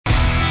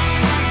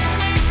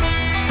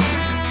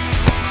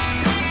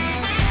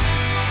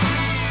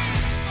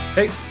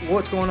Hey,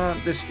 what's going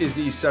on? This is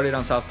the Saturday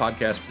Down South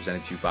podcast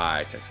presented to you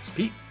by Texas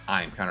Pete.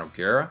 I'm Connor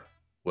O'Gara.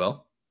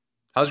 Well,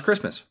 how's your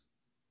Christmas?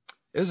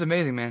 It was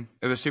amazing, man.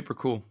 It was super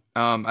cool.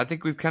 I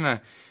think we've kind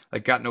of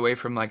gotten away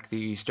from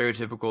the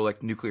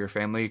stereotypical nuclear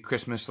family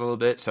Christmas a little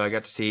bit. So I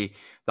got to see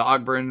the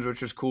Ogburns,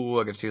 which was cool.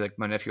 I got to see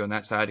my nephew on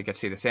that side. I got to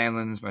see the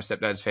Sandlins, my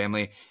stepdad's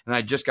family, and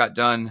I just got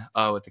done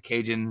with the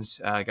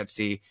Cajuns. I got to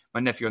see my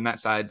nephew on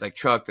that side's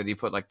truck that he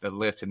put the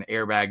lift and the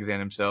airbags in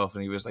himself,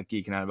 and he was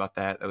geeking out about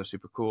that. That was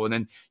super cool. And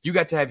then you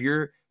got to have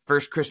your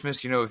first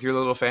Christmas, with your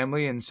little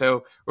family, and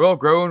so we're all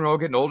growing, we're all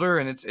getting older,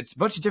 and it's a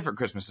bunch of different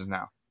Christmases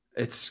now.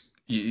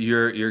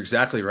 You're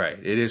exactly right.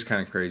 It is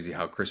kind of crazy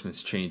how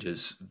Christmas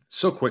changes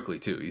so quickly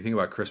too. You think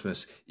about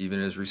Christmas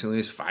even as recently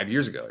as 5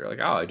 years ago. You're like,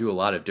 oh, I do a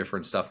lot of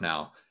different stuff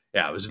now.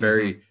 Yeah, it was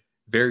very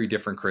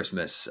different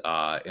Christmas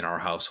in our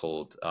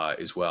household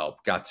as well.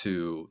 Got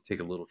to take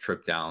a little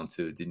trip down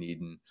to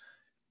Dunedin,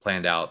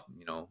 planned out,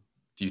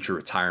 future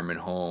retirement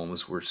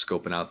homes. We're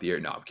scoping out the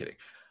area. No, I'm kidding.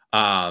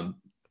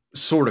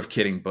 Sort of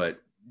kidding,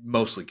 but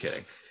mostly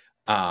kidding.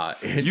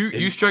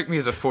 You strike me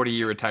as a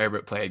 40-year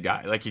retirement plan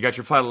guy. You got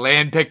your plot of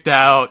land picked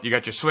out, you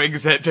got your swing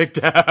set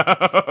picked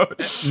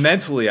out.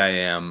 Mentally, I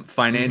am.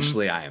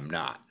 Financially, I am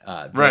not.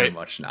 Very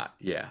much not.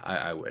 Yeah,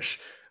 I wish.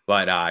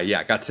 But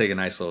got to take a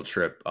nice little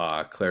trip.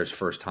 Claire's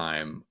first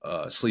time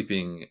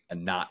sleeping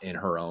and not in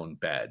her own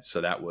bed.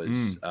 So that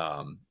was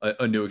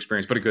a new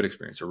experience, but a good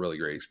experience, a really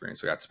great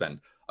experience. So I got to spend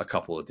a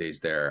couple of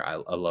days there.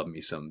 I love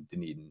me some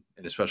Dunedin,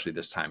 and especially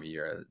this time of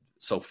year,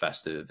 it's so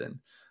festive, and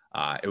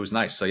it was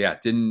nice. So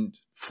didn't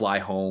fly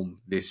home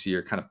this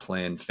year, kind of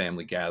planned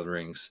family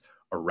gatherings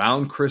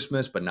around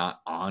Christmas, but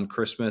not on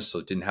Christmas.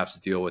 So didn't have to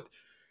deal with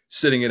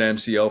sitting at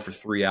MCO for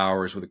 3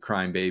 hours with a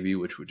crying baby,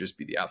 which would just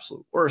be the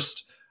absolute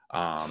worst.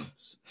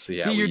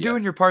 See, you're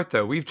doing your part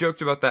though. We've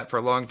joked about that for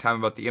a long time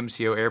about the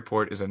MCO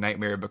airport is a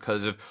nightmare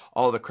because of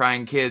all the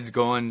crying kids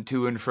going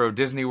to and fro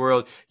Disney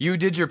World. You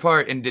did your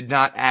part and did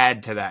not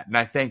add to that. And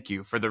I thank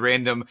you for the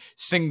random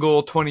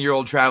single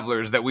 20-year-old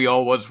travelers that we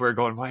all were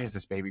going, why is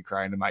this baby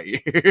crying in my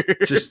ear?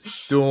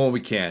 Just doing what we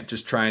can,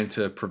 just trying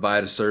to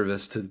provide a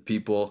service to the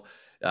people.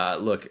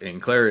 Look,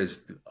 and Claire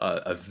is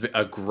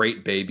a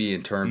great baby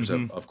in terms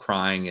of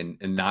crying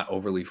and not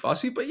overly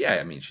fussy, but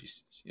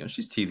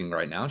she's teething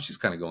right now. She's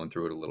kind of going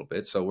through it a little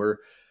bit. So we're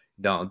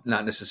not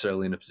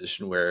necessarily in a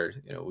position where,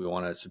 we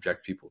want to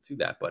subject people to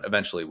that, but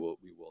eventually we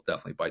will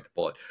definitely bite the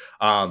bullet.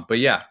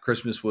 But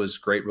Christmas was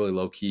great, really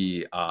low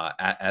key,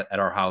 at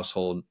our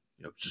household,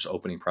 just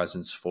opening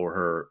presents for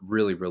her.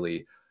 Really,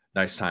 really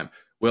nice time.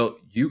 Well,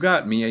 you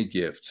got me a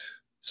gift.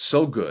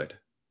 So good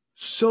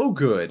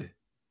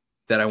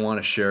that I want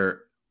to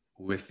share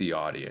with the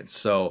audience.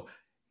 So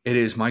it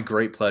is my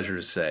great pleasure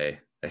to say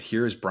that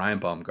here is Brian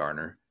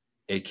Baumgartner,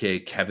 aka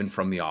Kevin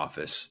from The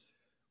Office,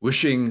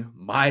 wishing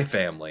my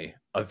family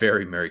a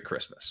very Merry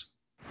Christmas.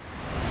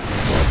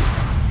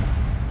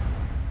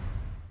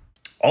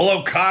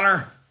 Hello,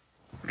 Connor.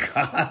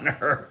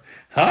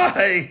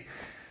 Hi.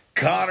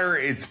 Connor,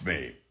 it's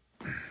me.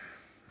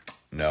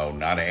 No,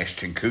 not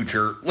Ashton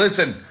Kutcher.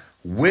 Listen,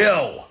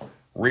 Will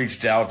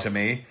reached out to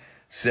me,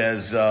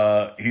 says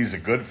he's a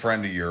good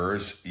friend of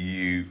yours,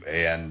 you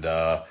and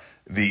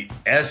the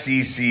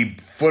SEC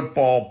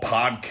football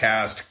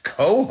podcast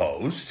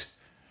co-host.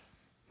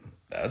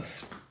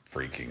 That's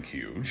freaking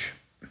huge.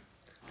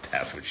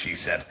 That's what she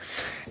said.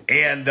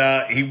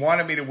 And he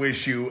wanted me to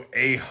wish you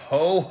a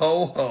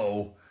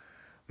ho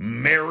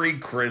Merry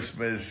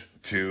Christmas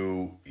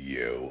to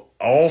you.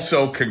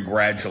 Also,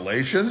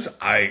 congratulations.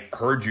 I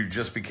heard you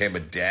just became a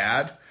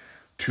dad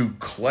to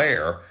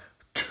Claire,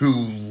 to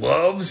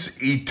love's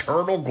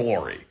eternal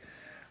glory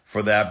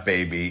for that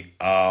baby.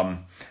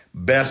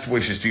 Best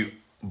wishes to you.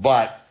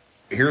 But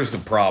here's the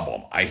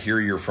problem. I hear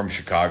you're from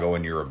Chicago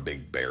and you're a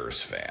big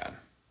Bears fan.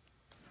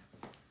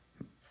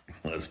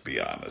 Let's be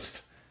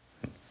honest,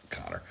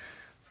 Connor.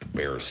 The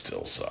Bears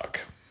still suck.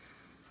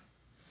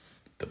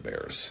 The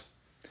Bears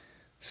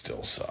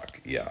still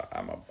suck. Yeah,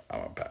 I'm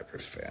a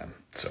Packers fan.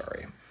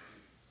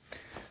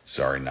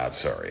 Sorry, not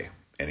sorry.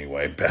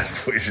 Anyway,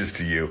 best wishes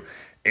to you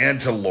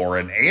and to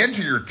Lauren and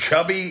to your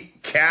chubby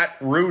cat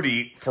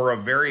Rudy for a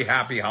very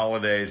happy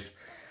holidays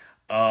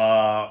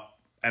and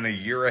a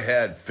year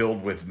ahead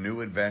filled with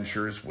new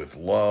adventures, with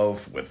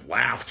love, with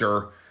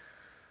laughter,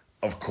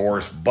 of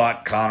course,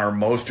 but Connor,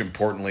 most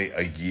importantly,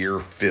 a year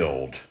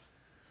filled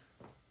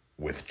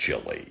with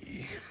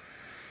chili.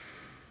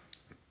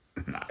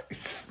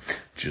 Nice.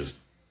 Just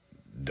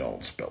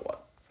don't spill it.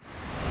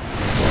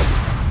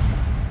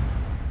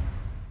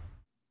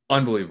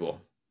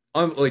 Unbelievable.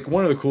 Like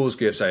one of the coolest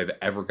gifts I've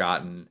ever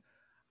gotten.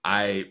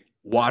 I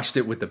watched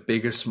it with the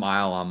biggest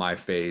smile on my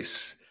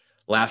face,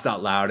 laughed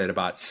out loud at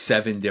about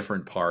 7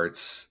 different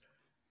parts.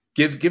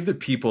 Give the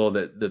people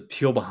the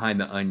peel behind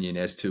the onion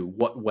as to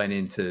what went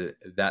into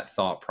that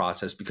thought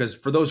process. Because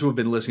for those who have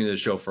been listening to the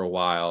show for a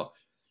while,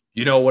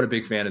 you know what a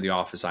big fan of The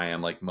Office I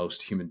am, like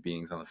most human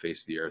beings on the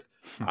face of the earth.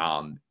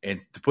 And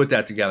to put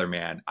that together,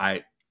 man,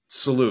 I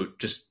salute.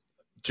 Just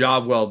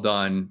job well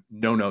done.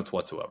 No notes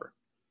whatsoever.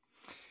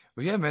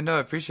 Well, yeah, man. No, I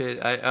appreciate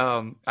it. I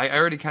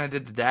already kind of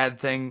did the dad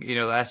thing,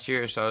 last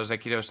year. So I was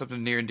like,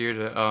 something near and dear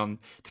to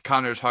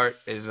Connor's heart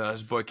is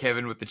his boy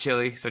Kevin with the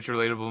chili. Such a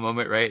relatable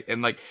moment, right?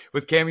 And like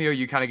with Cameo,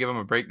 you kind of give him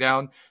a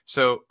breakdown.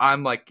 So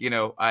I'm like,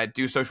 I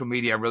do social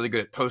media. I'm really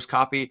good at post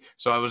copy.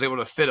 So I was able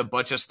to fit a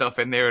bunch of stuff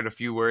in there in a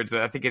few words.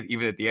 And I think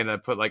even at the end, I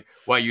put like,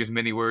 why use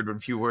many word when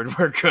few word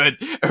were good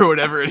or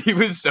whatever. And he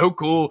was so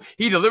cool.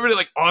 He delivered it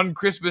like on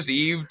Christmas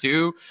Eve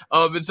too.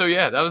 And so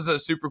yeah, that was a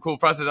super cool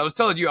process. I was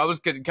telling you, I was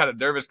getting kind of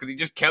nervous because he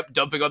just kept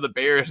dumping on the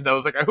Bears, and I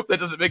was like, I hope that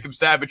doesn't make him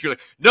sad. But you're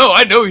like, no,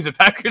 I know he's a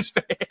Packers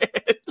fan.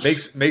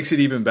 Makes it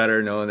even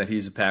better knowing that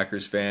he's a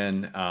Packers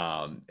fan.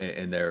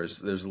 And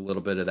there's a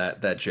little bit of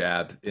that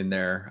jab in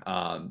there.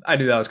 I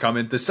knew that was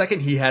coming. The second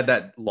he had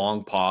that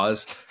long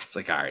pause, it's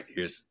like, all right,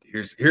 here's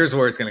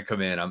where it's going to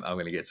come in. I'm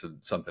going to get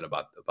something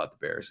about the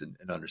Bears, and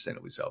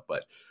understandably so.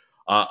 But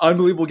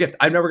unbelievable gift.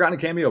 I've never gotten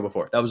a Cameo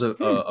before. That was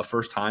a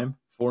first time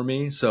for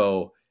me.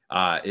 So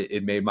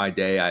it made my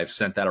day. I've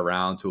sent that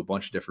around to a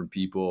bunch of different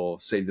people,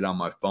 saved it on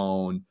my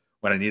phone.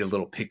 When I need a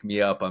little pick me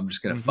up, I'm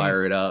just going to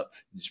fire it up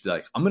and just be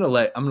like, I'm going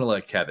to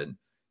let Kevin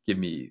give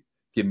me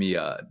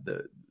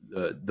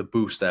the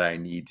boost that I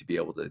need to be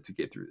able to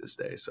get through this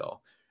day.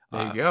 So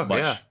there you go.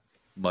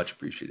 Much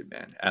appreciated,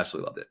 man.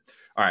 Absolutely loved it.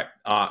 All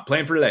right.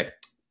 Plan for today.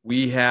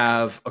 We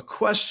have a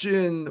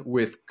question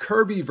with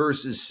Kirby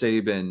versus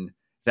Saban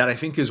that I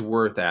think is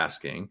worth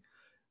asking.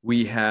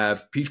 We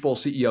have Peach Bowl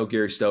CEO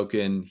Gary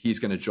Stokan. He's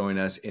going to join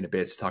us in a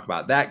bit to talk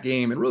about that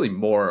game and really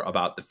more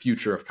about the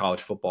future of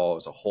college football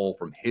as a whole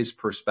from his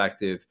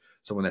perspective,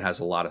 someone that has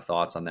a lot of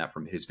thoughts on that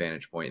from his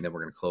vantage point. And then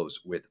we're going to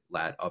close with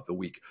Lad of the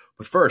Week.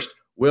 But first,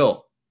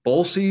 Will,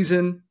 bowl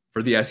season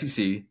for the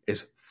SEC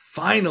is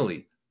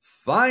finally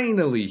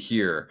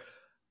here.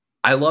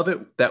 I love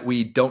it that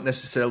we don't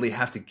necessarily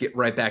have to get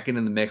right back into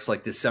the mix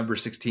like December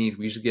 16th.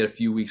 We usually get a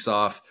few weeks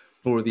off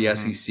for the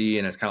SEC,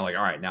 and it's kind of like,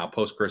 all right, now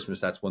post-Christmas,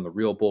 that's when the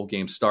real bowl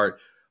games start.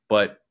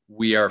 But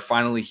we are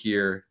finally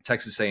here.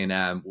 Texas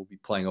A&M will be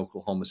playing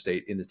Oklahoma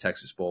State in the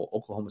Texas Bowl.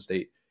 Oklahoma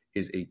State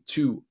is a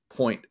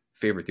 2-point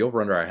favorite. The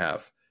over-under I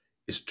have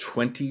is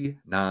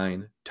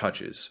 29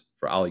 touches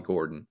for Ollie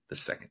Gordon the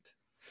second.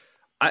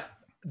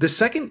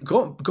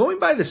 Going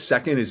by the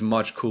second is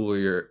much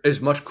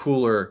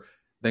cooler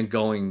than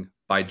going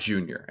by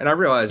junior. And I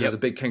realize as a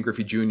big Ken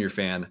Griffey Jr.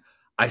 fan,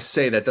 I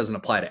say that doesn't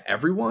apply to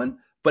everyone.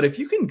 But if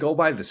you can go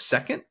by the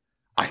second,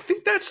 I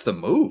think that's the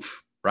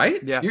move,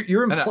 right? Yeah.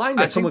 You're implying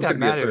that someone's going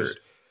to be a third.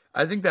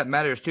 I think that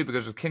matters too,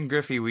 because with Ken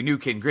Griffey, we knew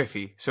Ken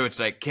Griffey. So it's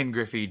like Ken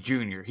Griffey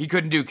Jr. He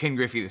couldn't do Ken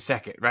Griffey the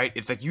second, right?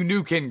 It's like you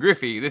knew Ken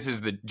Griffey. This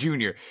is the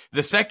junior.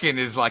 The second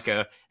is like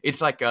a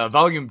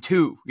volume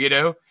 2,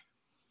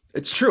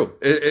 It's true.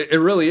 It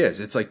really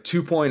is. It's like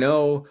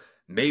 2.0.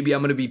 Maybe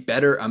I'm going to be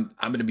better. I'm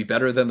going to be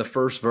better than the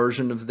first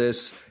version of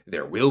this.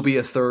 There will be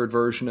a third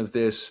version of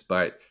this,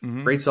 but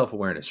great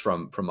self-awareness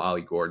from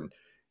Ollie Gordon.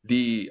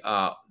 The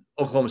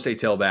Oklahoma State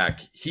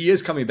tailback, he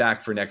is coming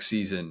back for next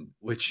season,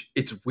 which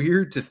it's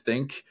weird to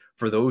think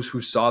for those who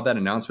saw that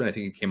announcement. I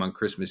think it came on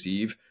Christmas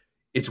Eve.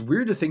 It's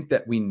weird to think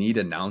that we need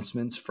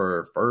announcements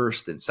for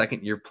first and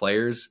second year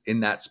players in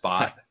that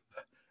spot.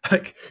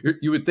 Like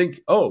you would think,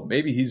 oh,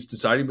 maybe he's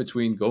deciding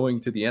between going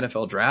to the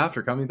NFL draft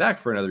or coming back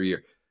for another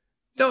year.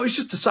 No, he's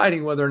just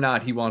deciding whether or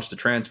not he wants to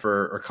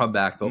transfer or come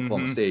back to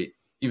Oklahoma State,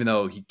 even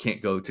though he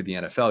can't go to the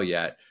NFL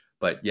yet.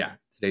 But yeah,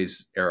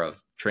 today's era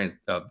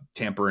of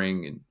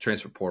tampering and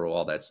transfer portal,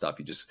 all that stuff,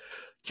 you just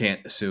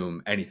can't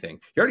assume anything.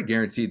 He already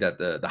guaranteed that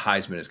the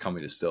Heisman is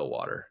coming to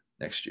Stillwater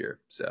next year.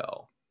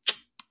 So,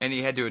 and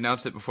he had to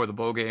announce it before the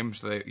bowl game,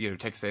 so that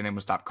Texas A&M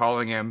would stop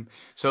calling him.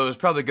 So it was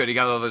probably good. He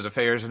got all of his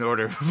affairs in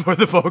order before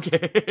the bowl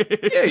game.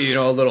 Yeah,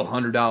 a little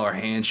 $100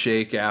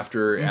 handshake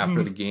after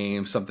the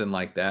game, something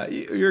like that.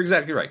 You're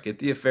exactly right. Get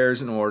the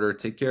affairs in order.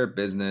 Take care of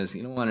business.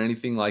 You don't want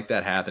anything like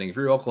that happening. If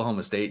you're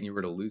Oklahoma State and you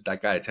were to lose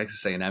that guy to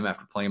Texas A&M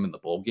after playing him in the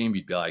bowl game,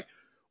 you'd be like,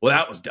 well,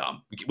 that was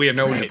dumb. We have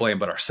no one to blame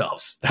but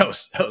ourselves. That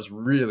was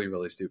really,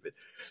 really stupid.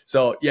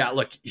 So yeah,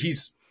 look,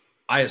 he's,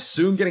 I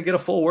assume, going to get a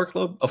full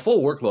workload. A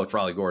full workload for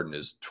Ollie Gordon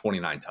is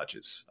 29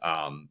 touches.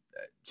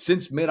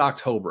 Since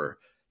mid-October,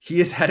 he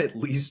has had at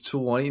least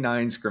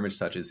 29 scrimmage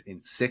touches in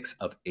 6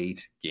 of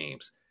 8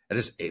 games. That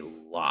is a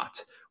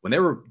lot. When they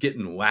were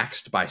getting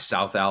waxed by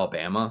South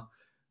Alabama,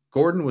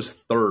 Gordon was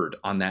third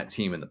on that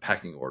team in the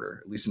pecking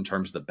order, at least in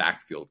terms of the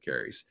backfield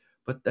carries.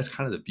 But that's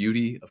kind of the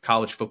beauty of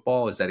college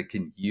football, is that it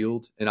can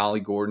yield in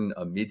Ollie Gordon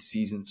a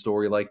mid-season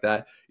story like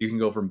that. You can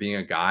go from being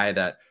a guy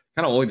that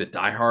kind of only the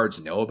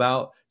diehards know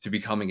about to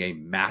becoming a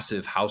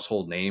massive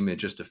household name in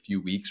just a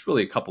few weeks.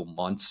 Really a couple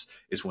months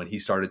is when he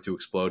started to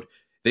explode.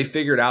 They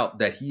figured out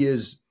that he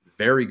is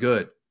very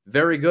good,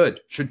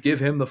 should give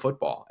him the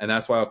football. And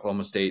that's why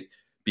Oklahoma State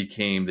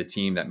became the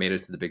team that made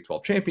it to the Big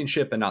 12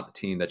 championship and not the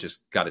team that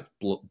just got its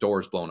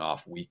doors blown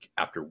off week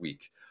after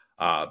week.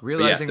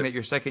 Realizing that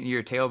your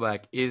second-year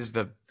tailback is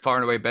the far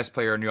and away best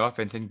player on your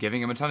offense and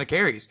giving him a ton of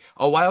carries.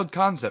 A wild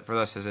concept for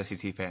us as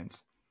SEC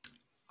fans.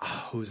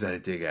 Who's that a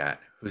dig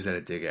at?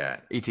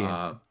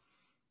 ETN.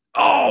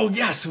 Oh,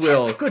 yes,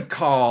 Will. Good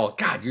call.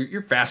 God,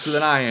 you're faster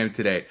than I am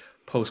today.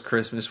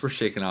 post-Christmas. We're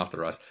shaking off the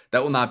rust.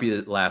 That will not be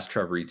the last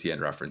Trevor Etienne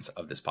reference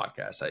of this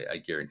podcast. I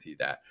guarantee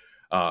that.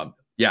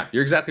 Yeah,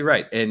 you're exactly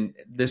right. And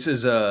this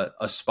is a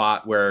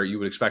spot where you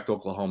would expect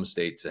Oklahoma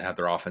State to have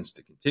their offense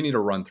to continue to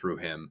run through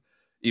him.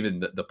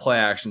 Even the play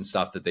action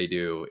stuff that they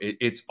do,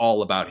 it's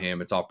all about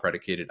him. It's all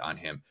predicated on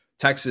him.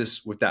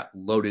 Texas, with that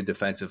loaded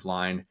defensive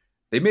line,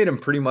 they made him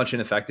pretty much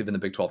ineffective in the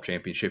Big 12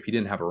 championship. He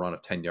didn't have a run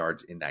of 10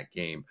 yards in that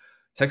game.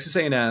 Texas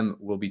A&M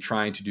will be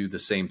trying to do the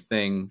same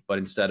thing, but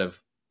instead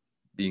of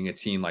being a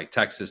team like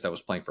Texas that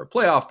was playing for a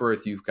playoff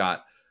berth, you've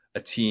got a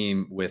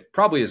team with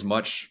probably as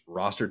much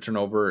roster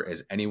turnover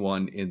as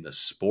anyone in the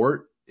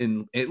sport,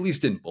 at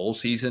least in bowl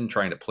season,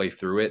 trying to play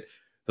through it.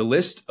 The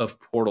list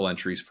of portal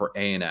entries for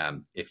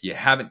A&M, if you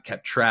haven't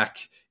kept track,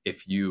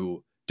 if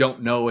you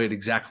don't know it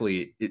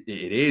exactly it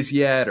is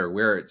yet or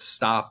where it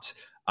stopped,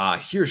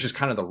 here's just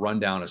kind of the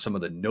rundown of some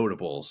of the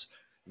notables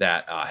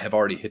that have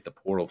already hit the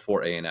portal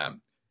for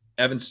A&M.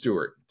 Evan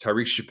Stewart,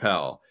 Tyreek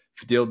Chappelle,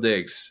 Fadil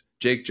Diggs,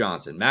 Jake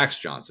Johnson, Max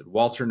Johnson,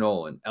 Walter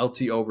Nolan,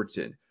 LT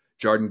Overton,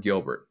 Jordan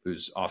Gilbert,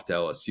 who's off to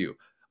LSU.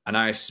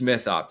 Anaya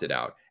Smith opted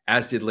out,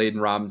 as did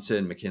Layden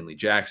Robinson, McKinley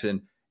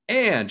Jackson,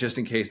 and just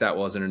in case that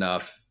wasn't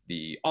enough,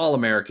 the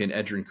All-American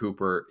Edrin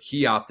Cooper,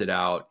 he opted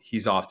out.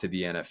 He's off to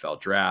the NFL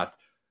draft.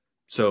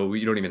 So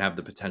you don't even have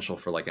the potential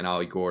for like an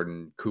Ollie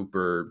Gordon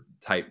Cooper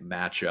type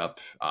matchup.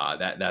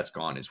 That's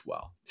gone as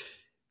well.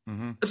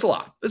 Mm-hmm. It's a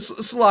lot.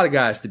 It's a lot of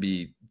guys to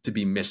be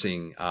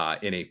missing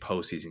in a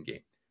postseason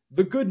game.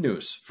 The good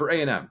news for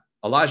A&M,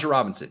 Elijah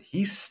Robinson,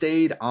 he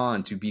stayed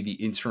on to be the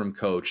interim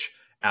coach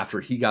after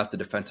he got the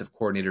defensive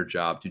coordinator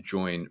job to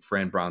join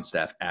Fran Brown's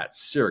staff at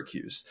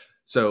Syracuse.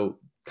 So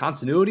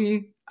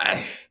continuity,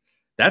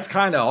 that's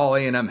kind of all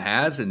A&M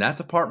has in that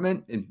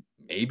department, and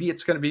maybe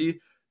it's going to be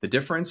the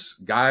difference.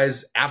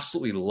 Guys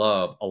absolutely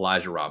love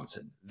Elijah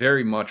Robinson,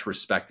 very much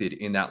respected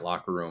in that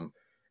locker room,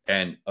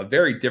 and a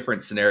very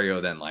different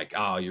scenario than like,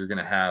 oh, you're going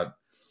to have,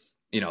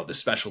 the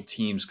special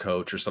teams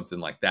coach or something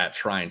like that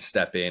try and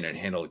step in and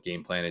handle a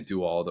game plan and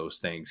do all those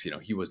things.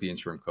 He was the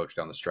interim coach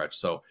down the stretch.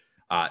 So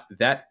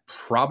that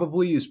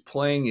probably is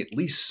playing at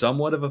least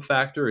somewhat of a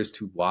factor as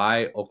to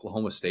why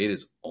Oklahoma State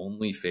is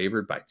only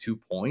favored by 2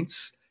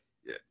 points.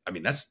 I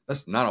mean,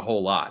 that's not a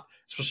whole lot,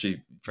 especially if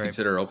you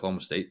consider Oklahoma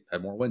State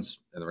had more wins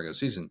in the regular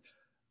season.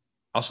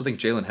 I also think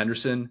Jalen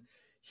Henderson,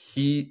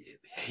 he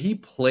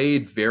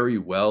played very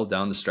well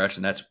down the stretch,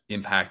 and that's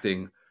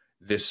impacting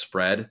this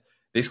spread.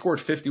 They scored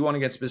 51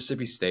 against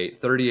Mississippi State,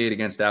 38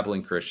 against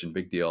Abilene Christian,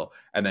 big deal,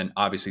 and then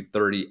obviously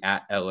 30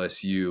 at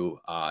LSU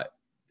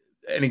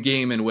in a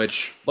game in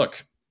which,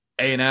 look,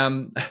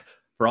 A&M,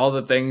 for all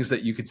the things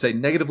that you could say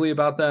negatively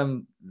about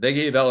them, they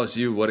gave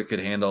LSU what it could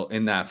handle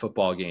in that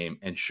football game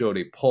and showed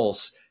a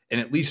pulse and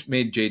at least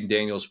made Jaden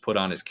Daniels put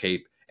on his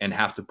cape and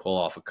have to pull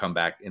off a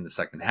comeback in the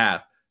second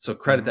half. So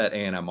credit that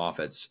A&M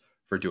offense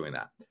for doing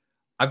that.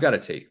 I've got a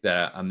take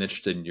that I'm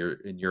interested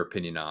in your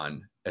opinion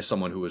on as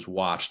someone who has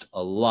watched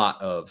a lot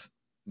of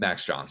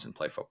Max Johnson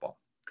play football.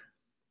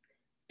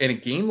 In a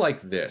game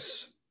like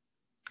this,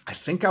 I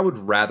think I would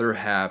rather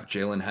have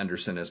Jalen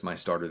Henderson as my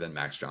starter than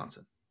Max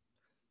Johnson.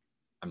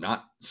 I'm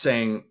not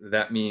saying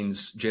that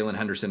means Jalen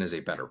Henderson is a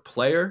better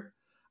player.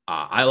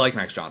 I like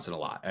Max Johnson a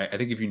lot. I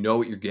think if you know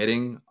what you're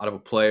getting out of a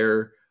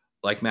player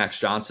like Max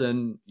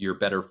Johnson, you're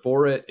better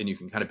for it, and you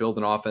can kind of build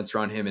an offense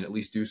around him and at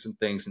least do some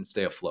things and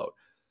stay afloat.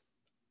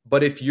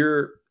 But if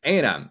you're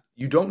A&M,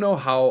 you don't know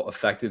how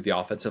effective the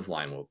offensive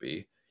line will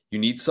be. You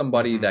need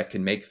somebody that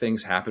can make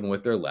things happen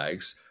with their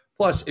legs.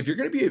 Plus, if you're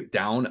going to be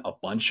down a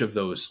bunch of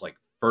those like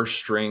first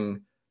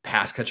string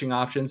pass catching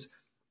options,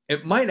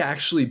 it might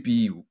actually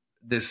be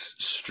this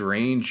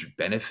strange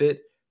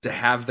benefit to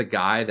have the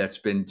guy that's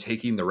been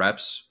taking the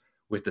reps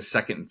with the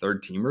second and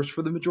third teamers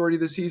for the majority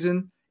of the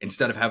season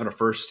instead of having a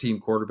first team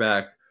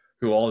quarterback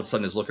who all of a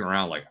sudden is looking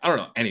around like, I don't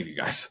know any of you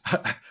guys.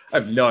 I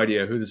have no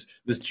idea who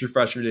this true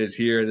freshman is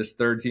here, this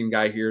third team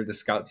guy here, this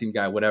scout team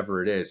guy,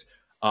 whatever it is.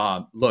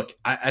 Look,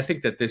 I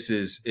think that this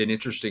is an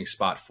interesting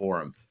spot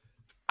for him.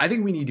 I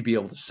think we need to be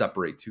able to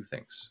separate two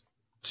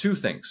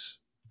things.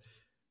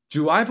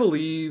 Do I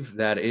believe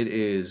that it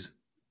is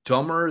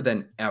dumber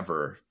than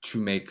ever to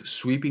make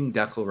sweeping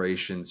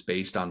declarations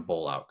based on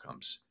bowl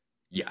outcomes?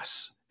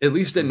 Yes. At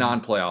least in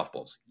non-playoff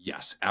bowls.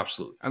 Yes,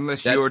 absolutely.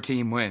 Unless your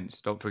team wins,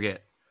 don't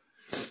forget.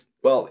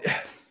 Well,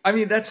 I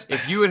mean, that's...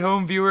 If you at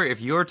home viewer, if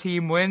your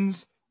team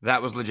wins,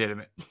 that was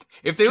legitimate.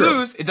 If they True.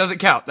 lose, it doesn't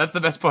count. That's the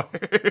best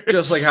part.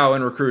 Just like how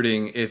in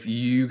recruiting, if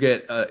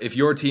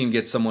your team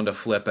gets someone to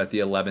flip at the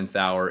 11th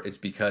hour, it's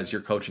because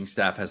your coaching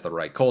staff has the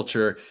right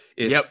culture.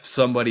 If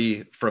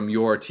somebody from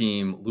your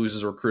team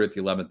loses a recruit at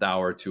the 11th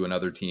hour to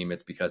another team,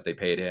 it's because they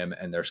paid him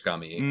and they're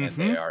scummy and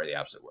they are the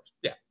absolute worst.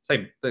 Yeah,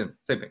 same thing,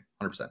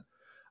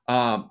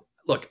 100%.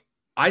 Look,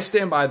 I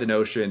stand by the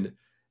notion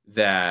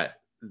that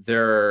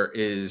there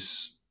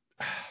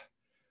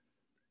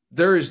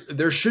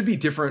should be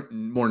different,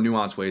 more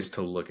nuanced ways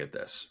to look at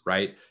this,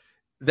 right?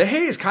 The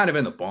hay is kind of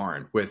in the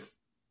barn with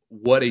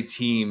what a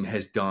team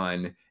has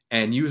done,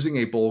 and using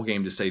a bowl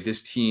game to say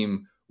this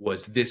team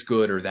was this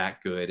good or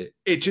that good.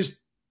 It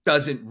just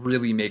doesn't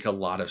really make a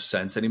lot of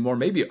sense anymore.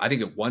 Maybe I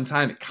think at one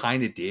time it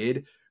kind of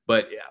did,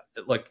 but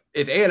like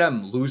if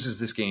A&M loses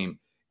this game,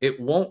 it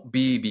won't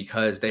be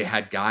because they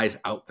had guys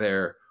out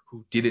there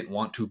who didn't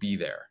want to be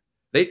there.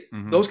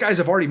 Those guys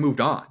have already moved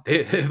on.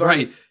 They've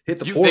already hit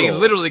the portal. They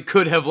literally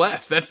could have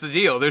left. That's the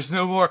deal. There's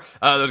no more.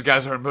 Those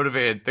guys aren't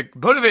motivated. The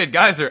motivated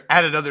guys are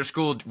at another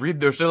school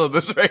reading their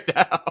syllabus right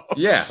now.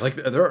 Yeah, like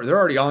they're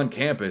already on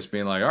campus,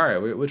 being like, all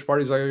right, which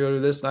parties I gotta go to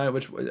this night?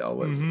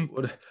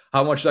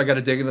 How much do I got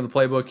to dig into the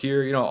playbook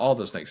here? You know, all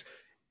those things.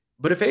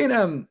 But if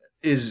A&M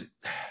is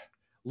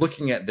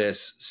looking at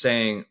this,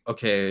 saying,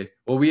 okay,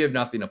 well, we have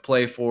nothing to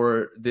play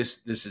for.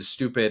 This is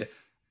stupid.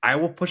 I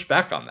will push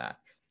back on that.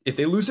 If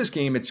they lose this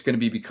game, it's going to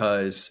be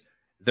because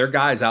their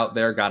guys out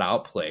there got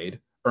outplayed,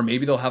 or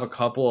maybe they'll have a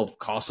couple of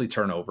costly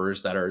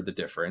turnovers that are the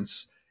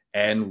difference.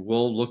 And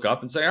we'll look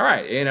up and say, all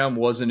right, A&M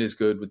wasn't as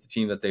good with the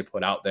team that they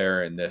put out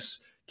there in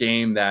this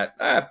game that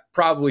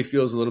probably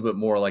feels a little bit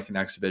more like an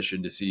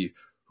exhibition to see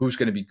who's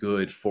going to be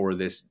good for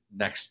this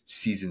next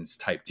season's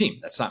type team.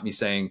 That's not me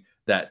saying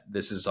that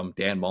this is some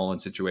Dan Mullen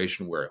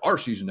situation where our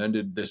season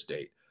ended this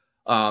date.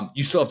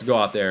 You still have to go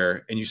out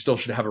there, and you still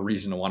should have a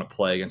reason to want to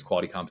play against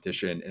quality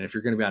competition. And if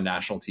you're going to be on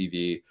national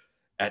TV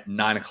at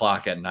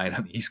 9:00 at night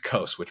on the East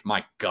Coast, which,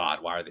 my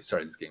God, why are they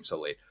starting this game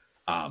so late?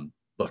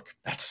 Look,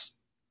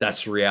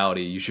 that's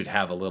reality. You should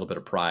have a little bit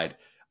of pride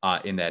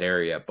in that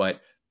area.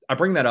 But I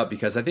bring that up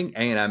because I think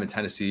A&M and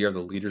Tennessee are the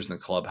leaders in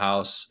the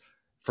clubhouse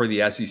for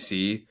the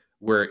SEC,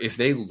 where if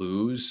they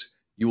lose,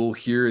 you will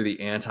hear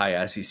the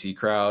anti-SEC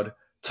crowd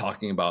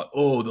talking about,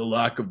 the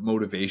lack of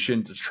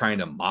motivation, just trying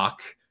to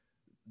mock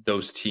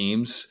those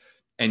teams.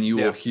 And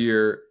you'll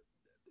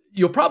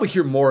probably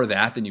hear more of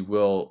that than you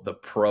will the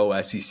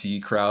pro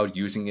SEC crowd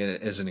using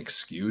it as an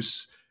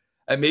excuse.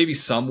 And maybe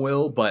some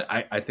will, but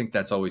I think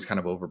that's always kind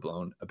of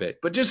overblown a bit.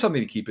 But just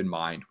something to keep in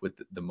mind with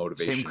the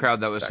motivation. Same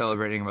crowd that was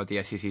celebrating about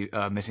the SEC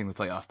missing the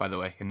playoff, by the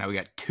way. And now we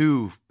got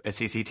 2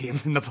 SEC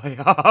teams in the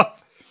playoff.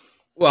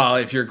 Well,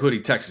 if you're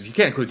including Texas, you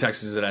can't include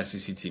Texas as an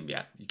SEC team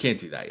yet. You can't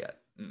do that yet.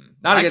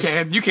 I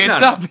can. You can't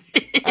stop me.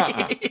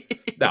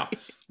 No.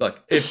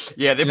 Look, they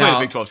play a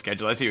Big 12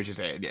 schedule. I see what you're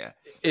saying. Yeah.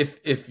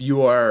 If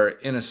you are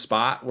in a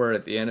spot where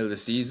at the end of the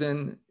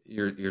season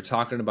you're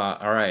talking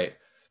about, all right,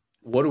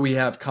 what do we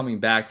have coming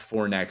back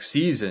for next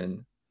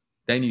season?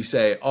 Then you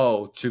say, 2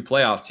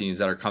 playoff teams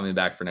that are coming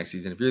back for next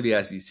season. If you're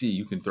the SEC,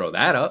 you can throw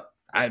that up.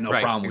 I have no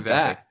problem with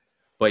that.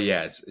 But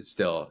yeah, it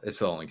still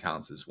only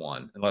counts as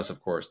one, unless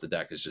of course the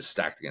deck is just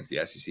stacked against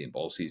the SEC in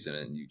bowl season,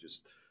 and you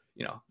just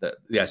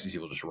the SEC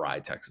will just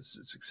ride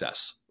Texas's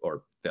success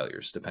or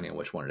failures depending on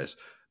which one it is.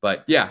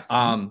 But yeah,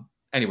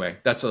 anyway,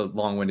 that's a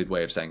long-winded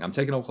way of saying I'm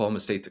taking Oklahoma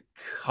State to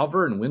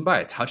cover and win by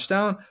a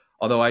touchdown,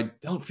 although I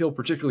don't feel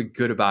particularly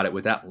good about it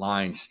with that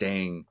line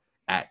staying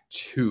at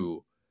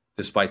 2,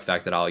 despite the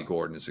fact that Ollie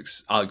Gordon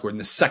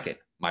the second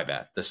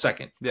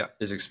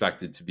is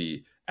expected to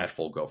be at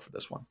full go for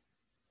this one.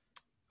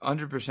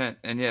 100%.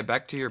 And yeah,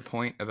 back to your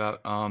point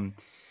about Jalen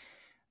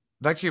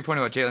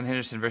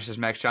Henderson versus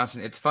Max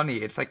Johnson. It's funny.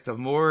 It's like the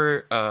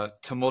more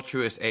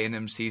tumultuous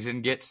A&M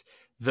season gets,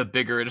 the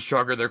bigger and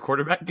stronger their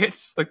quarterback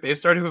gets. Like they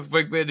started with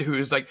Wigman, who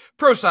is like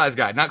pro size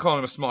guy, not calling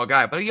him a small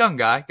guy, but a young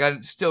guy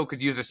still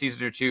could use a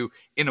season or 2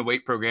 in a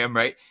weight program,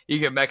 right? You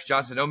get Max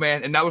Johnson. Oh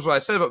man. And that was what I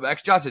said about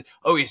Max Johnson.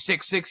 Oh, he's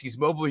 6'6", he's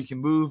mobile, he can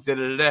move,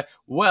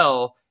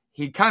 Well,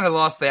 he kind of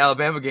lost the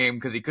Alabama game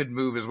because he couldn't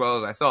move as well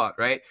as I thought,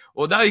 right?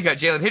 Well, now you got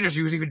Jalen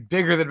Henderson, who's even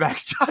bigger than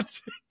Max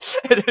Johnson.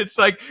 And it's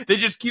like they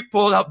just keep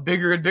pulling out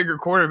bigger and bigger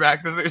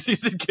quarterbacks as their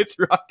season gets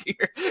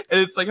rockier.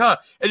 And it's like,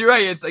 And you're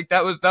right. It's like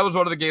that was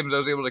one of the games I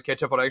was able to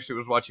catch up on. I actually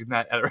was watching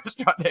that at a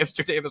restaurant in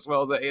Amsterdam as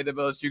well, the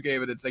A&M-LSU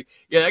game. And it's like,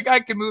 yeah, that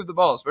guy can move the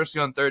ball, especially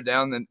on third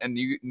down. And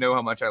you know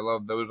how much I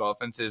love those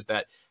offenses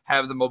that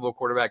have the mobile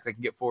quarterback that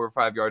can get 4 or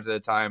 5 yards at a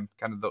time,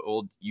 kind of the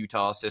old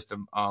Utah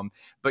system.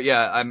 But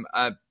yeah,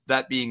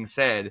 that being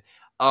said,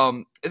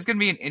 it's going to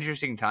be an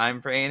interesting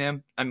time for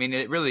A&M. I mean,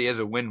 it really is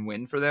a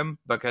win-win for them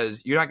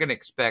because you're not going to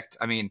expect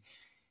 – I mean,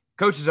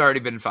 coach has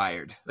already been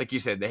fired. Like you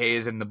said, the hay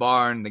is in the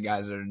barn. The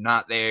guys that are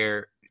not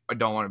there or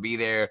don't want to be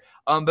there.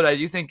 But I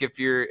do think if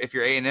you're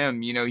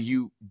A&M,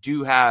 you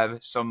do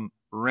have some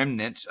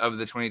remnants of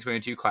the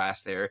 2022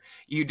 class there.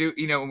 You do –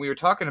 when we were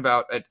talking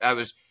about – I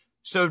was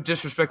so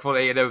disrespectful to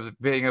A&M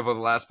being over the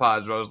last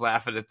pods where I was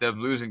laughing at them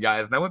losing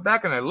guys. And I went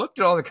back and I looked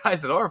at all the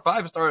guys that are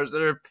 5 stars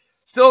that are –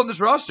 still on this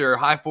roster,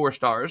 high 4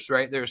 stars,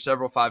 right? There are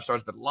several 5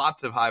 stars, but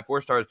lots of high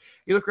 4 stars.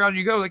 You look around and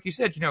you go, like you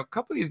said, a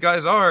couple of these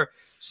guys are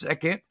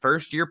second,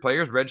 first-year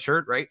players, red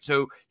shirt, right?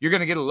 So you're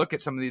going to get a look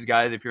at some of these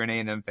guys if you're an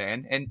A&M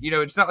fan. And,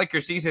 it's not like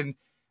your season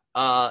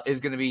is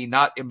going to be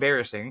not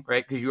embarrassing,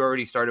 right? Because you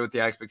already started with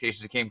the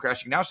expectations that came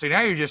crashing now. So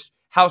now you're just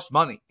house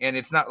money. And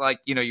it's not like,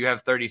 you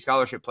have 30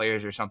 scholarship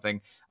players or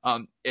something.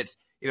 It's,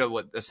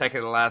 the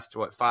second to last,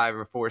 5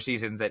 or 4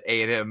 seasons that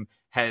A&M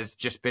has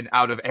just been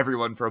out of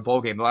everyone for a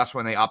bowl game. The last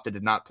one they opted to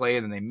not play,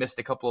 and then they missed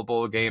a couple of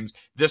bowl games.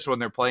 This one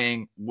they're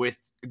playing with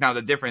Now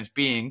the difference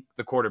being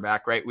the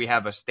quarterback, right? We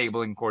have a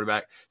stabilizing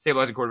quarterback.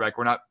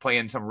 We're not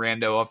playing some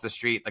rando off the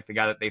street like the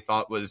guy that they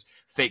thought was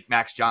fake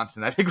Max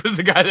Johnson, I think was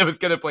the guy that was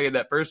going to play in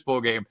that first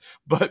bowl game.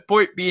 But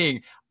point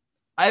being,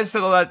 I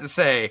said all that to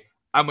say,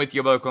 I'm with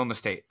you about Oklahoma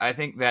State. I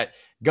think that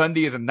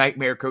Gundy is a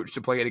nightmare coach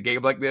to play at a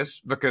game like this,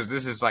 because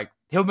this is like,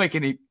 he'll make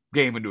any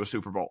game into a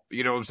Super Bowl.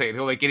 You know what I'm saying?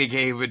 He'll make any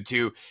game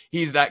into,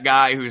 he's that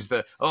guy who's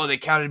they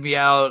counted me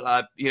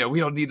out. We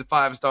don't need the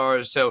 5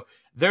 stars. So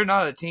they're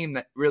not a team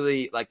that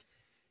really, like,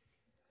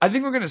 I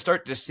think we're going to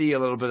start to see a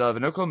little bit of,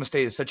 and Oklahoma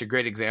State is such a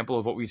great example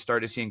of what we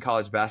started to see in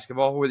college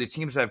basketball, where these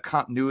teams that have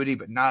continuity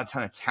but not a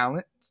ton of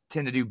talent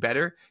tend to do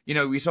better.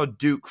 We saw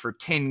Duke for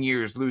 10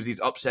 years lose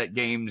these upset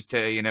games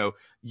to,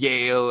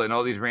 Yale and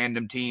all these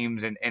random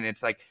teams. And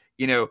it's like,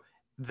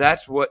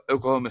 that's what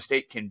Oklahoma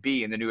State can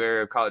be in the new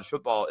era of college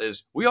football.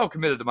 Is we all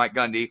committed to Mike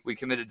Gundy. We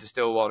committed to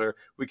Stillwater.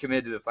 We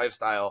committed to this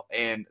lifestyle.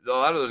 And a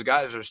lot of those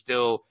guys are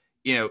still,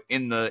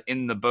 in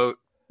the boat,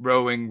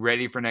 rowing,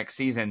 ready for next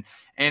season.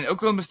 And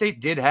Oklahoma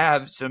State did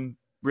have some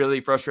really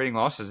frustrating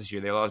losses this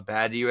year. They lost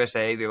bad to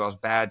USA. They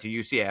lost bad to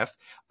UCF,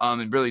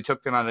 and really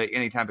took them out of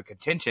any type of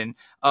contention.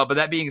 But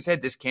that being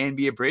said, this can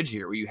be a bridge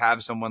here where you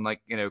have someone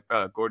like,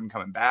 Gordon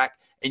coming back,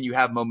 and you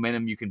have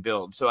momentum you can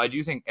build. So I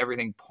do think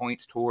everything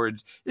points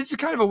towards, this is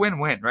kind of a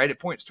win-win, right? It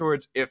points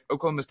towards, if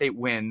Oklahoma State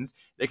wins,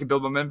 they can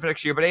build momentum for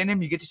next year. But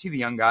A&M, you get to see the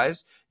young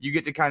guys. You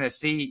get to kind of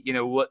see,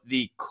 what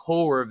the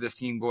core of this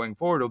team going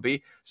forward will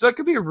be. So it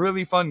could be a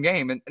really fun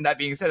game. And that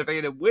being said, if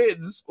A&M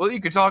wins, well,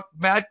 you could talk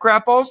mad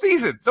crap all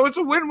season. So it's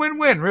a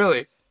win-win-win,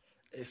 really.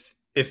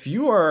 If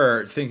you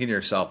are thinking to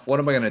yourself, what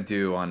am I going to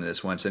do on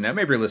this Wednesday? Now,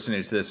 maybe you're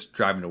listening to this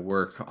driving to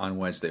work on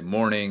Wednesday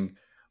morning,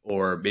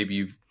 or maybe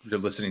you're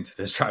listening to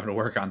this driving to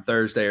work on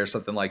Thursday or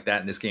something like that,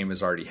 and this game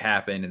has already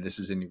happened, and this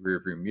is in your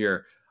rearview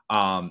mirror.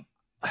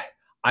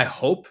 I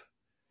hope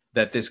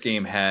that this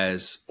game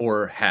has,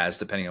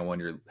 depending on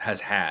when has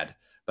had,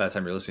 by the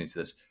time you're listening to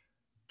this,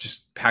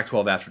 just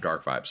Pac-12 after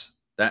dark vibes.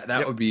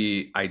 That would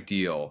be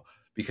ideal,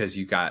 because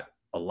you got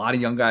a lot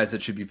of young guys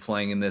that should be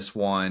playing in this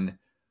one.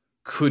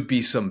 Could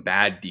be some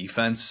bad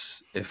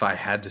defense, if I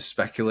had to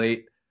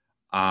speculate.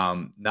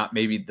 Not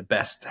maybe the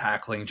best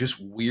tackling, just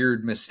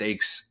weird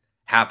mistakes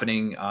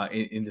happening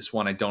in this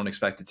one. I don't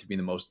expect it to be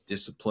the most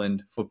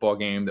disciplined football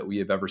game that we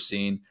have ever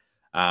seen.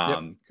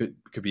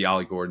 Could be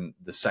Ollie Gordon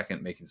the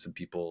second making some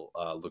people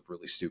look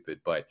really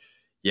stupid. But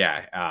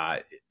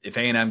yeah, if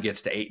A&M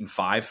gets to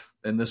 8-5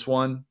 in this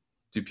one,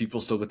 do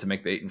people still get to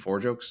make the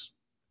 8-4 jokes?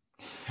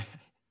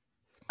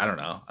 I don't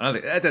know. I don't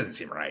think that doesn't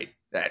seem right.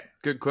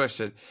 Good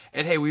question.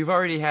 And hey, we've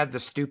already had the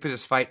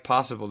stupidest fight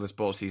possible this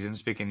bowl season,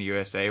 speaking of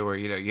USA, where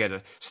you had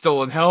a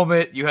stolen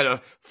helmet, you had a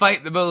fight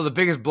in the middle of the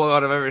biggest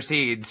blowout I've ever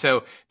seen.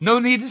 So no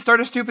need to start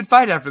a stupid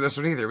fight after this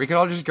one either. We can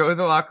all just go in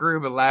the locker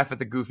room and laugh at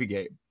the goofy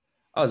game.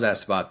 I was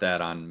asked about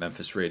that on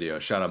Memphis radio.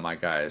 Shout out my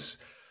guys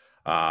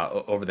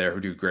over there who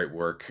do great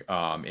work.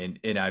 And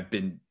I've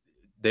been,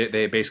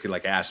 they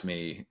basically asked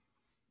me,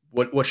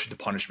 what should the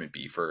punishment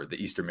be for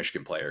the Eastern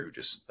Michigan player who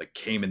just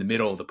came in the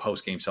middle of the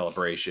post game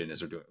celebration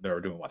as they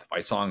were doing the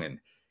fight song, and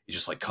he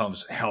just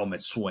comes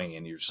helmet swing,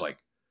 and you're just like,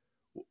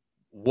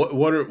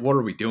 what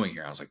are we doing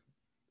here? I was like,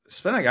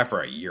 suspend that guy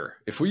for a year.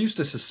 If we used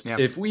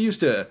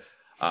to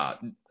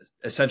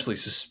essentially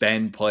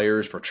suspend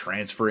players for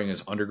transferring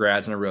as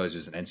undergrads, and I realize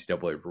there's an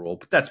NCAA rule,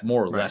 but that's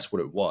more or less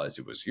what it was.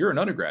 It was, you're an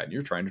undergrad and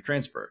you're trying to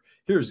transfer.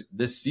 Here's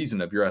this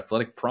season of your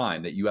athletic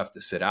prime that you have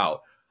to sit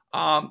out.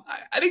 I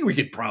think we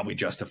could probably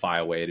justify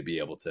a way to be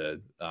able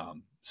to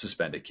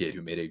suspend a kid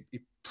who made a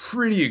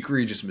pretty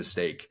egregious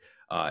mistake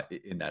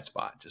in that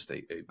spot. Just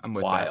a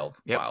wild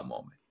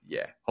moment.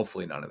 Yeah.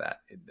 Hopefully none of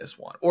that in this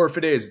one. Or if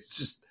it is, it's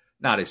just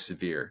not as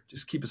severe.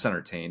 Just keep us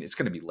entertained. It's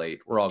going to be late.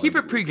 We're all keep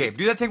it pregame.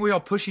 Do that thing where we all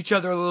push each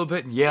other a little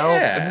bit and yell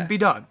and then be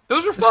done.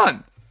 Those are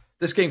fun.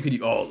 This game could be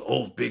the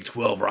old Big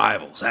 12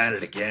 rivals at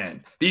it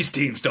again. These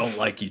teams don't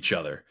like each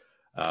other.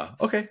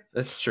 Okay,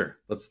 that's sure.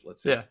 Let's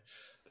see. Yeah.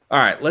 All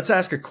right, let's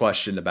ask a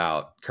question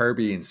about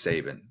Kirby and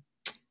Saban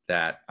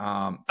that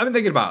I've been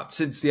thinking about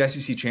since the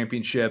SEC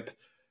championship.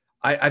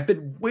 I've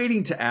been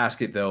waiting to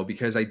ask it, though,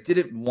 because I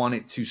didn't want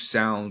it to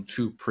sound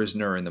too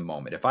prisoner in the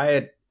moment. If I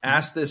had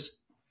asked this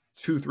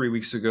 2-3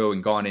 weeks ago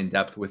and gone in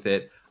depth with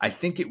it, I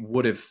think it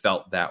would have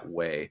felt that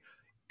way.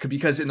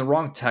 Because in the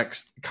wrong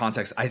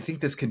context, I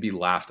think this can be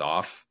laughed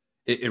off.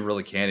 It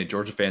really can. And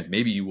Georgia fans,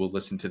 maybe you will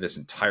listen to this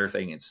entire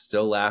thing and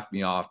still laugh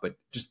me off, but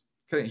just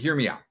hear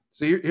me out.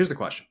 So here's the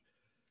question.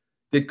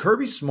 Did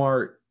Kirby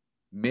Smart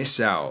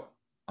miss out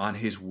on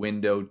his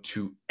window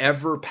to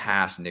ever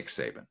pass Nick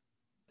Saban?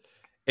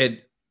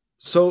 And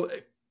so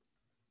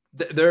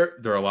there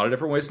are a lot of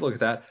different ways to look at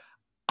that.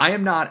 I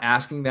am not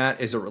asking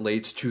that as it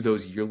relates to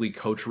those yearly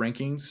coach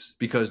rankings,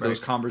 because those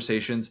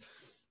conversations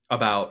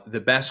about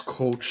the best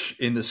coach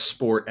in the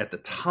sport at the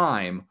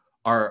time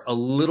are a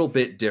little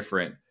bit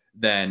different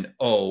than,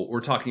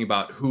 we're talking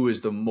about who is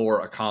the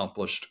more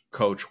accomplished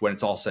coach when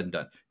it's all said and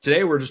done.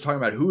 Today, we're just talking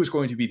about who is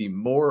going to be the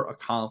more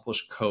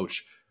accomplished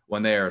coach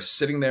when they are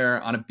sitting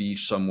there on a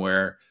beach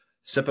somewhere,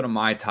 sipping a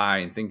Mai Tai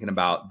and thinking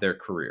about their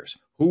careers.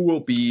 who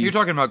will be... You're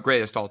talking about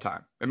greatest all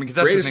time. I mean, because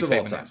that's greatest what Nick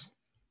of all Saban time. is.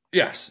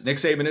 Yes, Nick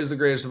Saban is the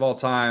greatest of all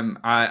time.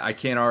 I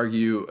can't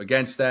argue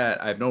against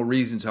that. I have no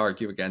reason to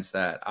argue against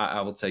that. I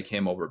will take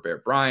him over Bear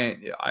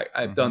Bryant.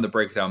 I've done the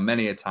breakdown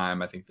many a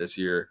time. I think this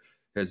year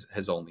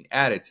has only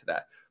added to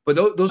that. But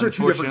those are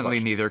two different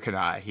questions. Neither can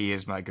I. He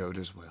is my GOAT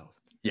as well.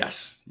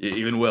 Yes,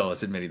 even Will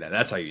is admitting that.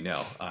 That's how you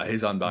know.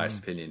 His unbiased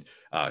opinion,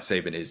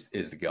 Saban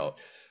is the GOAT.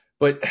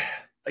 But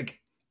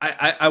like,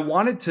 I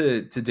wanted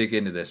to dig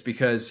into this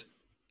because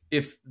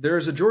if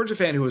there's a Georgia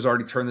fan who has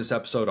already turned this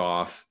episode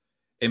off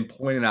and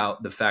pointed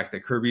out the fact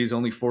that Kirby is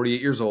only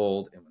 48 years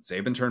old, and when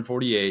Saban turned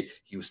 48,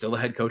 he was still the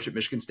head coach at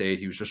Michigan State.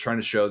 He was just trying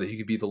to show that he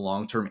could be the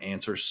long-term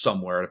answer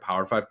somewhere at a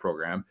Power 5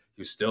 program.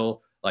 He was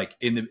still like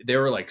they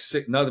were like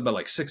nothing but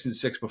like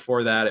 6-6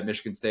 before that at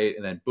Michigan State,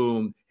 and then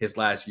boom, his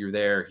last year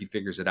there, he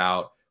figures it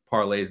out,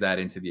 parlays that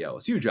into the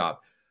LSU job.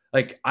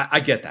 Like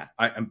I get that.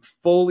 I'm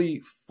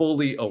fully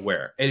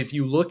aware. And if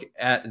you look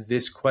at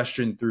this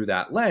question through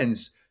that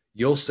lens,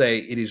 you'll say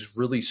it is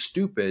really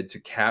stupid to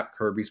cap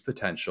Kirby's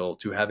potential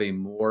to have a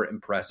more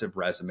impressive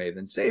resume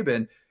than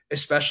Saban,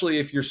 especially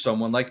if you're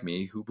someone like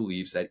me who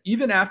believes that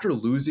even after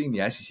losing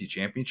the SEC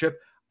championship,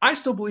 I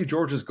still believe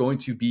Georgia's going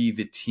to be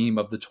the team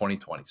of the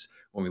 2020s.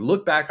 When we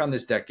look back on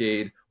this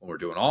decade, when we're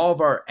doing all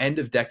of our end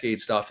of decade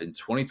stuff in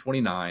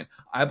 2029,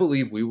 I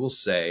believe we will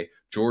say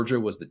Georgia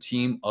was the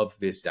team of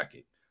this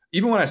decade.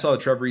 Even when I saw the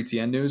Trevor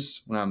Etienne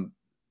news, when I'm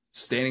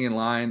standing in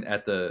line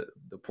at the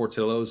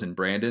Portillo's in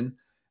Brandon,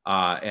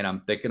 and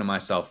I'm thinking to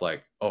myself,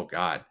 like, oh,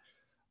 God,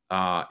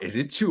 is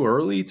it too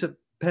early to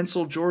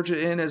pencil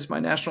Georgia in as my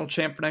national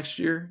champ for next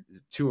year? Is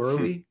it too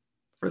early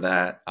for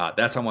that?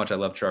 That's how much I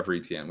love Trevor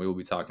Etienne. We will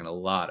be talking a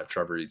lot of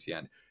Trevor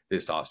Etienne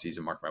this offseason.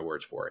 Mark my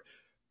words for it.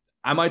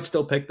 I might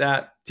still pick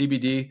that,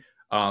 TBD.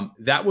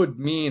 That would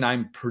mean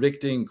I'm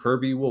predicting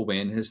Kirby will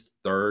win his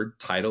third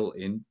title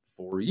in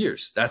 4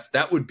 years.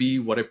 That would be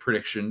what a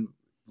prediction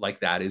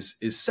like that is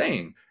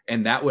saying.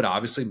 And that would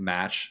obviously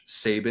match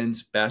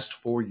Saban's best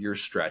 4-year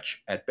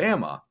stretch at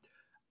Bama.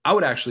 I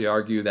would actually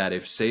argue that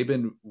if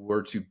Saban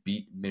were to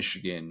beat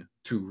Michigan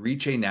to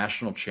reach a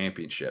national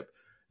championship,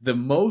 the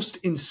most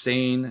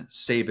insane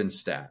Saban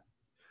stat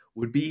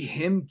would be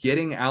him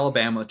getting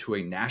Alabama to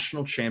a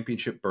national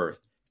championship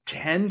berth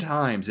 10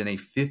 times in a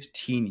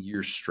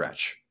 15-year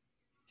stretch.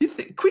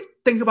 Quick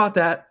think about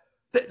that.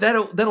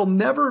 That'll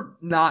never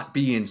not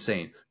be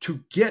insane.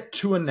 To get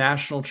to a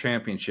national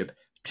championship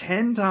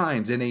 10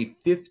 times in a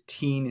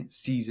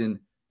 15-season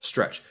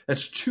stretch.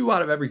 That's 2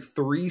 out of every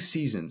 3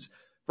 seasons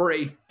for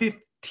a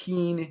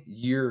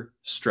 15-year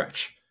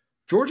stretch.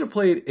 Georgia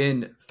played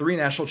in 3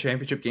 national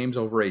championship games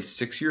over a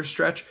 6-year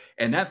stretch,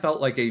 and that felt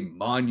like a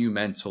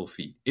monumental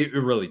feat. It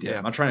really did. Yeah.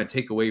 I'm not trying to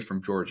take away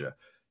from Georgia.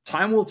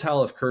 Time will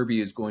tell if Kirby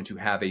is going to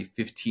have a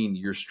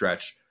 15-year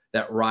stretch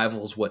that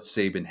rivals what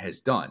Saban has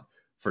done.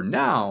 For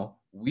now,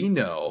 we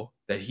know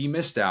that he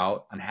missed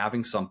out on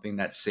having something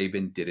that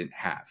Saban didn't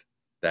have.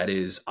 That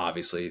is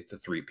obviously the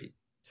 3P.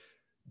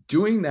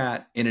 Doing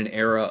that in an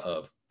era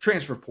of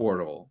transfer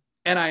portal,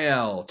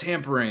 NIL,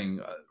 tampering,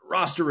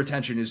 roster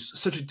retention is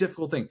such a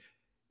difficult thing.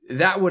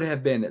 That would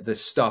have been the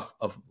stuff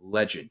of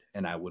legend.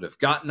 And I would have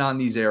gotten on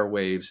these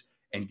airwaves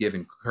and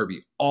given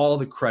Kirby all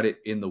the credit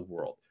in the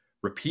world.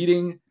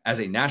 Repeating as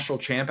a national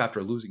champ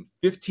after losing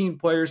 15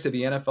 players to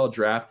the NFL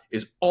draft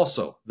is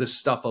also the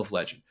stuff of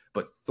legend.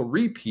 But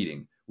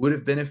three-peating would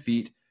have been a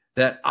feat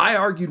that I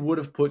argued would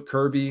have put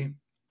Kirby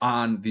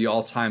on the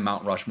all-time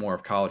Mount Rushmore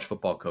of college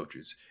football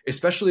coaches,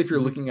 especially if you're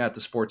looking at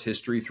the sports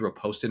history through a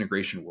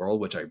post-integration world,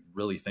 which I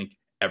really think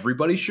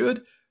everybody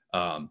should.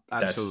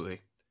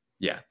 Absolutely.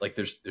 Yeah, like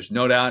there's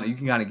no doubt. You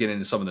can kind of get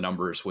into some of the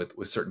numbers with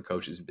certain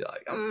coaches and be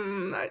like,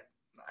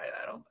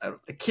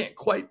 I can't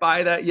quite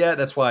buy that yet.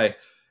 That's why,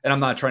 and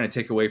I'm not trying to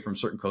take away from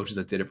certain coaches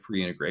that did it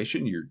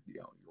pre-integration. You're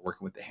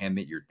working with the hand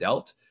that you're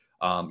dealt.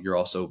 You're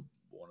also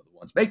one of the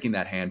ones making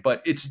that hand,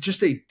 but it's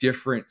just a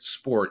different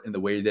sport in the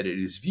way that it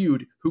is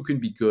viewed. Who can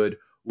be good?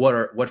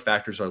 What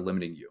factors are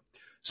limiting you?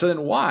 So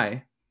then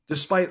why,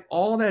 despite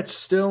all that's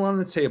still on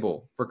the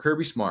table for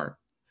Kirby Smart,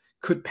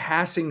 could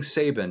passing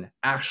Saban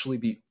actually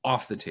be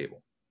off the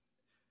table?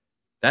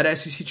 That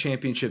SEC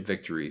championship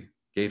victory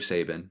gave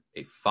Saban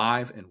a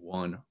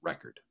 5-1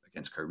 record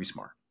against Kirby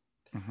Smart.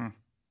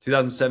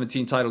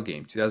 2017 title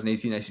game,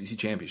 2018 SEC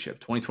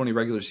championship, 2020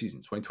 regular season,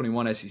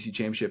 2021 SEC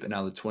championship, and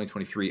now the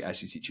 2023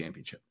 SEC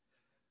championship.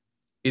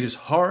 It is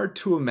hard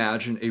to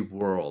imagine a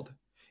world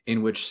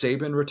in which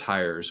Saban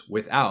retires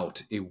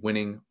without a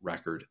winning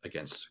record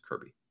against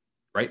Kirby,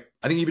 right?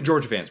 I think even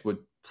Georgia fans would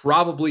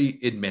probably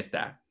admit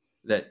that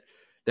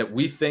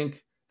we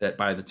think that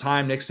by the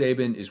time Nick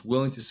Saban is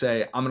willing to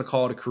say, I'm going to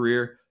call it a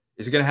career,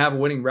 is he going to have a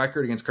winning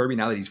record against Kirby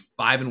now that he's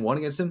 5-1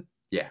 against him?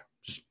 Yeah,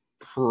 just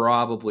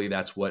probably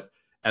that's what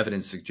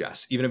evidence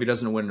suggests. Even if he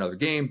doesn't win another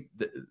game,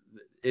 the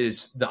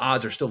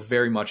odds are still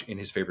very much in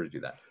his favor to do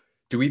that.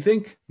 Do we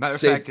think? Matter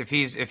of fact, if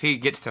he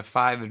gets to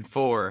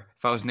 5-4,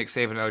 if I was Nick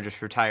Saban, I would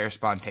just retire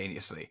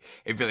spontaneously.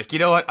 It'd be like, you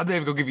know what? I'm not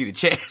even gonna give you the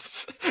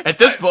chance at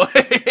this point.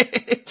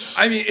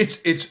 I mean,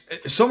 it's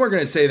some are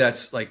gonna say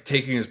that's like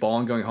taking his ball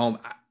and going home.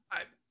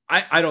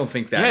 I don't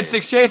think that he had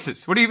 6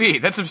 chances. What do you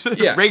mean? That's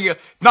regular,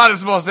 not a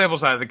small sample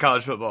size in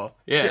college football.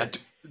 Yeah.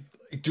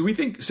 Do we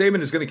think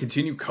Saban is going to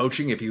continue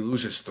coaching if he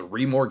loses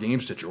 3 more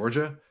games to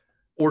Georgia?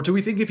 Or do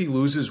we think if he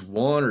loses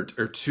 1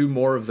 or 2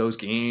 more of those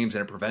games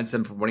and it prevents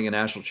him from winning a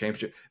national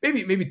championship,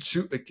 maybe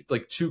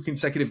 2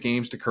 consecutive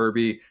games to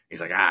Kirby,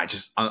 he's like, I'm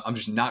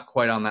just not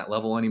quite on that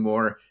level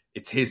anymore.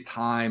 It's his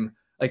time.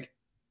 Like,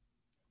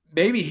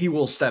 maybe he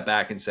will step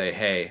back and say,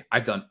 hey,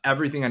 I've done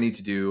everything I need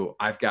to do.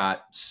 I've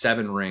got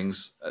 7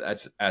 rings.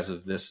 That's as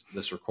of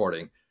this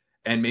recording.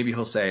 And maybe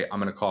he'll say, I'm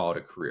going to call it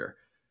a career.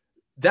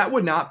 That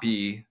would not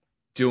be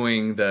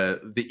doing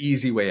the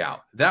easy way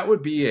out. That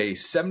would be a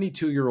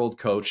 72-year-old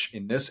coach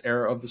in this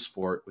era of the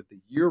sport with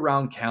the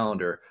year-round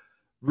calendar,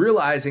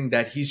 realizing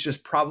that he's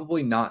just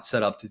probably not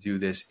set up to do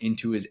this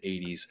into his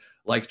 80s,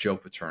 like Joe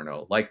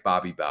Paterno, like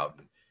Bobby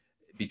Bowden,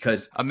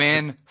 because a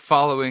man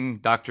following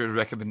doctor's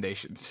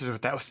recommendations is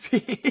what that would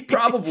be.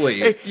 Probably,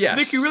 hey, yes.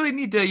 Nick, you really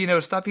need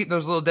to, stop eating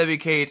those little Debbie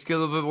cakes, get a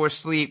little bit more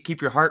sleep, keep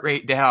your heart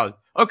rate down.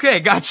 Okay,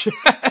 gotcha.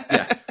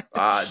 Yeah.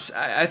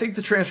 I think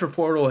the transfer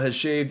portal has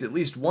shaved at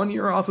least 1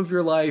 year off of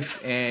your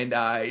life, and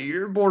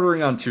you're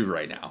bordering on 2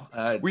 right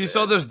now. We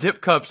saw those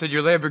dip cups in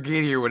your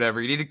Lamborghini or whatever.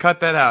 You need to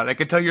cut that out. I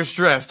can tell you're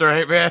stressed, all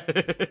right, man?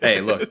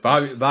 Hey, look,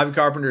 Bobby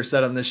Carpenter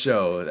said on this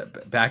show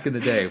that back in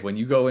the day, when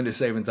you go into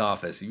Saban's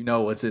office, you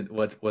know what's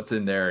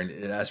in there,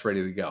 and that's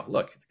ready to go.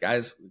 Look,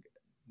 guys,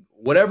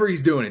 whatever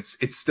he's doing,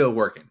 it's still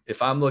working.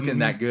 If I'm looking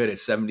that good at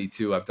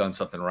 72, I've done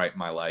something right in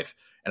my life.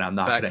 And I'm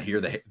not going to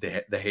hear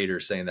the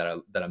haters saying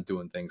that I'm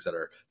doing things that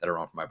are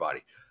wrong for my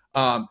body.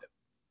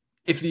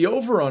 If the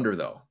over under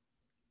though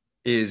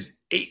is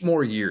 8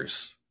 more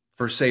years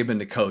for Saban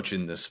to coach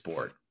in this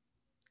sport,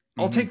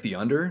 I'll take the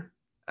under.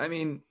 I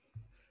mean,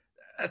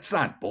 that's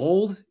not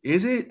bold,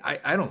 is it?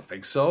 I don't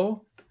think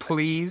so.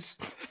 Please,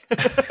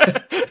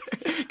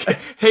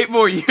 8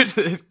 more years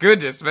of this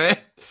goodness, man.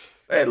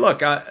 Hey,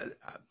 look,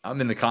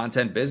 I'm in the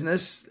content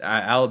business.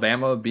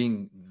 Alabama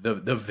being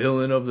the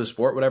villain of the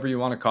sport, whatever you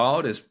want to call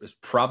it, is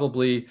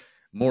probably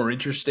more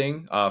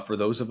interesting for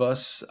those of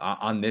us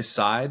on this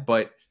side.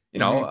 But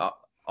I'll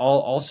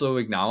also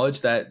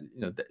acknowledge that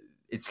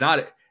it's not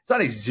a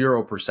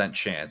 0%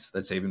 chance that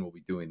Saban will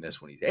be doing this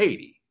when he's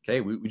 80.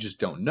 Okay, we just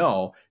don't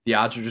know. The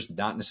odds are just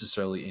not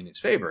necessarily in his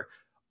favor.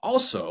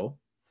 Also,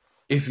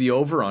 if the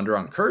over under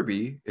on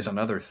Kirby is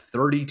another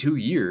 32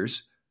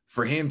 years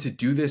for him to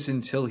do this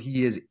until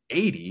he is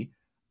 80,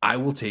 I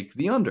will take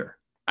the under.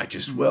 I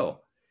just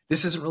will.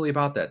 This isn't really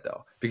about that,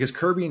 though, because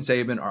Kirby and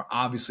Saban are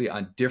obviously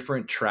on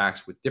different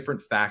tracks with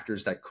different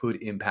factors that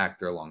could impact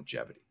their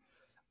longevity.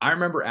 I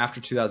remember after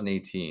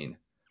 2018,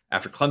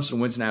 after Clemson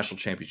wins the national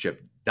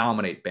championship,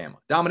 dominate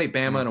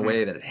Bama in a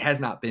way that it has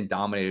not been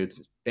dominated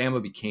since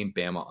Bama became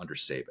Bama under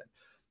Saban.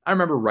 I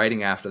remember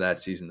writing after that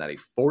season that a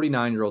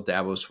 49-year-old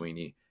Dabo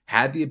Swinney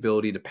had the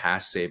ability to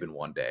pass Saban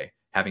one day,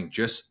 having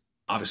just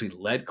obviously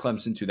led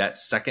Clemson to that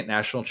second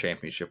national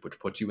championship, which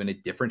puts you in a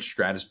different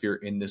stratosphere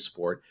in this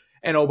sport.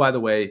 And oh, by the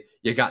way,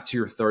 you got to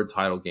your 3rd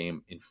title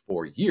game in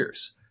 4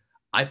 years.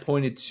 I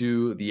pointed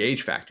to the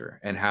age factor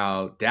and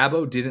how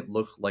Dabo didn't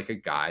look like a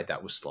guy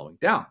that was slowing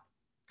down.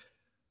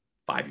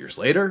 5 years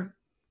later,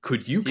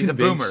 could you convince... He's a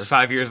boomer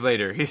 5 years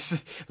later.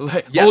 He's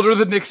older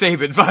than Nick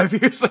Saban 5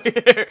 years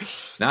later.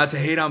 Not to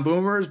hate on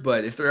boomers,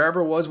 but if there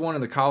ever was one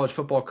in the college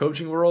football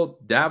coaching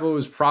world, Dabo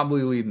is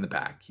probably leading the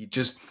pack. He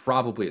just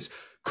probably is.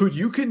 Could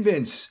you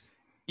convince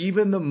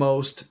even the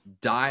most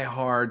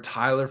diehard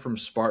Tyler from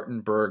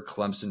Spartanburg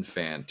Clemson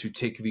fan to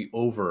take the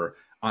over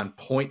on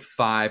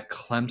 0.5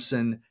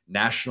 Clemson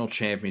national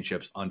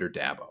championships under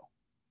Dabo?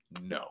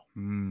 No.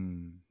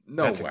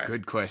 No That's way. That's a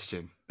good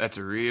question. That's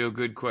a real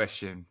good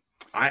question.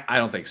 I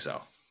don't think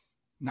so.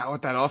 Not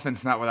with that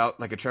offense, not without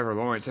like a Trevor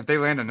Lawrence. If they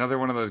land another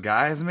one of those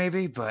guys,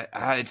 maybe, but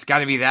it's got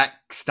to be that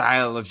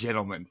style of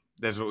gentleman.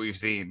 That's what we've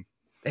seen.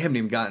 They haven't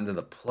even gotten to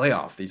the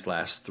playoff these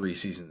last 3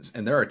 seasons.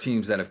 And there are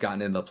teams that have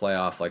gotten into the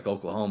playoff like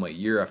Oklahoma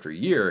year after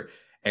year,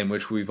 in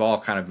which we've all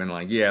kind of been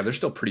like, yeah, they're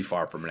still pretty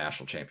far from a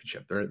national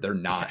championship. They're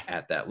not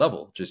at that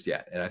level just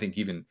yet. And I think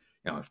even,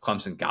 if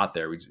Clemson got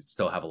there, we'd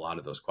still have a lot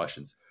of those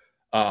questions.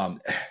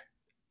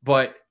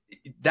 But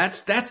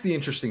that's the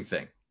interesting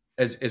thing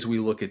as we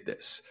look at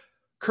this.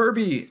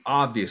 Kirby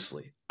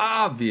obviously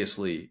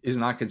is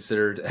not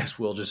considered, as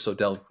Will just so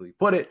delicately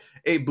put it,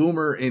 a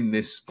boomer in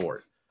this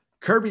sport.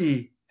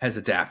 Kirby has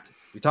adapted.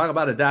 We talk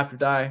about adapt or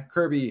die.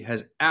 Kirby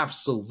has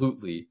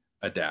absolutely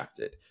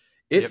adapted.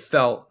 It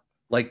felt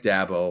like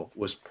Dabo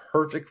was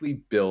perfectly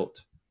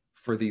built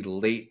for the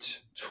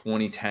late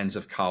 2010s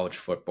of college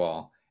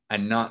football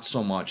and not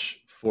so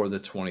much for the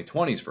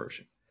 2020s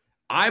version.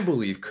 I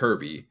believe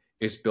Kirby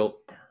is built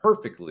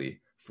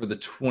perfectly for the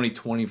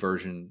 2020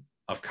 version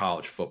of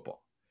college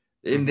football.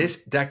 In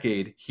this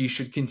decade, he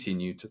should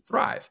continue to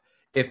thrive.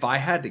 If I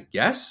had to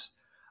guess,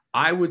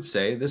 I would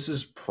say this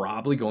is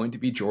probably going to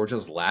be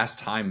Georgia's last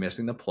time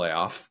missing the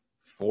playoff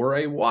for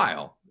a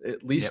while,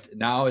 at least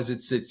now as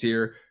it sits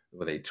here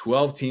with a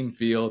 12-team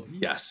field.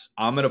 Yes,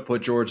 I'm going to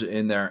put Georgia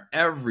in there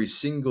every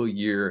single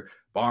year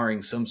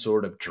barring some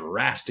sort of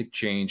drastic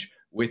change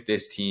with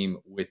this team,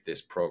 with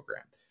this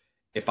program.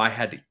 If I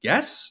had to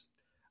guess,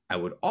 I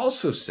would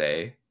also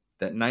say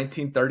that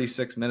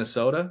 1936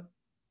 Minnesota,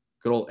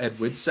 good old Ed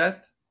Widseth,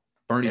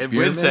 Bernie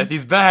Bierman. Widseth,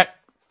 he's back.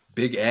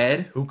 Big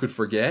Ed, who could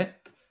forget?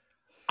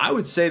 I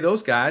would say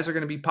those guys are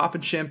going to be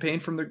popping champagne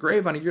from their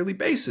grave on a yearly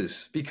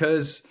basis,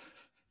 because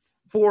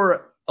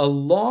for a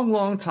long,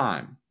 long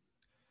time,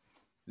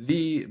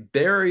 the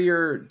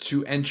barrier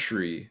to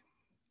entry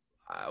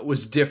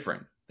was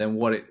different than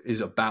what it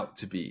is about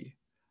to be.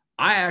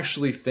 I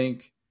actually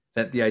think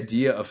that the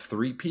idea of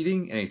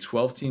three-peating in a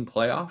 12-team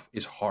playoff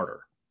is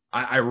harder.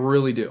 I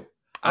really do.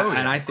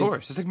 And I think, of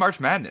course. It's like March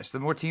Madness. The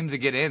more teams that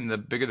get in, the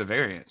bigger the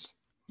variance.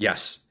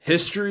 Yes.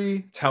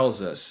 History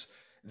tells us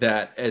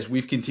that as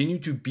we've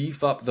continued to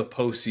beef up the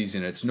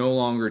postseason, it's no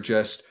longer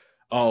just,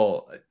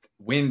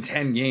 win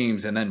 10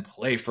 games and then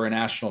play for a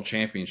national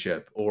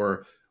championship,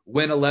 or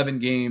win 11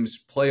 games,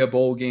 play a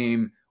bowl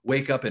game,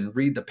 wake up and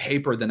read the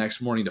paper the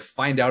next morning to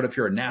find out if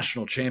you're a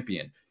national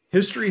champion.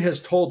 History has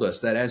told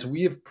us that as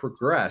we have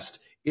progressed,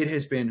 it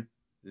has been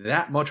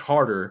that much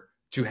harder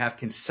to have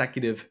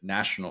consecutive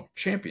national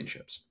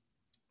championships.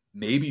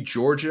 Maybe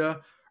Georgia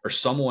or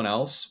someone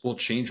else will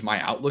change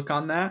my outlook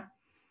on that,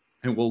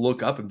 and we'll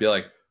look up and be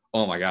like,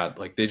 oh my God,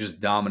 like they just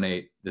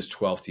dominate this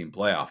 12-team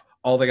playoff.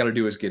 All they got to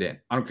do is get in.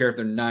 I don't care if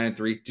they're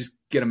 9-3, just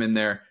get them in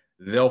there.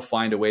 They'll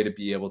find a way to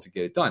be able to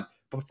get it done.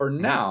 But for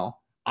now,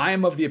 I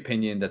am of the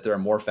opinion that there are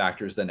more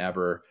factors than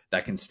ever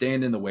that can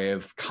stand in the way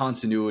of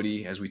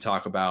continuity, as we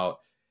talk about,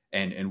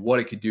 and what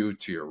it could do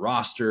to your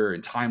roster,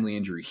 and timely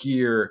injury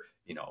here,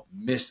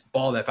 missed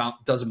ball that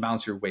doesn't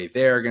bounce your way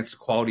there against a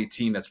quality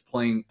team that's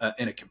playing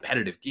in a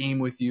competitive game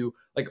with you.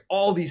 Like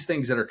all these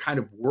things that are kind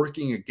of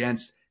working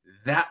against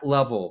that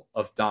level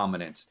of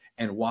dominance,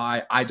 and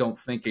why I don't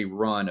think a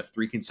run of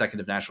 3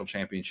 consecutive national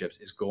championships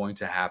is going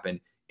to happen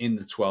in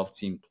the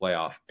 12-team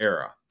playoff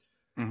era.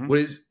 Mm-hmm. What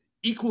is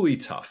equally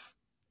tough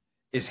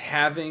is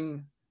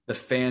having the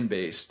fan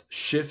base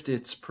shift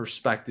its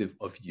perspective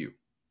of you.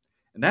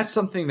 And that's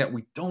something that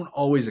we don't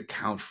always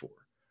account for,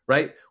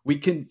 right? We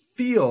can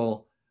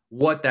feel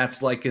what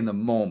that's like in the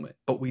moment,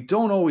 but we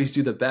don't always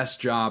do the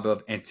best job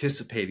of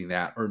anticipating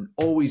that, or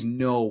always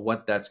know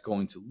what that's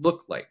going to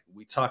look like.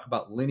 We talk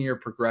about linear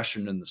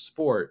progression in the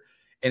sport,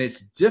 and it's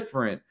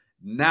different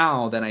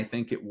now than I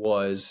think it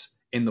was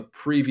in the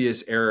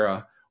previous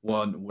era.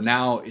 When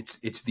now it's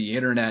the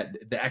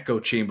internet, the echo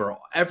chamber,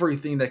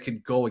 everything that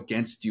could go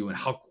against you, and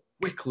how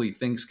quickly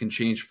things can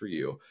change for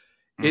you.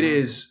 Mm-hmm. It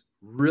is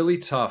really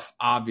tough,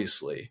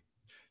 obviously,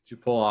 to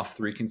pull off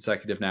 3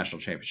 consecutive national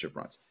championship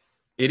runs.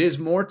 It is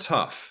more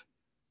tougher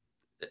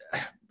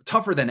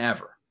than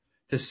ever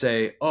to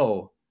say,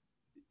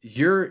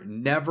 you're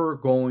never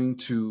going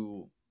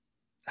to,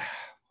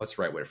 what's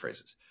the right way to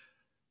phrase this?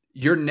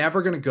 You're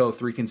never going to go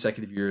 3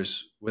 consecutive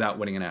years without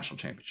winning a national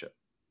championship.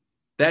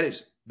 That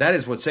is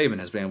what Saban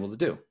has been able to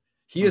do.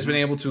 He has been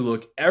able to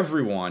look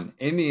everyone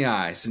in the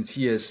eye since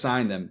he has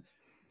signed them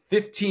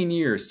 15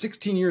 years,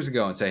 16 years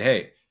ago, and say,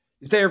 hey,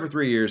 you stay here for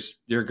 3 years,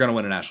 you're going to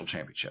win a national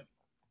championship.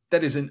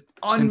 That is an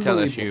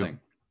unbelievable thing.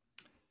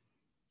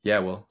 Yeah,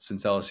 well,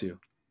 since LSU.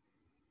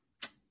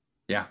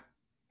 Yeah.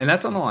 And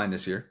that's on the line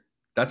this year.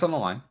 That's on the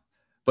line.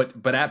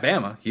 But at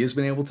Bama, he has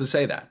been able to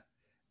say that.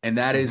 And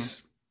that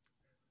is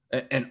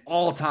an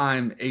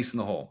all-time ace in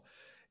the hole.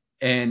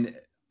 And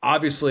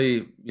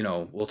obviously,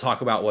 we'll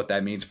talk about what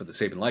that means for the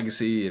Saban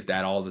legacy. If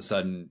that all of a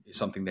sudden is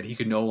something that he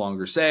could no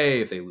longer say,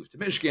 if they lose to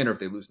Michigan, or if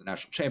they lose the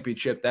national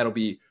championship, that'll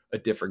be a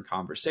different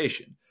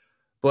conversation.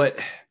 But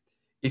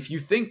if you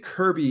think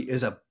Kirby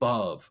is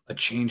above a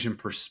change in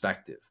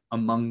perspective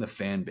among the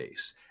fan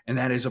base, and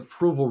that his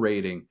approval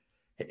rating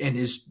and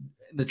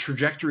the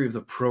trajectory of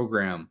the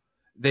program,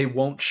 they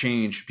won't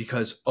change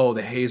because,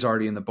 the hay's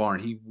already in the barn.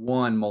 He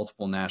won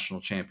multiple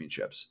national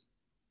championships.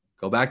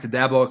 Go back to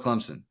Dabo at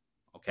Clemson,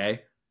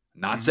 okay?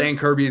 I'm not saying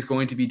Kirby is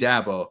going to be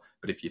Dabo,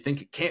 but if you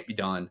think it can't be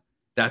done,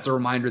 that's a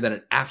reminder that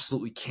it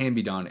absolutely can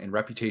be done, and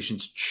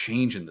reputations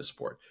change in the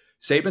sport.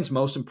 Saban's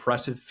most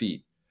impressive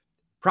feat,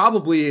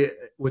 probably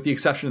with the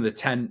exception of the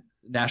 10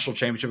 national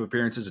championship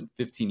appearances in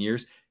 15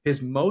 years,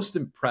 his most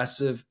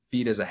impressive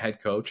feat as a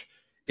head coach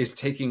is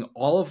taking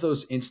all of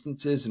those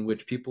instances in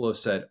which people have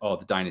said,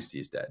 the dynasty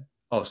is dead.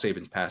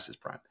 Saban's past his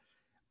prime.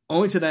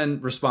 Only to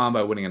then respond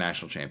by winning a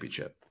national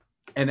championship.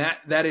 And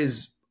that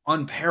is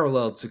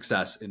unparalleled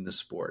success in the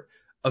sport.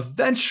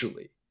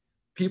 Eventually,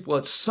 people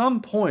at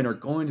some point are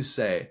going to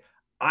say,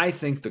 I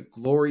think the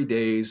glory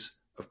days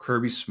of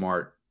Kirby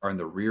Smart are in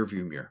the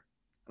rearview mirror.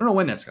 I don't know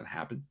when that's going to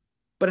happen,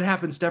 but it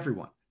happens to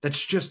everyone.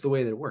 That's just the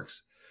way that it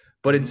works.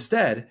 But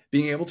instead,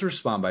 being able to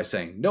respond by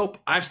saying, nope,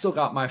 I've still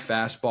got my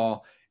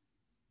fastball.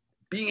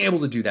 Being able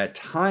to do that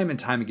time and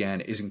time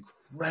again is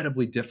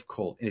incredibly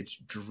difficult, and it's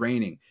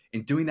draining.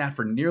 And doing that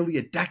for nearly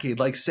a decade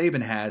like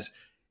Saban has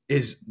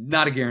is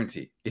not a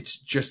guarantee. It's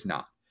just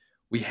not.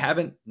 We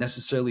haven't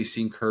necessarily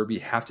seen Kirby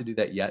have to do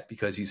that yet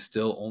because he's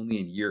still only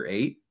in year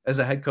 8 as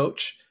a head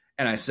coach.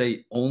 And I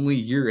say only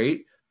year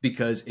 8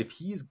 because if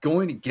he's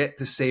going to get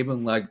to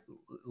Saban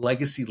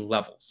legacy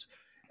levels,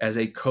 as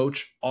a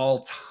coach all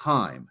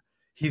time.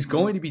 He's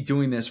going to be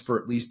doing this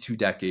for at least 2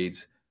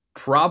 decades,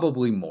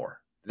 probably more.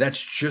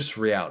 That's just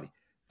reality.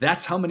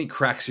 That's how many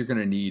cracks you're going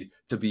to need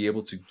to be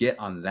able to get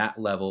on that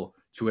level,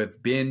 to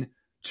have been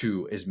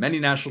to as many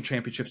national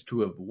championships,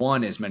 to have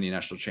won as many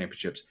national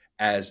championships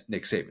as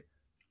Nick Saban.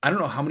 I don't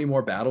know how many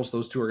more battles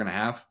those two are going to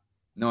have.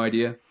 No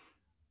idea.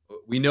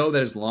 We know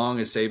that as long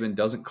as Saban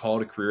doesn't call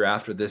it a career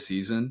after this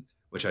season,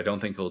 which I don't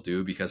think he'll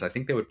do, because I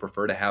think they would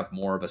prefer to have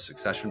more of a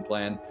succession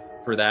plan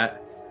for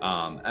that.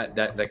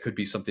 That could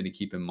be something to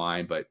keep in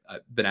mind, but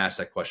I've been asked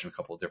that question a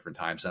couple of different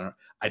times.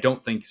 I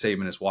don't think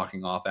Saban is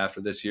walking off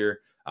after this year.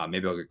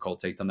 Maybe I'll get cold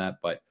taked on that,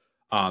 but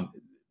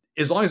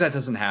as long as that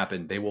doesn't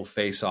happen, they will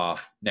face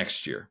off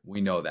next year.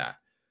 We know that.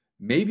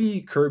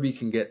 Maybe Kirby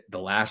can get the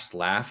last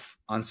laugh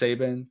on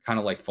Saban, kind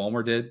of like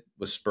Fulmer did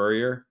with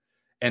Spurrier.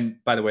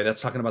 And by the way,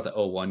 that's talking about the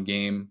 0-1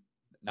 game,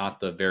 not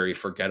the very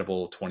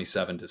forgettable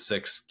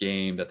 27-6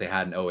 game that they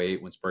had in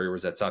 08 when Spurrier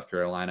was at South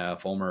Carolina.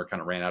 Fulmer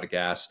kind of ran out of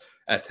gas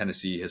at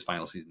Tennessee, his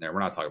final season there. We're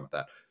not talking about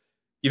that.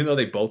 Even though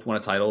they both won a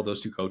title,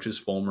 those two coaches,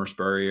 Fulmer,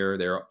 Spurrier,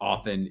 they're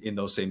often in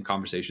those same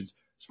conversations.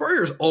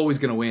 Spurrier is always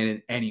going to win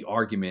in any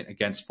argument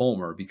against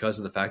Fulmer because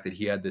of the fact that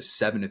he had this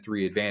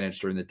 7-3 advantage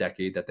during the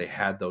decade that they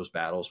had those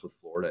battles with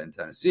Florida and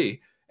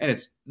Tennessee. And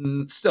it's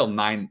still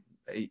 9.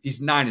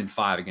 He's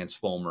 9-5 against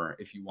Fulmer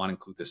if you want to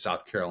include the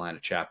South Carolina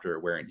chapter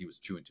wherein he was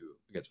 2-2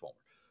 against Fulmer.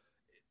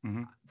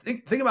 Mm-hmm.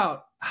 Think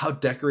about how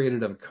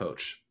decorated of a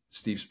coach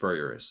Steve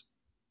Spurrier is.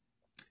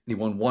 And he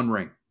won 1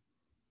 ring.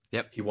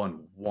 Yep. He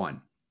won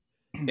 1.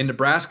 In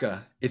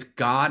Nebraska, it's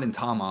God and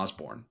Tom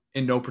Osborne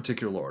in no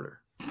particular order.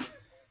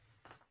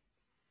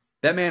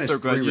 That man has so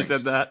 3 glad rings. You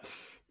said that.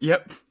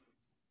 Yep.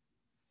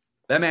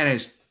 That man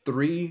has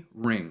 3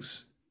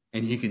 rings,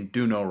 and he can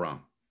do no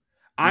wrong.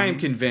 I am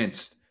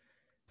convinced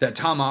that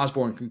Tom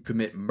Osborne could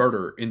commit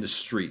murder in the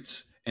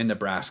streets in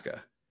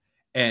Nebraska,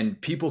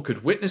 and people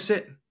could witness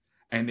it,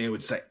 and they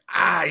would say,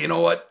 you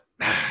know what?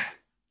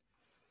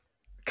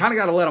 Kind of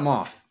got to let him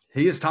off.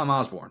 He is Tom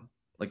Osborne.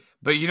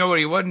 But you know what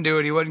he wasn't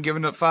doing? He wasn't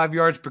giving up 5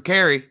 yards per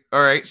carry.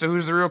 All right, so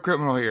who's the real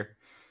criminal here?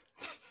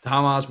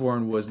 Tom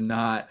Osborne was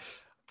not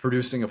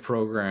producing a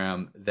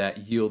program that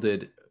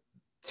yielded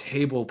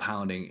table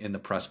pounding in the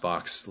press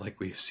box like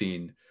we've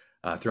seen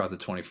throughout the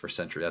 21st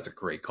century. That's a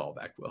great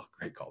callback, Will.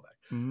 Great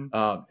callback.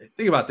 Mm-hmm.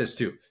 Think about this,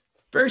 too.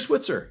 Barry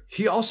Switzer,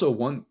 he also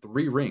won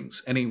 3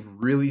 rings in a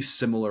really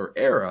similar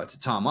era to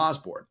Tom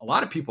Osborne. A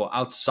lot of people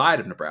outside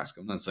of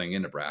Nebraska, I'm not saying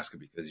in Nebraska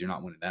because you're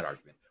not winning that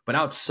argument, but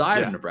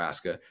outside of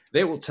Nebraska,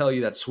 they will tell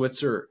you that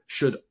Switzer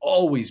should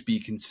always be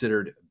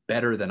considered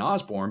better than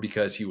Osborne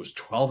because he was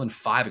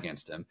 12-5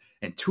 against him,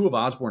 and 2 of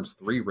Osborne's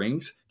 3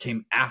 rings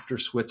came after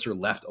Switzer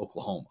left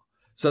Oklahoma.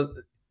 So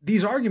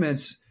these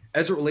arguments,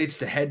 as it relates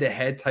to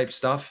head-to-head type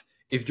stuff,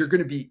 if you're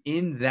going to be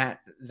in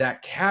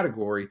that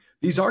category,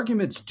 these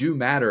arguments do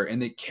matter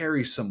and they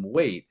carry some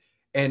weight.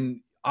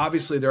 And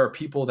obviously there are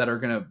people that are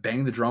going to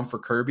bang the drum for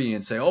Kirby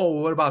and say, oh,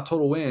 what about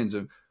total wins?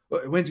 Or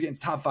wins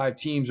against top 5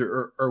 teams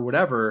or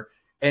whatever.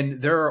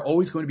 And there are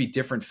always going to be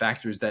different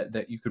factors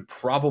that you could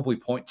probably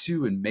point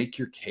to and make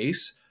your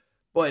case.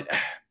 But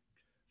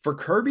for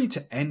Kirby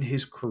to end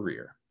his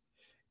career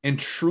and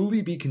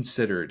truly be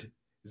considered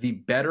the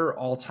better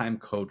all-time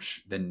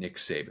coach than Nick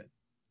Saban,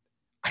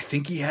 I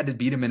think he had to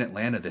beat him in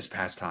Atlanta this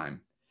past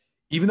time.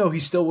 Even though he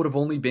still would have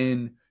only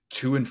been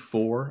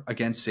 2-4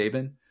 against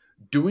Saban,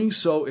 doing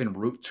so en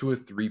route to a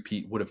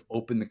three-peat would have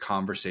opened the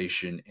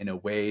conversation in a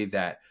way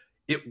that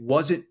it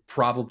wasn't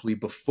probably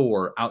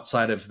before,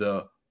 outside of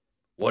the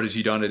what has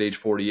he done at age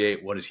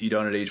 48? What has he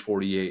done at age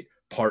 48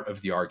 part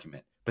of the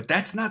argument? But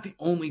that's not the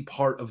only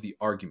part of the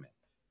argument.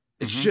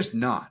 It's just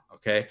not,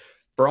 okay?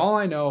 For all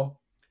I know,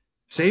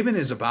 Saban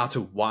is about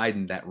to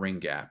widen that ring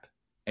gap,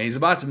 and he's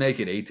about to make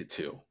it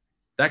 8-2.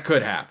 That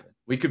could happen.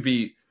 We could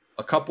be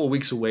a couple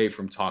weeks away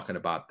from talking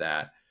about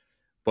that.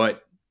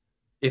 But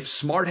if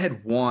Smart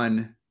had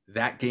won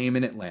that game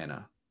in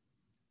Atlanta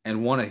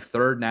and won a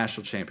 3rd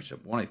national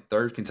championship, won a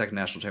 3rd consecutive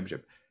national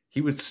championship,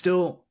 he would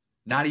still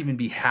not even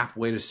be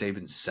halfway to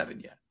Saban's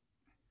 7 yet.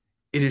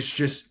 It is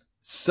just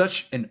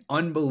such an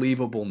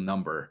unbelievable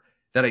number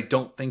that I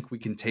don't think we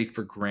can take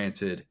for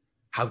granted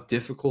how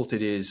difficult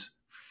it is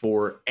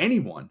for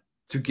anyone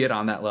to get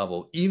on that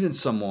level, even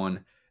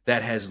someone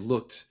that has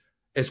looked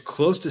as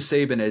close to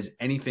Saban as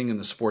anything in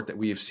the sport that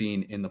we have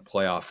seen in the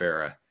playoff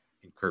era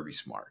in Kirby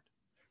Smart.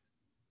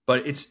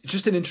 But it's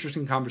just an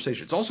interesting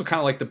conversation. It's also kind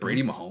of like the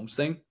Brady Mahomes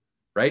thing,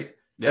 right?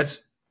 Yeah.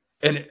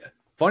 And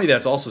funny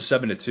that's also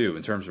 7-2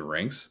 in terms of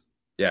rings.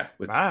 Yeah.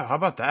 Wow, how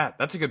about that?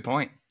 That's a good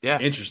point. Yeah.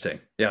 Interesting.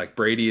 Yeah, like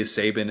Brady is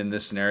Saban in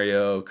this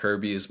scenario.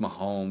 Kirby is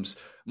Mahomes.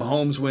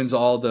 Mahomes wins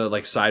all the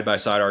like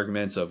side-by-side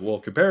arguments of, well,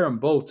 compare them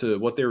both to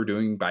what they were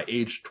doing by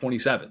age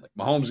 27. Like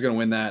Mahomes is going to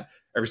win that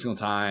every single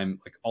time,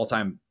 like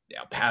all-time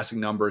passing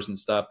numbers and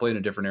stuff, playing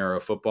a different era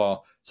of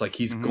football. It's like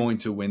he's going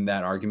to win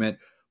that argument.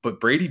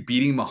 But Brady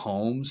beating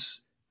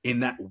Mahomes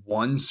in that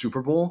one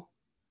Super Bowl,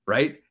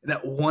 right? In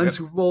that one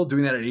Super Bowl,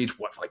 doing that at age,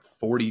 what, like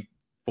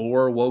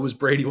 44? What was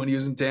Brady when he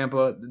was in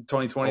Tampa in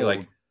 2020?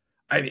 Like,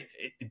 I mean,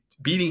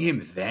 beating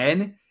him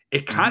then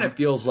it kind of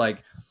feels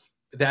like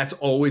that's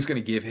always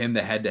going to give him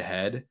the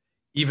head-to-head,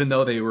 even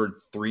though they were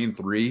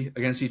 3-3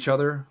 against each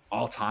other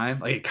all time.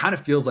 Like, it kind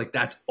of feels like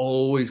that's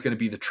always going to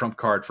be the trump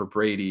card for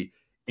Brady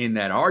in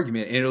that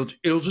argument. And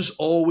it'll just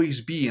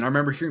always be. And I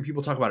remember hearing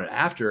people talk about it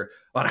after,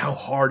 about how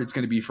hard it's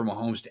going to be for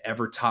Mahomes to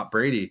ever top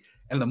Brady.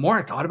 And the more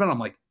I thought about it, I'm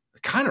like,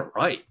 kind of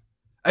right.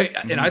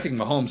 And I think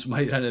Mahomes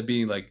might end up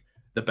being like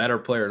the better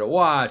player to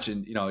watch.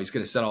 And, you know, he's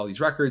going to set all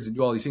these records and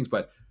do all these things.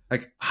 But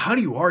like, how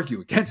do you argue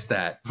against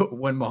that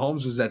when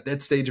Mahomes was at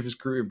that stage of his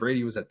career,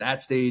 Brady was at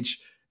that stage?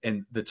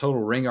 And the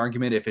total ring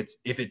argument, if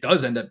it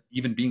does end up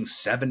even being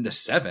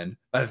 7-7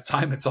 by the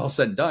time it's all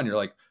said and done, you're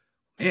like,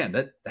 man,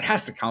 that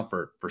has to count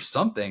for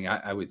something,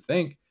 I would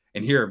think.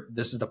 And here,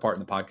 this is the part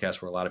in the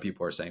podcast where a lot of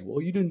people are saying, well,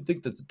 you didn't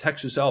think that the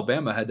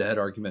Texas-Alabama head-to-head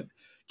argument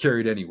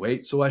carried any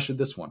weight, so why should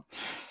this one?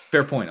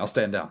 Fair point. I'll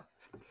stand down.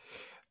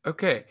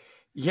 Okay.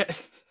 Yeah.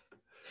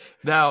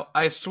 Now,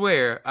 I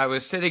swear, I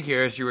was sitting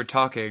here as you were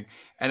talking,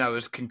 and I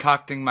was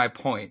concocting my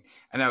point,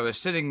 and I was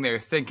sitting there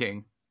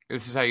thinking,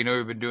 this is how you know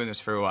we've been doing this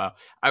for a while.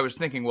 I was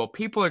thinking, well,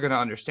 people are going to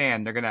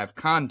understand, they're going to have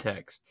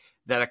context,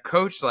 that a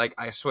coach like,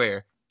 I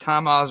swear,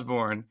 Tom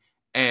Osborne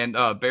and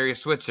Barry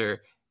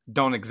Switzer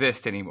don't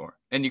exist anymore.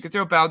 And you could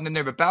throw Bowden in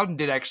there, but Bowden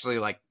did actually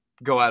like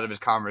go out of his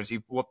conference.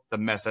 He whooped the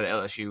mess out of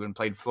LSU and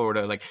played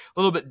Florida, like a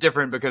little bit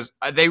different because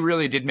they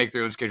really did make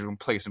their own schedule and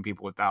play some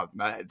people with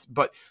Bowden.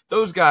 But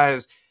those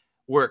guys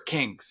were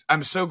kings.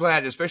 I'm so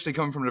glad, especially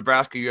coming from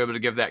Nebraska, you're able to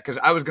give that, because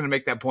I was going to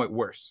make that point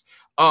worse.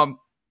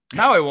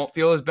 Now I won't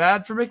feel as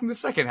bad for making the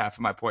second half of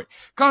my point.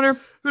 Connor,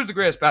 who's the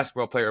greatest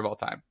basketball player of all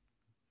time?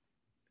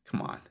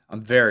 Come on.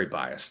 I'm very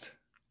biased.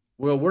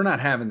 Well, we're not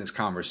having this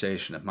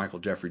conversation if Michael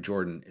Jeffrey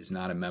Jordan is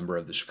not a member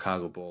of the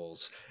Chicago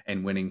Bulls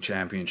and winning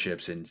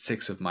championships in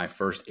 6 of my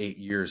first 8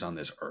 years on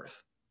this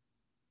earth.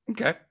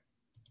 Okay.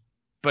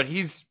 But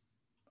he's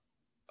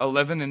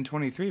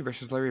 11-23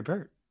 versus Larry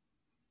Bird.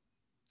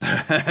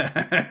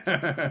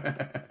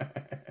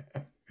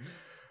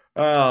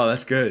 Oh,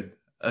 that's good.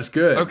 That's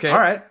good. Okay. All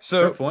right.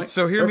 So, fair point.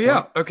 So hear fair me point.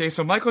 out. Okay.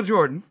 So Michael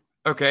Jordan,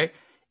 okay,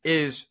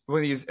 is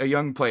when he's a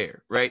young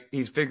player, right?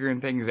 He's figuring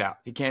things out.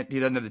 He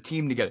doesn't have the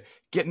team together,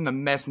 getting the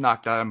mess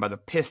knocked out of him by the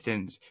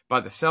Pistons,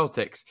 by the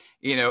Celtics,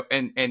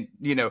 and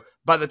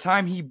by the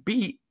time he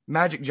beat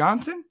Magic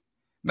Johnson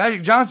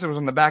was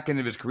on the back end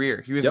of his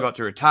career. He was about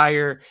to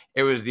retire.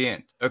 It was the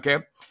end. Okay.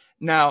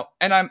 Now,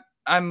 and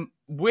I'm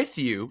with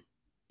you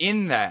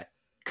in that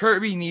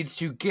Kirby needs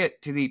to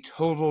get to the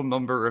total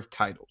number of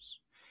titles.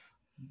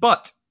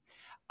 But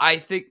I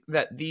think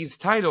that these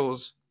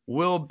titles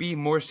will be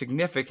more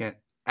significant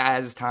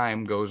as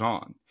time goes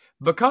on.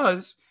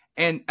 Because,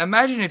 and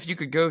imagine if you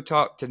could go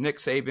talk to Nick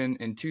Saban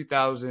in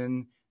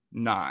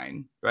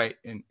 2009, right?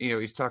 And,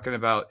 he's talking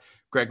about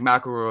Greg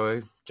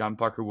McElroy, John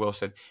Parker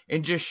Wilson,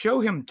 and just show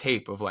him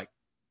tape of like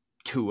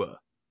Tua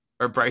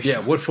or Bryce. Yeah,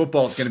 what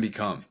football is going to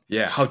become.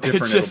 Yeah, how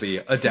different it'll be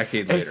a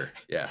decade later.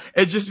 Yeah.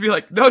 And just be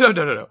like,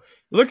 no.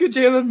 Look at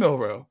Jalen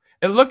Milroe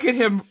and look at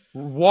him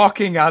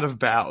walking out of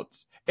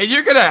bounds. And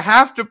you're going to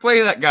have to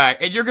play that guy,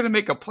 and you're going to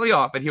make a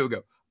playoff, and he'll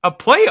go, a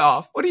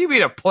playoff? What do you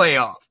mean a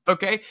playoff?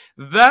 Okay?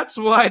 That's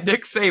why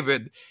Nick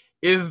Saban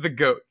is the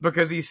GOAT,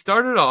 because he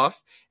started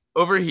off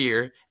over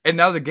here, and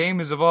now the game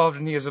has evolved,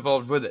 and he has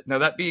evolved with it. Now,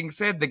 that being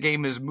said, the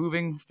game is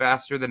moving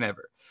faster than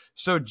ever.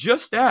 So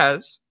just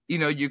as,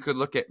 you could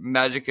look at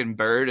Magic and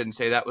Bird and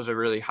say that was a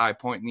really high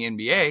point in the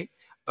NBA,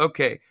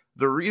 okay,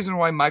 the reason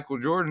why Michael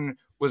Jordan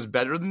was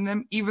better than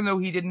them, even though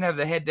he didn't have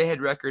the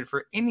head-to-head record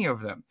for any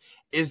of them,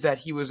 is that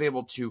he was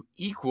able to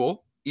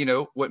equal,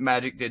 what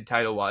Magic did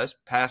title-wise,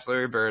 past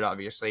Larry Bird,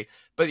 obviously,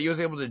 but he was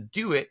able to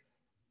do it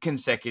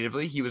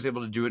consecutively. He was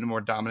able to do it in a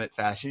more dominant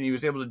fashion. He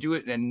was able to do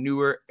it in a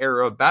newer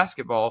era of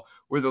basketball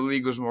where the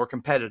league was more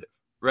competitive,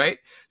 right?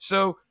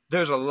 So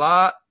there's a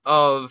lot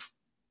of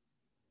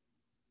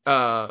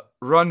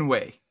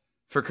runway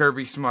for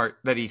Kirby Smart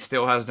that he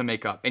still has to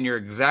make up. And you're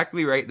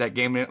exactly right. That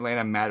game in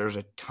Atlanta matters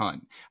a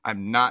ton.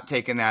 I'm not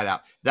taking that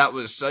out. That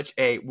was such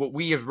what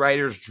we as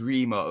writers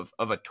dream of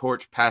a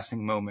torch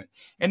passing moment.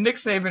 And Nick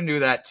Saban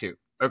knew that too.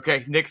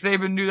 Okay. Nick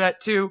Saban knew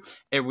that too.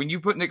 And when you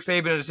put Nick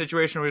Saban in a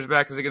situation where his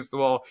back is against the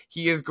wall,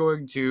 he is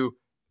going to,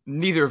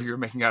 neither of you are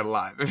making out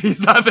alive if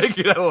he's not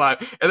making out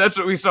alive. And that's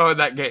what we saw in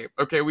that game.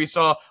 Okay. We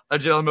saw a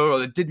Jalen Milroe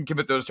that didn't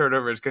commit those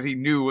turnovers because he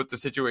knew what the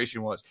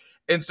situation was.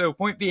 And so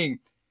point being,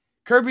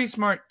 Kirby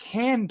Smart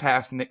can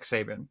pass Nick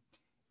Saban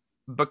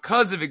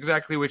because of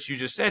exactly what you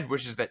just said,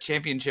 which is that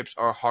championships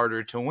are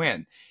harder to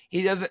win.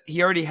 He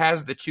already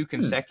has the 2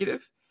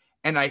 consecutive,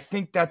 and I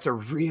think that's a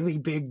really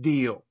big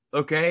deal,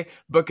 okay?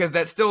 Because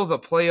that's still the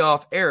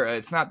playoff era.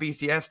 It's not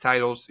BCS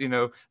titles,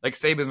 like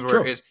Saban's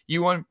where it is.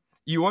 You won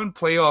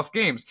playoff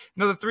games.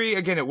 Now the 3,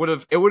 again, it would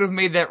have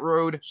made that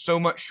road so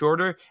much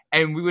shorter,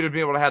 and we would have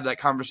been able to have that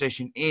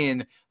conversation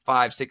in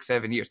 5, 6,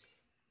 7 years.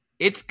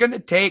 It's gonna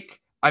take,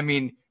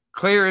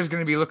 Claire is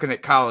going to be looking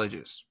at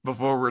colleges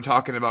before we're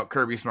talking about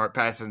Kirby Smart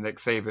passing Nick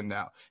Saban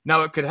now.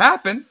 Now, it could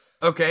happen.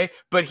 okay?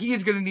 But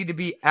he's going to need to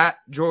be at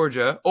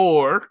Georgia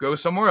or go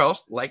somewhere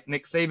else like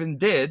Nick Saban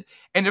did.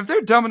 And if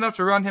they're dumb enough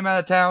to run him out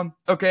of town,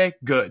 okay,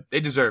 good. They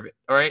deserve it,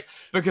 all right?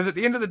 Because at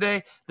the end of the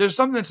day, there's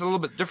something that's a little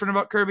bit different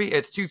about Kirby.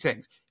 It's two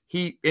things.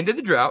 He ended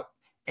the drought,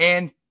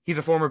 and he's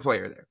a former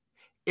player there.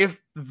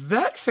 If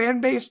that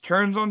fan base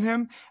turns on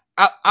him,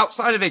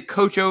 outside of a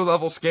Coach O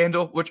level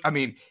scandal, which, I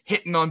mean,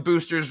 hitting on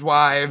boosters'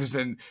 wives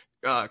and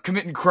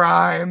committing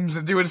crimes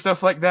and doing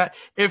stuff like that,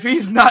 if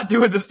he's not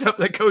doing the stuff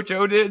that Coach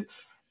O did,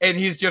 and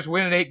he's just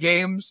winning 8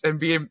 games and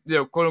being,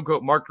 quote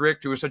unquote, Mark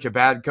Richt, who was such a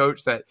bad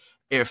coach that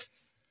if,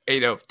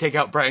 take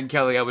out Brian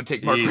Kelly, I would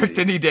take Mark Richt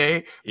any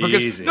day.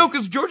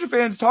 Because Georgia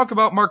fans talk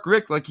about Mark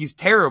Richt like he's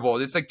terrible.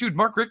 It's like, dude,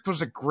 Mark Richt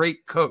was a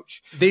great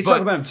coach. They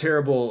talk about him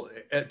terrible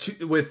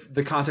with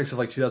the context of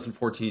like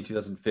 2014,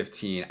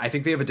 2015. I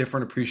think they have a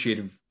different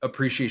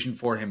appreciation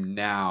for him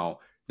now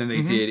than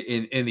they did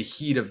in the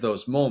heat of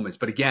those moments.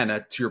 But again,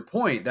 to your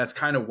point, that's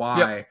kind of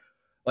why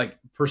like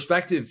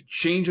perspective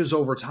changes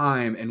over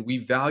time, and we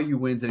value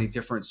wins in a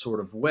different sort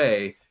of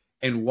way,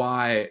 and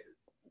why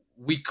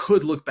we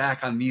could look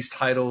back on these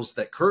titles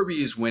that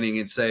Kirby is winning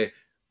and say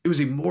it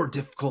was a more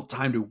difficult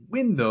time to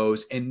win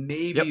those, and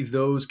maybe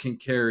those can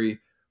carry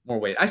more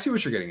weight. I see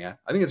what you're getting at.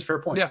 I think it's a fair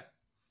point. Yeah.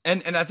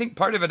 And I think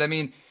part of it, I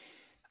mean,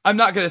 I'm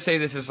not going to say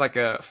this is like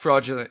a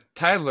fraudulent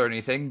title or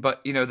anything,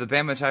 but, the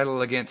Bama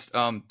title against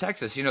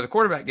Texas, the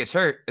quarterback gets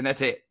hurt, and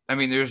that's it. I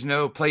mean, there's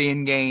no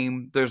play-in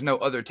game. There's no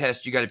other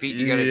test you got to beat.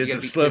 It's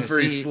a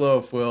slippery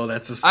slope, Will.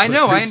 That's a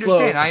slippery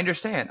slope. I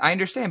understand.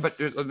 But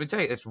let me tell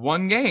you, it's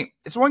one game.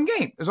 It's one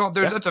game.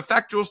 That's a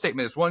factual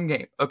statement. It's one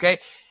game. Okay.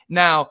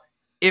 Now,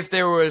 if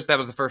that was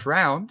the first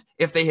round,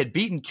 if they had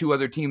beaten 2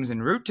 other teams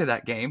en route to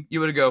that game, you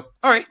would go,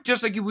 all right,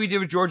 just like we did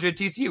with Georgia at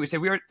TCU. We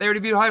said they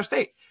already beat Ohio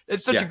State.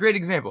 It's such a great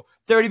example.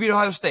 They already beat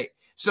Ohio State.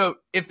 So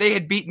if they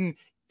had beaten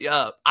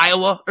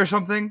Iowa or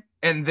something,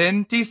 and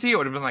then TCU,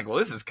 would have been like, well,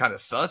 this is kind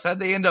of sus. How'd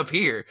they end up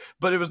here?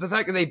 But it was the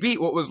fact that they beat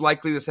what was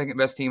likely the second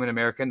best team in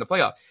America in the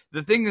playoff.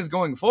 The thing is,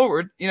 going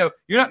forward, you're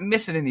not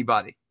missing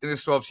anybody in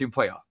this 12-team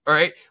playoff. All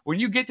right.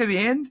 When you get to the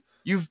end,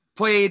 you've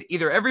played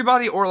either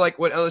everybody or like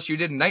what LSU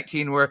did in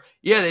 19, where,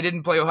 they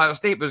didn't play Ohio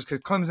State, but it was because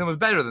Clemson was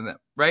better than them,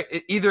 right?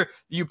 Either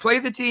you play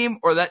the team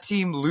or that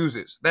team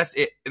loses. That's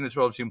it in the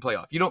 12-team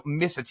playoff. You don't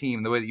miss a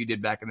team the way that you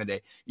did back in the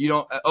day. You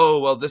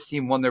don't, this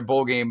team won their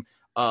bowl game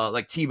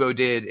like Tebow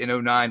did in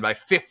 2009 by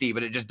 50,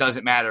 but it just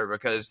doesn't matter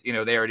because,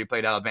 they already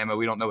played Alabama.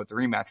 We don't know what the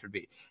rematch would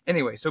be.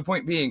 Anyway, so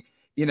point being,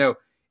 they're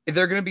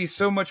going to be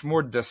so much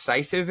more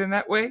decisive in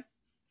that way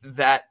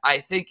that I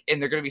think,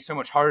 and they're going to be so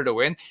much harder to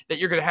win, that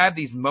you're going to have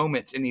these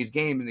moments in these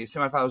games, in these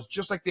semifinals,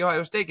 just like the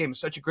Ohio State game is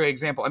such a great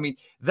example. I mean,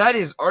 that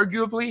is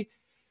arguably,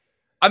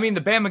 the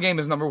Bama game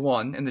is number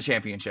 1 in the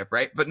championship,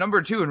 right? But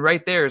number 2, and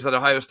right there, is that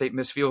Ohio State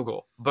missed field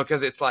goal,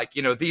 because it's like,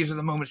 these are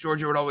the moments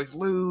Georgia would always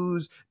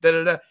lose,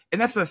 and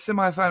that's a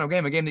semifinal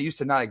game, a game that used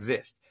to not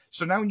exist.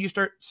 So now when you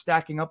start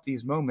stacking up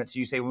these moments,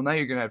 you say, well, now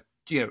you're going to have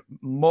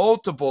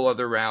multiple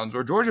other rounds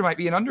where Georgia might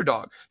be an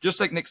underdog, just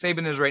like Nick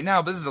Saban is right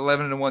now. But this is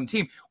 11-1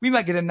 team. We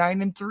might get a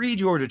 9-3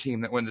 Georgia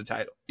team that wins the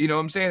title. You know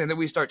what I'm saying? And then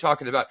we start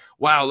talking about,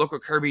 wow, look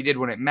what Kirby did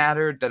when it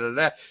mattered.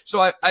 So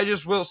I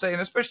just will say,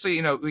 and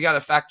especially, we got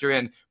to factor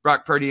in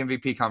Brock Purdy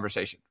MVP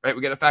conversation, right?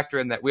 We got to factor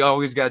in that we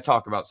always got to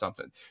talk about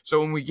something. So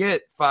when we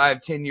get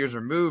 5-10 years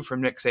removed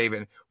from Nick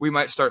Saban, we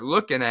might start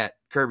looking at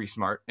Kirby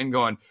Smart and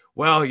going,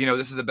 well,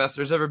 this is the best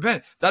there's ever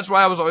been. That's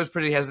why I was always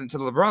pretty hesitant to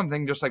the LeBron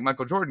thing, just like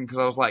Michael Jordan, because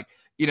I was like,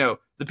 the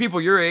people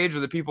your age or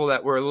the people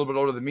that were a little bit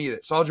older than me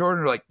that saw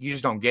Jordan were like, you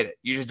just don't get it.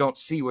 You just don't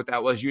see what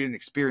that was. You didn't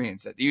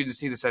experience it. You didn't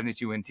see the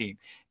 72-win team.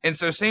 And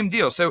so same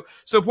deal. So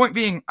point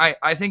being,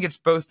 I think it's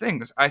both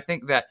things. I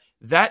think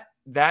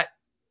that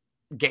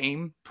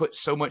game put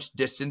so much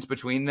distance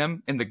between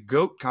them in the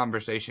GOAT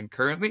conversation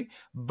currently,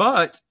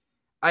 but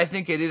I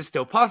think it is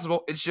still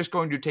possible. It's just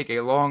going to take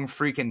a long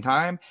freaking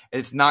time.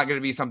 It's not going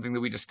to be something that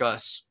we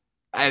discuss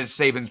as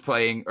Saban's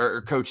playing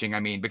or coaching.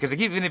 Because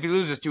even if he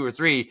loses 2 or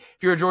 3,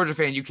 if you're a Georgia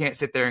fan, you can't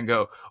sit there and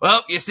go,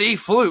 well, you see,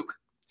 fluke.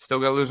 Still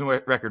got a losing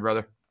record,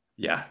 brother.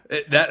 Yeah,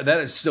 that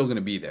is still going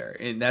to be there.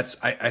 And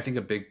that's, I think,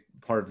 a big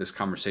part of this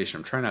conversation.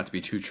 I'm trying not to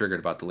be too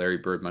triggered about the Larry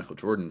Bird, Michael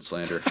Jordan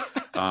slander.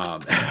 I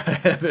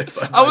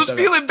was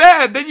feeling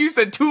bad. Then you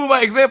said 2 of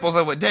my examples.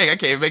 I went, dang, I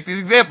can't even make these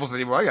examples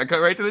anymore. I got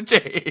cut right to the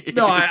chase.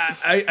 No,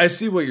 I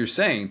see what you're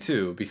saying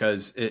too,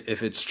 because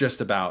if it's just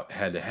about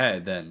head to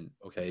head, then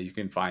okay, you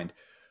can find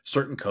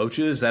certain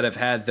coaches that have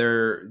had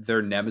their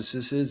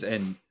nemesises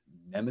and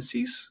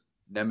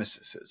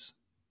nemesises.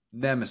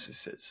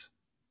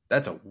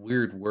 That's a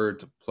weird word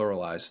to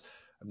pluralize.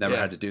 I've never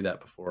had to do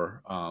that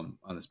before on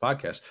this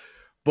podcast.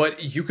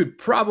 But you could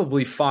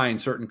probably find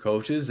certain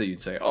coaches that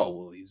you'd say, oh,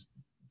 well, he's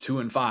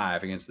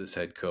 2-5 against this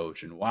head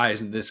coach, and why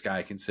isn't this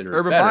guy considered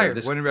Urban better?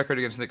 Meyer, winning record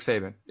against Nick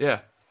Saban. Yeah.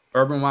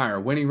 Urban Meyer,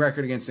 winning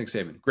record against Nick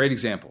Saban. Great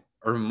example.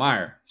 Urban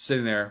Meyer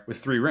sitting there with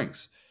 3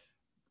 rings.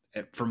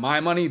 And for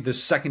my money, the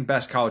second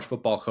best college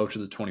football coach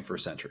of the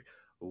 21st century.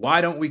 Why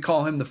don't we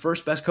call him the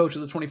first best coach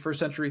of the 21st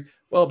century?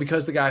 Well,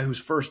 because the guy who's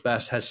first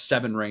best has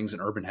 7 rings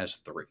and Urban has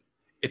 3.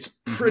 It's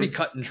pretty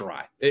cut and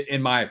dry,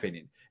 in my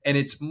opinion. And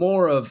it's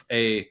more of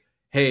a,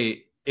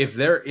 hey, if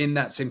they're in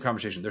that same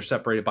conversation, they're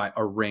separated by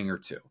a ring or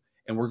two,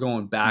 and we're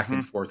going back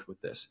and forth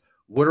with this.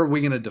 What are we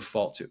going to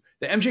default to?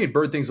 The MJ and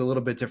Bird thing's a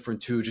little bit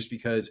different too, just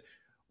because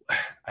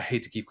I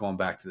hate to keep going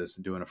back to this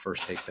and doing a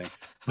first take thing,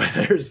 but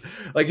there's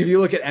like, if you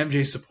look at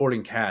MJ's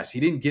supporting cast, he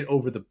didn't get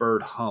over the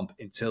Bird hump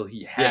until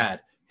he had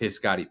his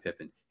Scottie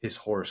Pippen, his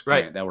Horace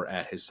Grant that were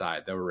at his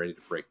side, that were ready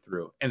to break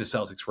through. And the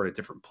Celtics were at a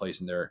different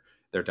place in their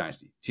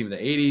dynasty. Team of the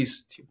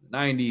 80s, team of the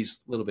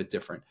 90s, a little bit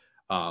different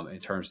in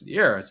terms of the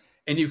eras.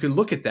 And you can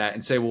look at that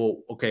and say,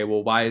 well, okay,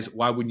 well, why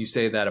wouldn't you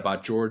say that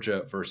about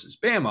Georgia versus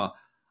Bama?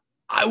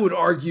 I would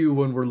argue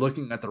when we're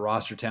looking at the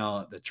roster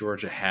talent that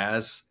Georgia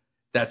has,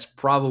 that's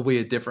probably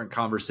a different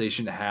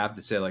conversation to have,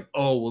 to say like,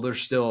 oh, well, they're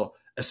still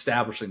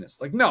establishing this.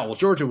 Like, no, well,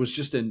 Georgia was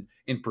just in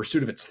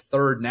pursuit of its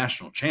third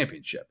national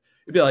championship.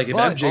 It'd be like if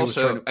MJ was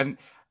trying to... And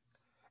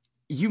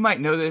you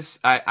might know this.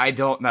 I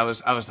don't. And I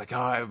was like,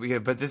 oh, yeah,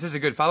 but this is a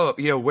good follow-up.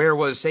 You know, where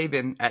was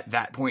Saban at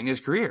that point in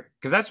his career?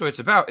 Because that's what it's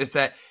about, is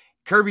that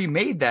Kirby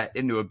made that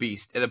into a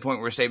beast at a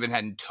point where Saban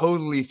hadn't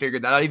totally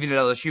figured that out. Even at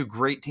LSU,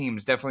 great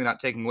teams, definitely not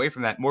taking away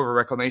from that. More of a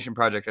reclamation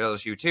project at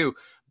LSU too.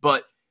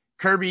 But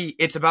Kirby,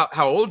 it's about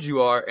how old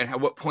you are and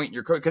what point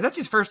you're coaching, because that's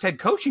his first head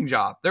coaching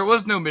job. There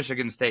was no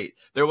Michigan State.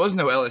 There was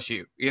no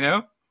LSU, you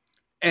know?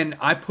 And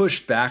I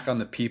pushed back on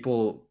the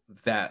people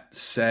that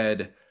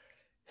said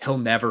he'll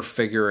never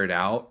figure it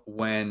out,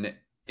 when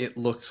it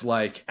looks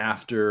like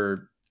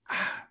after,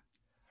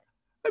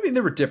 I mean,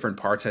 there were different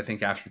parts, I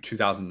think, after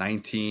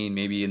 2019,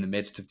 maybe in the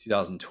midst of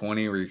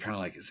 2020, where you're kind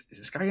of like, is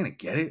this guy going to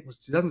get it? Was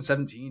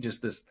 2017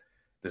 just this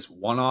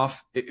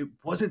one-off? It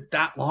wasn't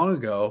that long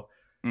ago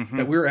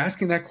that we were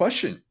asking that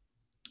question.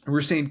 And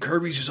we're saying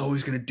Kirby's just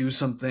always going to do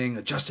something,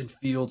 a Justin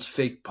Fields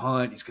fake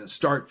punt. He's going to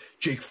start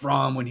Jake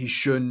Fromm when he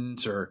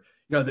shouldn't, or,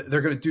 you know,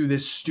 they're going to do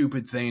this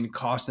stupid thing to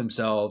cost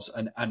themselves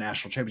a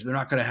national championship. They're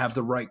not going to have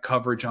the right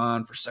coverage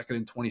on for 2nd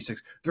and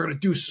 26. They're going to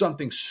do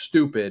something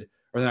stupid,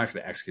 or they're not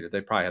going to execute it.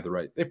 They probably had the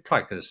right. They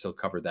probably could have still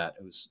covered that.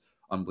 It was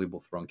unbelievable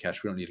throw and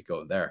catch. We don't need to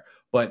go there,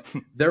 but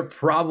they're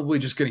probably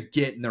just going to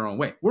get in their own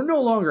way. We're no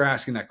longer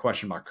asking that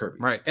question about Kirby.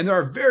 Right. And there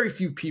are very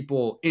few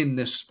people in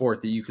this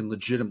sport that you can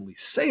legitimately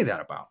say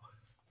that about.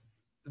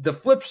 The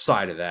flip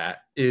side of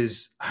that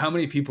is, how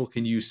many people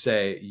can you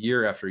say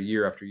year after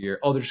year after year,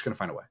 oh, they're just going to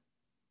find a way.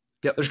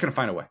 Yep. They're just going to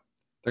find a way.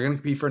 They're going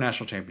to compete for a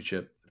national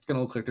championship. It's going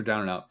to look like they're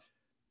down and out.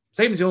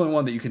 Saban's the only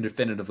one that you can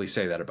definitively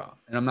say that about.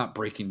 And I'm not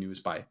breaking news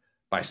by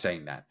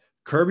saying that.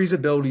 Kirby's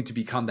ability to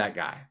become that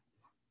guy,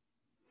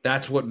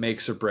 that's what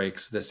makes or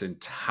breaks this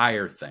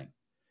entire thing.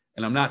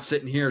 And I'm not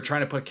sitting here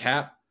trying to put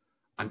cap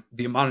on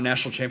the amount of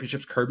national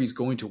championships Kirby's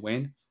going to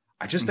win.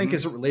 I just think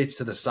as it relates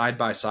to the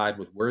side-by-side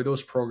with where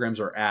those programs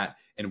are at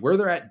and where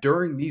they're at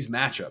during these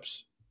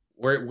matchups,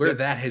 where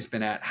that has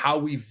been at, how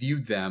we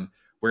viewed them,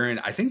 wherein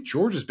I think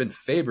Georgia's been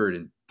favored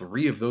in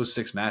 3 of those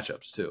 6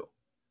 matchups too.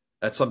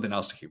 That's something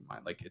else to keep in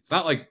mind. Like, it's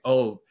not like,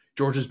 oh,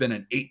 Georgia's been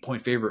an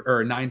 8-point favorite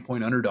or a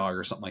 9-point underdog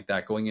or something like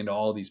that going into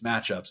all these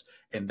matchups,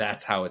 and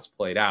that's how it's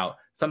played out.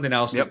 Something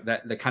else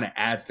that kind of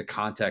adds the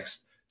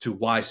context to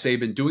why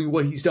Saban doing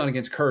what he's done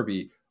against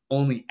Kirby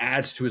only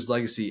adds to his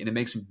legacy, and it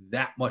makes him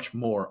that much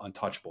more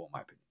untouchable, in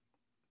my opinion.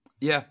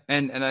 Yeah,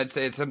 and I'd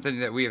say it's something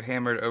that we have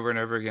hammered over and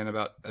over again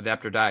about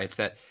adapt or die. It's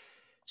that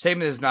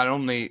Saban is not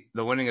only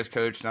the winningest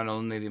coach, not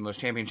only the most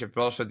championship,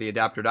 but also the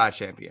adapt or die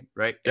champion,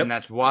 right? Yep. And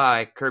that's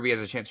why Kirby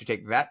has a chance to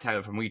take that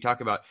title from when you talk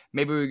about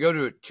maybe we go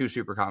to 2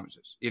 super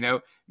conferences, you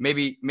know,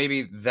 maybe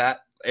that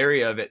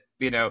area of it,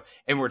 you know,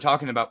 and we're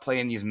talking about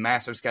playing these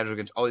massive schedules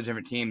against all these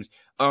different teams.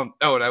 And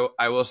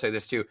I will say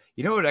this too.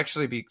 You know, it would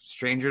actually be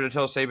stranger to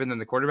tell Saban than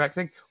the quarterback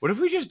thing. What if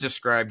we just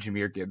describe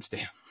Jahmyr Gibbs to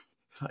him?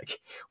 Like,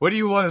 what do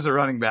you want as a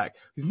running back?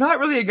 He's not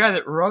really a guy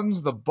that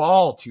runs the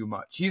ball too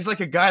much. He's like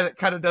a guy that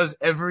kind of does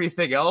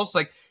everything else.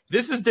 Like,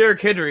 this is Derrick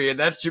Henry and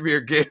that's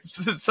Jahmyr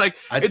Gibbs. It's like,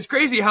 it's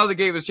crazy how the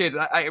game has changed.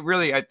 I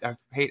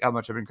hate how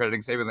much I've been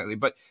crediting Saban lately,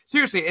 but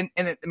seriously, and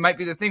it might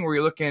be the thing where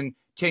you look in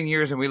 10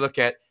 years and we look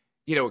at,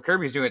 you know, what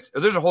Kirby's doing,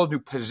 there's a whole new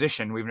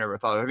position we've never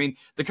thought of. I mean,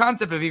 the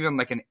concept of even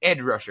like an edge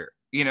rusher,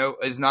 you know,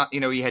 is not, you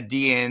know, you had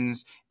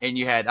DNs and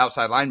you had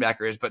outside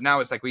linebackers, but now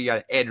it's like we got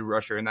an edge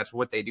rusher and that's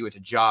what they do. It's a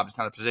job. It's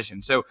not a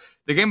position. So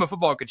the game of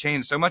football could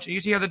change so much. And you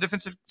see how the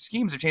defensive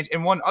schemes have changed.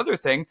 And one other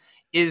thing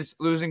is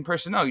losing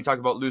personnel. You talk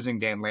about losing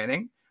Dan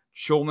Lanning.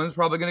 Schulman's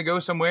probably going to go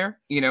somewhere.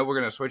 You know, we're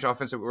going to switch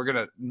offensive.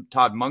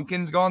 Todd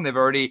Monken's gone. They've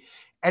already,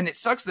 and it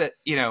sucks that,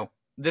 you know,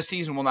 this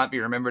season will not be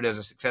remembered as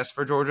a success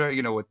for Georgia,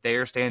 you know, with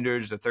their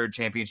standards, the 3rd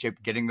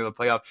championship, getting to the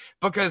playoff,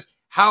 because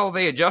how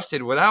they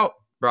adjusted without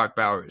Brock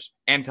Bowers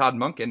and Todd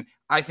Monken,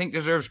 I think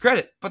deserves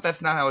credit, but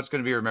that's not how it's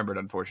going to be remembered,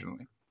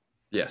 unfortunately.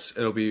 Yes,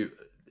 it'll be,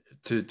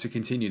 to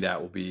continue that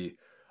will be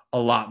a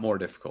lot more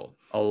difficult.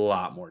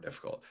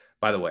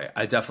 By the way,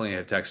 I definitely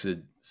have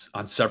texted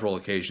on several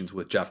occasions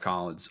with Jeff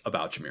Collins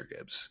about Jahmyr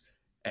Gibbs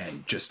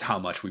and just how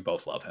much we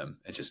both love him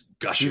and just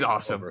gushing He's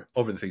awesome.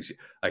 over the things.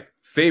 Like,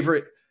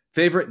 favorite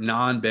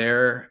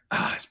non-Bear,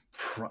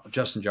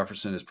 Justin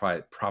Jefferson is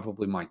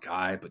probably my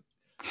guy, but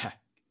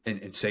and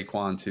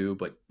Saquon too.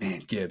 But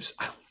man, Gibbs,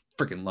 I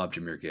freaking love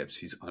Jahmyr Gibbs.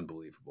 He's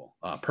unbelievable.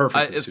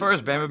 Perfect. As far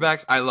as Bama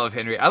backs, I love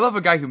Henry. I love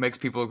a guy who makes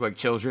people look like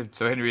children.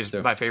 So Henry is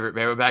my favorite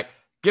Bama back.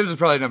 Gibbs is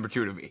probably number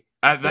 2 to me.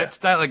 That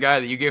style of guy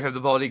that you give him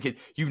the ball,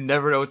 you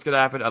never know what's going to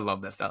happen. I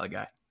love that style of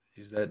guy.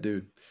 He's that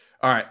dude.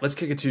 All right, let's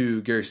kick it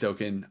to Gary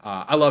Stokan.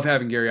 I love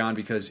having Gary on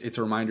because it's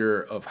a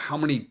reminder of how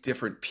many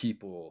different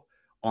people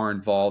are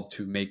involved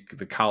to make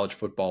the college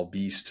football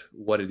beast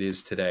what it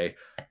is today.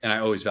 And I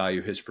always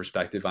value his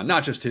perspective on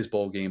not just his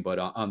bowl game, but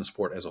on the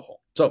sport as a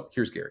whole. So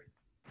here's Gary.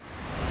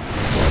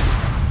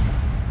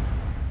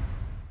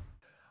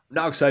 I'm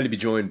now excited to be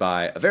joined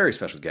by a very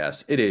special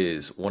guest. It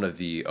is one of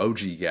the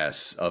OG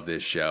guests of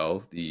this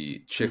show,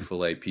 the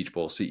Chick-fil-A Peach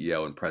Bowl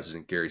CEO and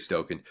president, Gary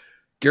Stokan.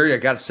 Gary, I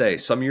got to say,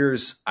 some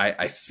years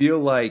I feel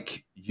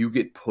like you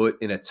get put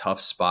in a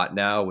tough spot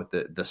now with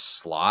the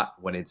slot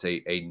when it's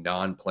a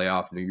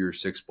non-playoff New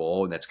Year's Six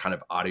Bowl, and that's kind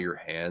of out of your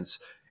hands.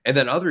 And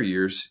then other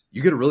years,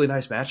 you get a really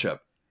nice matchup.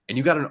 And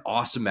you got an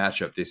awesome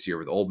matchup this year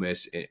with Ole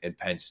Miss and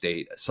Penn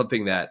State,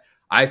 something that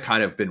I've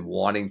kind of been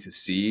wanting to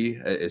see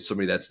as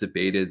somebody that's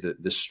debated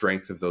the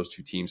strength of those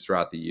two teams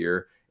throughout the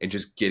year and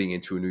just getting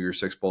into a New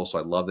Year's Six Bowl. So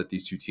I love that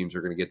these two teams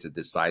are going to get to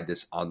decide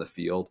this on the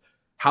field.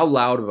 How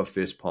loud of a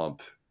fist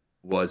pump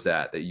was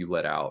that you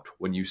let out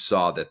when you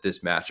saw that this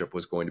matchup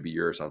was going to be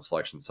yours on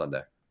Selection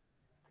Sunday?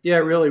 Yeah, it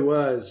really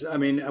was. I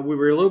mean, we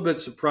were a little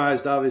bit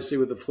surprised, obviously,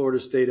 with the Florida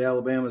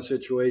State-Alabama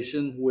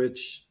situation,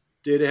 which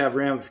did have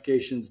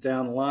ramifications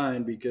down the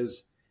line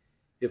because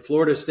if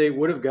Florida State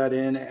would have got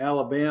in,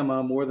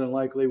 Alabama more than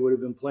likely would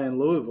have been playing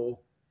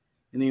Louisville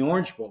in the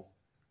Orange Bowl.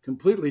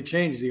 Completely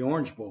changed the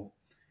Orange Bowl.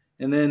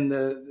 And then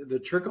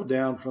the trickle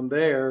down from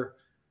there,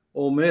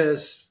 Ole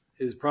Miss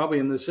is probably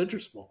in the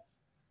Citrus Bowl.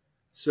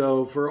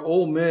 So for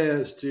Ole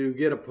Miss to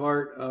get a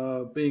part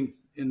of being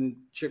in the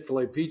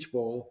Chick-fil-A Peach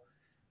Bowl,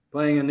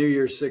 playing a New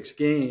Year's Six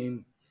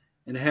game,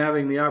 and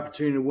having the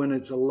opportunity to win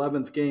its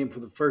 11th game for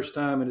the first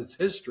time in its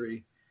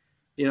history,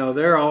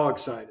 they're all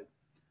excited.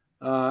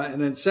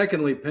 And then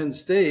secondly, Penn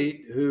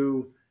State,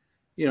 who,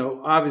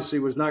 obviously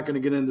was not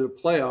going to get into the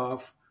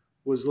playoff,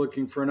 was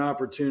looking for an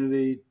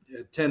opportunity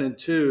at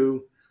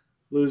 10-2,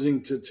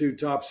 losing to 2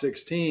 top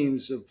 6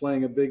 teams of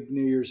playing a big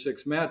New Year's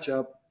Six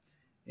matchup.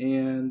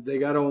 And they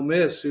got Ole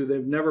Miss, who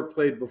they've never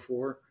played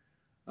before.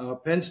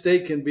 Penn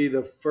State can be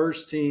the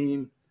first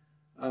team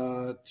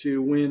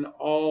to win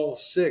all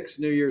 6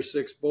 New Year's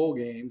Six bowl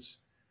games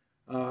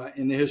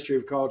in the history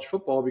of college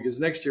football because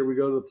next year we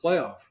go to the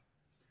playoff.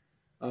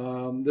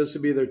 This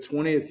will be their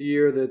 20th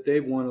year that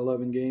they've won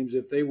 11 games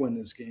if they win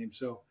this game.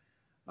 So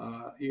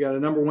you got a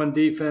number 1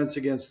 defense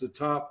against the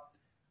top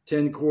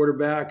 10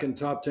 quarterback and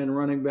top 10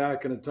 running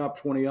back and a top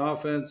 20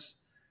 offense.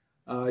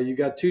 You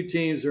got 2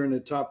 teams that are in the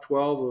top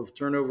 12 of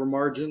turnover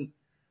margin.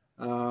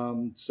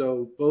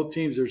 So both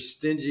teams are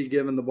stingy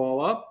giving the ball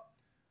up,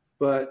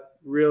 but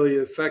really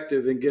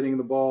effective in getting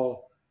the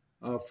ball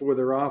for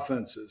their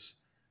offenses.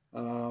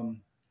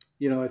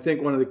 I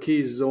think one of the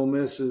keys is Ole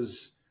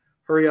Miss's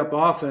hurry-up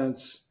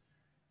offense.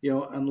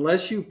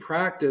 Unless you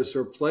practice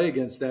or play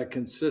against that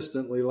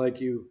consistently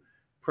like you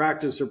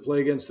practice or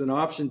play against an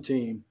option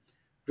team,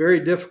 very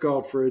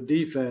difficult for a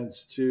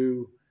defense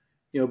to,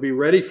 be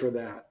ready for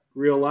that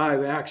real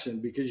live action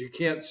because you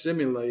can't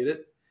simulate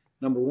it,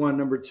 number 1.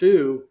 Number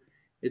 2,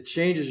 it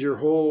changes your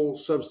whole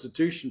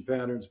substitution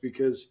patterns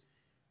because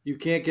you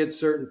can't get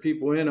certain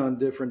people in on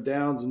different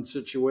downs and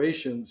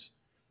situations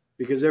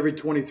because every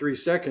 23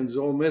 seconds,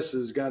 Ole Miss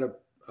has got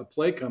a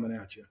play coming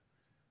at you.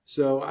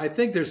 So I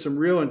think there's some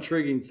real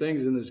intriguing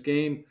things in this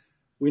game.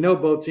 We know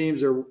both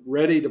teams are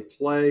ready to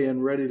play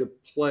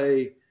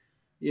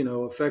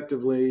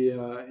effectively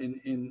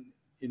and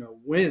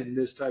win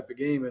this type of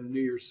game in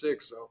New Year's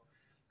Six. So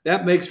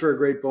that makes for a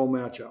great bowl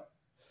matchup.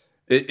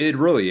 It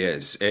really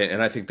is.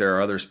 And I think there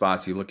are other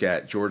spots. You look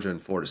at Georgia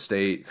and Florida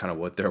State, kind of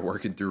what they're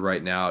working through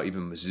right now,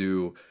 even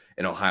Mizzou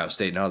and Ohio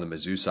State, not on the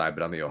Mizzou side,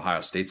 but on the Ohio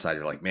State side,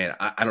 you're like, man,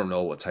 I don't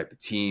know what type of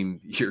team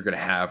you're going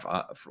to have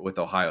with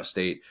Ohio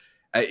State.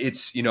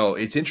 It's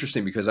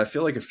interesting because I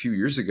feel like a few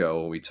years ago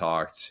when we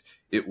talked,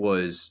 it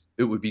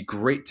would be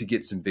great to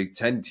get some Big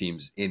Ten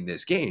teams in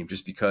this game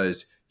just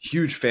because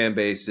huge fan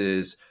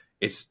bases.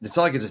 It's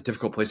not like it's a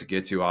difficult place to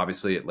get to.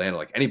 Obviously, Atlanta,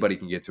 like anybody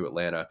can get to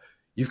Atlanta.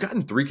 You've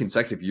gotten 3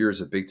 consecutive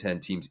years of Big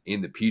Ten teams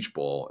in the Peach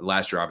Bowl. And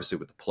last year, obviously,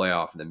 with the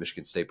playoff and then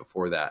Michigan State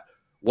before that.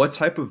 What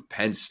type of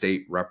Penn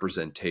State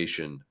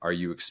representation are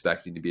you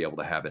expecting to be able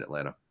to have in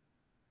Atlanta?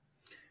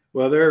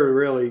 Well,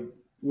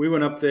 we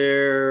went up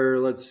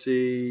there,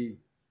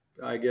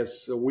 I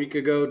guess a week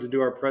ago to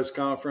do our press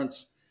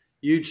conference.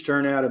 Huge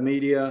turnout of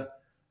media.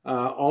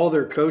 All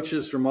their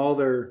coaches from all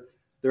their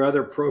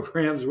other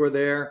programs were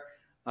there.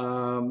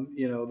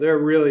 They're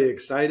really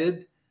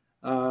excited.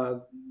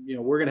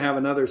 We're going to have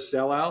another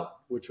sellout,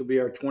 which will be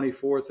our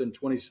 24th in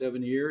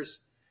 27 years.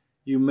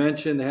 You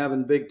mentioned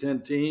having Big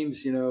Ten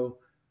teams,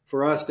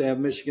 for us to have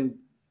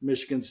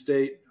Michigan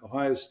State,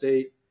 Ohio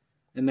State,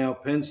 and now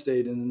Penn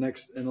State in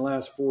the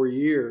last 4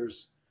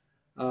 years,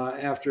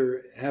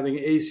 after having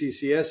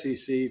ACC,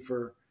 SEC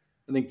for,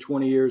 I think,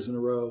 20 years in a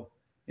row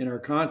in our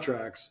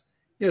contracts.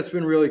 It's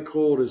been really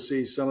cool to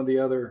see some of the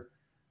other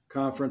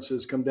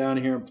conferences come down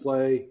here and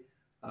play.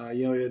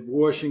 You know, we had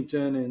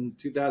Washington in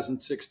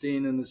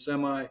 2016 in the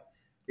semi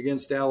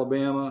against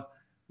Alabama.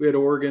 We had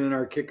Oregon in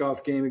our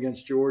kickoff game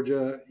against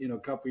Georgia, you know,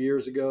 a couple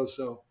years ago.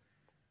 So,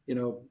 you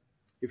know,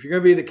 if you're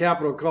going to be the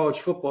capital of college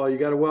football, you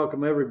got to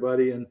welcome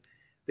everybody. And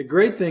the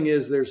great thing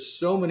is there's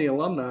so many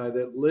alumni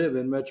that live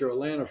in Metro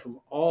Atlanta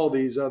from all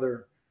these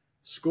other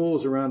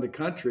schools around the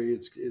country.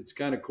 It's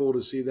kind of cool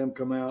to see them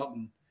come out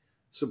and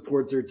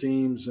support their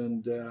teams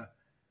and,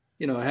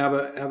 you know, have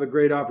a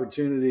great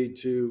opportunity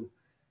to,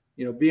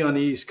 you know, be on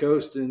the East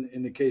Coast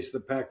in the case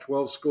of the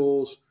Pac-12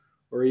 schools,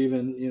 or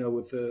even, you know,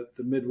 with the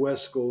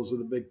Midwest schools of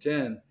the Big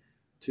Ten,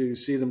 to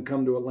see them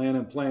come to Atlanta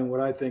and play in what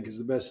I think is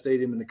the best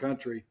stadium in the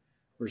country,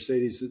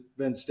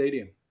 Mercedes-Benz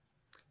Stadium.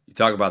 You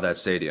talk about that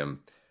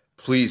stadium.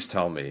 Please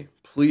tell me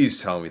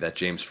that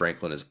James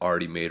Franklin has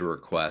already made a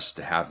request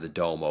to have the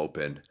dome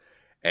open,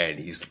 and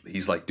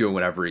he's like doing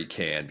whatever he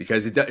can,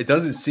 because it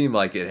doesn't seem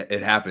like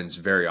it happens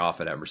very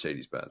often at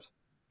Mercedes-Benz.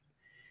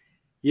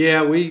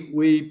 Yeah,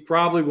 we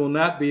probably will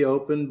not be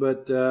open,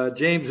 but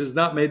James has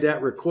not made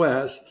that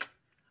request.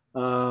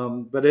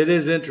 But it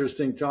is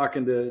interesting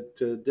talking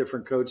to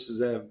different coaches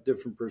that have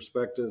different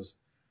perspectives.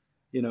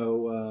 You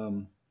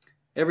know,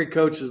 every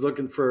coach is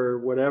looking for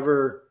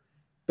whatever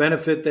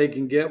benefit they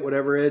can get,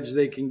 whatever edge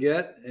they can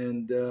get.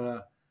 And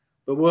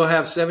but we'll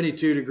have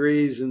 72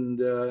 degrees and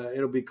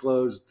it'll be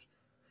closed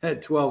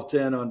at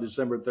 12:10 on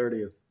December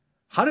 30th.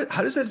 How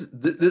does that?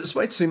 This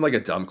might seem like a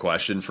dumb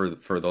question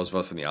for those of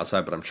us on the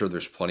outside, but I'm sure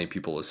there's plenty of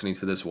people listening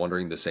to this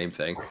wondering the same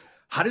thing.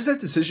 How does that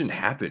decision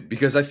happen?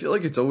 Because I feel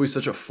like it's always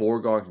such a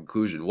foregone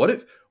conclusion. What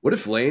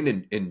if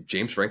Lane and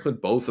James Franklin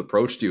both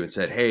approached you and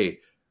said, "Hey,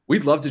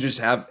 we'd love to just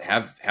have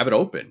it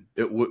open"?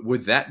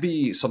 Would that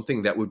be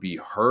something that would be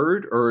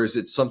heard, or is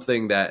it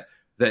something that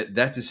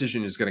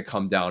decision is going to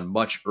come down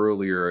much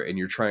earlier, and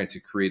you're trying to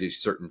create a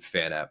certain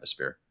fan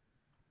atmosphere?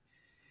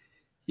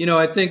 You know,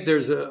 I think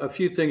there's a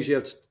few things you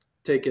have to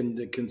take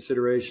into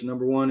consideration.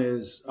 Number one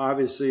is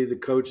obviously the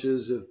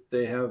coaches, if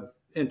they have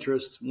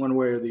interest one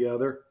way or the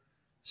other.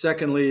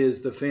 Secondly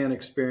is the fan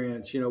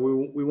experience. You know,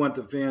 we want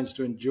the fans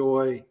to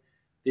enjoy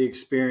the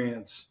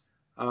experience.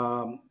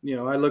 You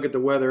know, I look at the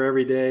weather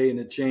every day and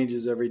it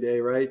changes every day,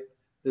 right?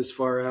 This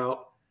far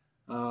out.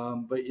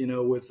 But, you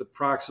know, with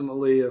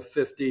approximately a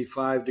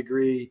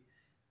 55-degree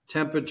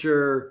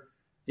temperature,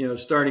 you know,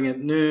 starting at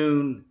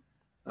noon,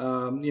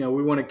 you know,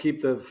 we want to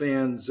keep the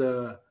fans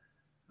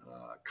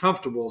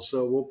comfortable,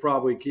 so we'll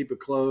probably keep it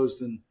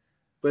closed.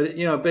 But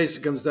you know, it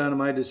basically comes down to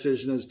my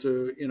decision as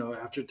to, you know,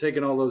 after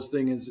taking all those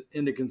things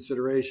into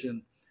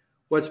consideration,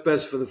 what's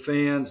best for the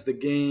fans, the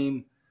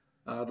game,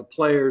 the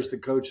players, the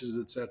coaches,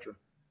 etc.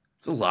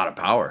 It's a lot of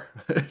power.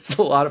 It's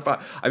a lot of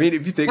power. I mean,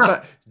 if you think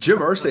about Jim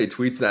Irsay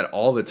tweets that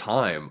all the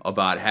time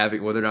about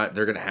having whether or not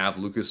they're going to have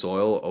Lucas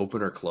Oil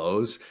open or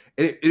close.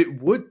 And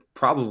it would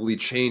probably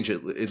change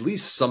at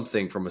least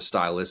something from a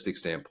stylistic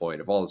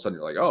standpoint. If all of a sudden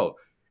you're like, oh,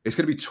 it's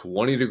going to be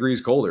 20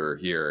 degrees colder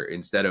here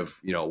instead of,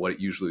 you know, what it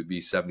usually would be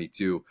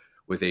 72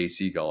 with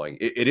AC going.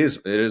 It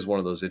is one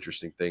of those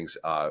interesting things,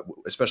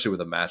 especially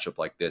with a matchup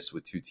like this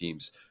with two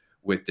teams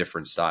with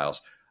different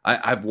styles.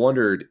 I've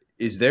wondered,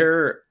 is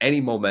there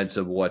any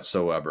momentum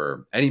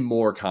whatsoever, any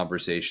more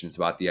conversations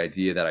about the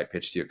idea that I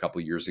pitched to you a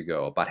couple of years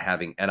ago about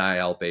having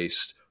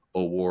NIL-based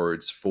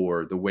awards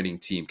for the winning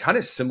team, kind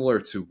of similar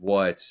to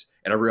what,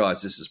 and I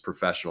realize this is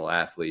professional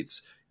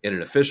athletes in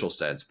an official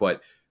sense,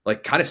 but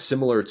like kind of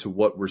similar to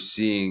what we're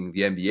seeing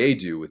the NBA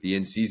do with the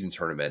in-season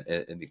tournament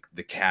and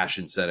the cash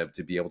incentive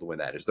to be able to win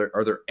that.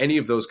 Are there any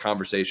of those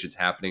conversations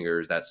happening, or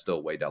is that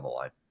still way down the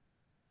line?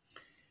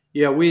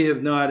 Yeah, we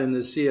have not in the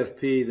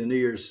CFP, the New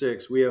Year's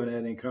Six. We haven't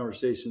had any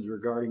conversations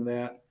regarding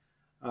that.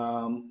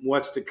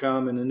 What's to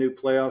come in the new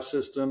playoff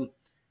system?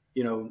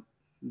 You know,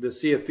 the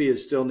CFP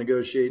is still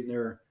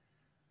negotiating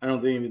I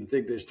don't even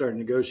think they started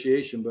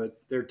negotiation,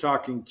 but they're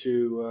talking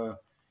to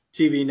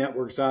TV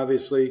networks,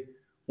 obviously.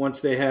 Once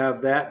they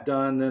have that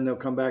done, then they'll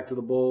come back to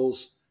the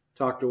Bulls,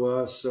 talk to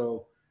us.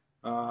 So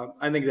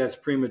I think that's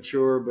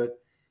premature. But,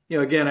 you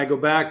know, again, I go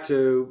back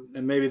to,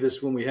 and maybe this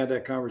is when we had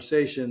that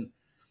conversation,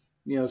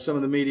 you know, some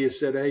of the media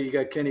said, hey, you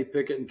got Kenny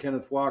Pickett and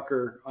Kenneth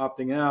Walker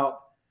opting out.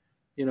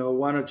 You know,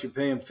 why don't you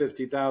pay them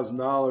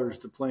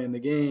 $50,000 to play in the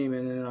game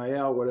and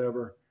NIL,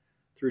 whatever,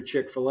 through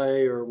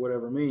Chick-fil-A or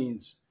whatever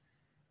means.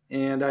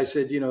 And I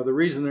said, you know, the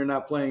reason they're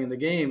not playing in the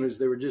game is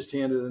they were just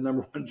handed a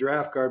number one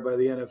draft card by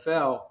the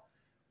NFL,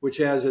 which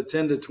has a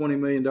 $10 to $20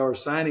 million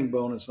signing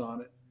bonus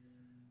on it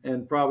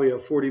and probably a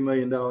 $40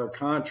 million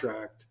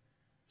contract.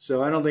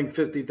 So I don't think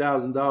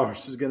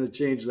 $50,000 is going to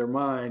change their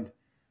mind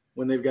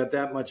when they've got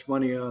that much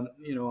money on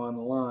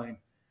the line.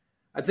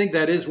 I think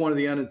that is one of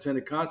the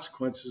unintended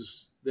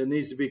consequences that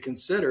needs to be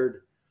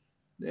considered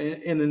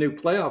in the new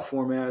playoff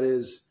format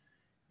is,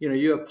 you know,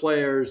 you have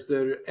players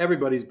that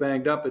everybody's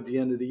banged up at the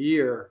end of the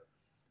year,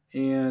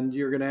 and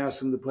you're going to ask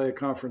them to play a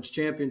conference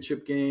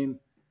championship game,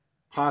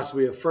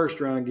 possibly a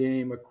first-round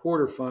game, a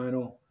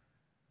quarterfinal,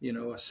 you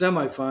know, a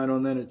semifinal,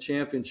 and then a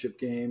championship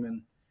game.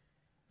 And,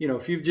 you know,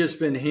 if you've just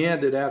been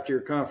handed after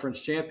your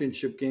conference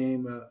championship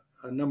game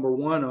a number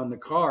one on the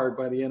card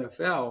by the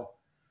NFL,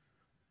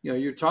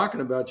 you're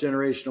talking about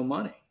generational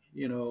money.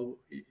 You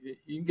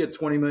can get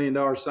 $20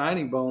 million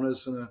signing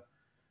bonus and a,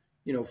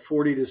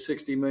 $40 to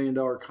 $60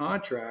 million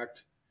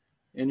contract,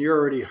 and you're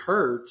already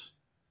hurt,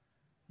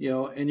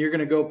 and you're going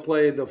to go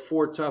play the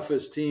four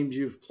toughest teams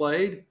you've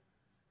played,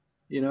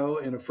 in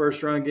a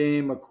first round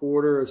game, a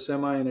quarter, a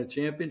semi, and a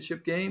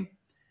championship game.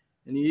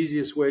 And the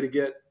easiest way to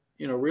get,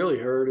 really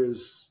hurt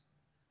is,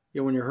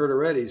 when you're hurt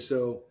already.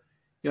 So,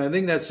 I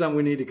think that's something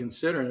we need to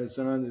consider, and it's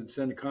an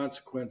unintended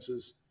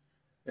consequences,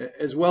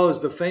 as well as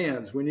the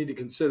fans. We need to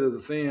consider the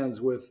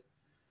fans with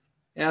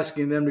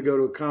asking them to go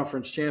to a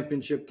conference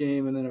championship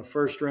game and then a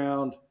first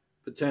round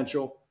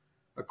potential,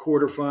 a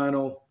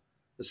quarterfinal,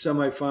 a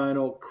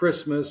semifinal,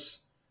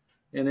 Christmas,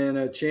 and then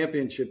a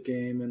championship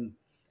game. And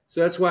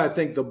so that's why I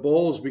think the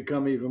bowls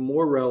become even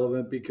more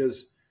relevant,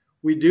 because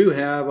we do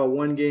have a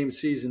one-game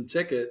season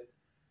ticket,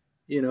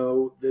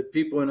 that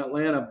people in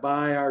Atlanta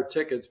buy our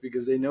tickets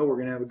because they know we're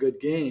going to have a good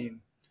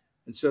game.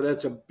 And so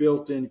that's a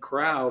built-in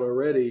crowd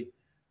already.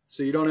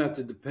 So you don't have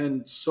to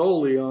depend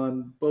solely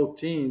on both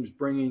teams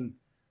bringing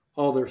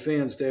all their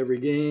fans to every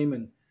game.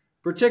 And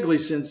particularly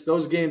since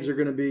those games are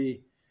going to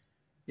be,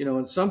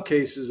 in some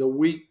cases a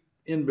week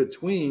in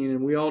between.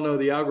 And we all know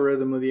the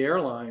algorithm of the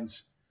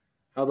airlines,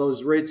 how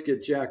those rates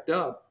get jacked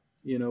up,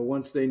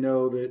 once they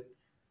know that,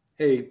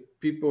 hey,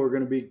 people are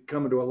going to be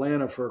coming to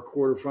Atlanta for a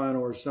quarterfinal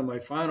or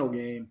semifinal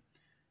game,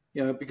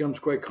 it becomes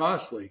quite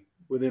costly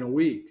within a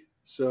week.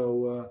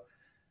 So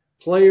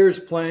players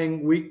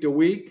playing week to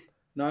week,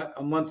 not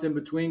a month in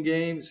between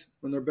games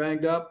when they're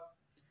banged up,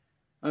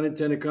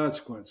 unintended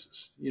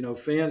consequences.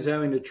 Fans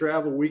having to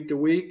travel week to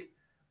week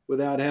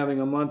without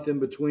having a month in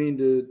between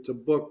to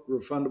book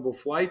refundable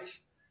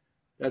flights,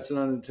 that's an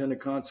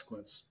unintended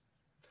consequence.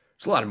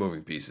 There's a lot of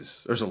moving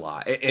pieces. There's a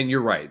lot. And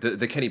you're right.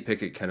 The Kenny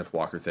Pickett, Kenneth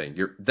Walker thing,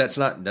 that's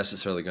not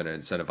necessarily going to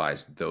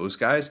incentivize those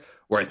guys.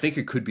 Where I think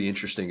it could be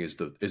interesting is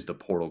the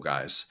portal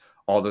guys.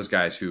 All those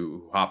guys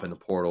who hop in the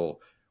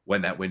portal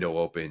when that window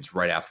opens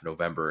right after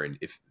November. And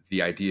if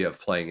the idea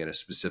of playing in a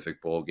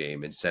specific bowl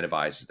game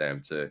incentivizes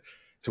them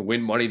to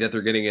win money that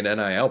they're getting in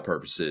NIL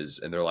purposes,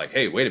 and they're like,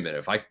 hey, wait a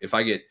minute, if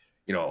I get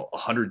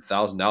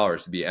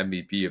 $100,000 to be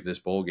MVP of this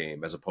bowl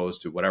game, as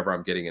opposed to whatever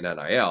I'm getting in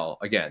NIL.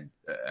 Again,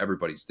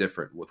 everybody's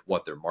different with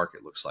what their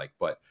market looks like,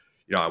 but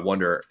I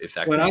wonder if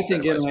that. Well, I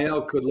think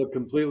NIL could look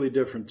completely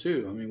different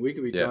too. I mean, we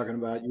could be talking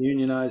about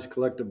unionized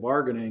collective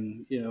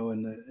bargaining,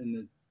 in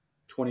the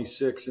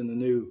 26 in the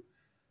new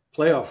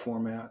playoff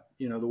format.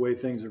 The way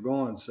things are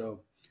going. So,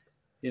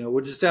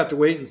 we'll just have to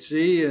wait and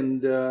see.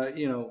 And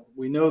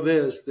we know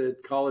that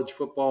college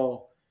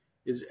football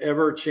is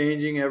ever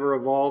changing, ever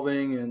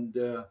evolving,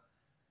 and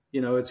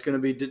it's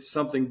going to be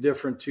something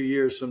different 2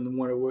 years from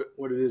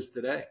what it is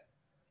today.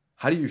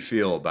 How do you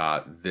feel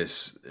about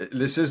this?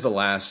 This is the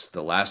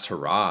last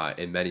hurrah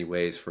in many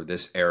ways for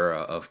this era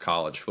of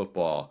college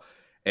football.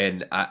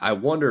 And I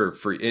wonder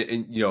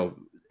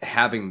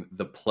having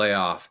the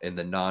playoff and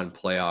the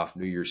non-playoff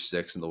New Year's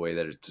Six and the way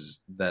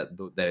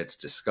that it's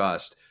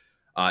discussed,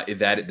 if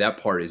that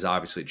part is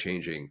obviously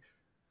changing.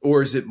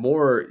 Or is it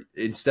more,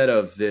 instead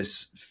of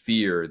this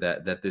fear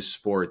that this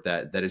sport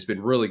that has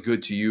been really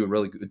good to you and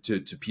really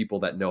good to people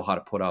that know how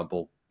to put on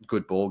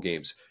good bowl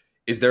games,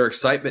 is there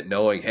excitement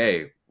knowing,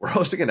 hey, we're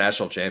hosting a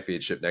national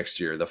championship next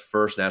year, the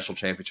first national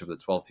championship of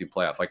the 12-team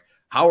playoff? Like,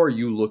 how are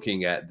you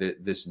looking at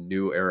this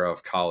new era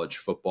of college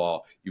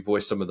football? You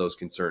voiced some of those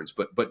concerns,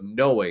 but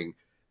knowing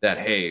that,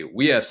 hey,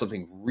 we have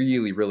something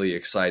really, really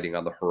exciting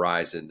on the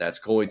horizon that's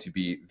going to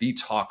be the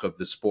talk of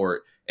the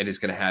sport and is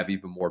going to have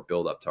even more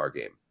build up to our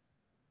game.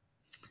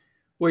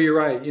 Well, you're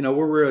right.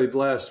 We're really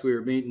blessed. We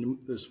were meeting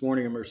this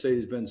morning at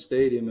Mercedes-Benz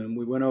Stadium, and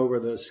we went over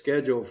the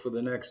schedule for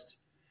the next,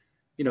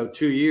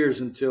 2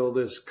 years until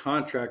this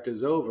contract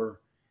is over.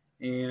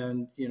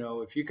 And,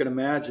 if you can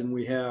imagine,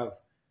 we have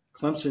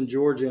Clemson,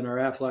 Georgia in our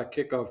Aflac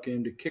kickoff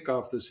game to kick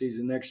off the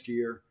season next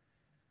year.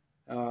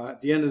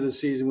 At the end of the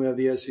season, we have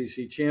the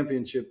SEC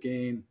championship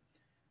game.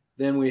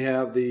 Then we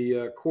have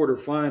the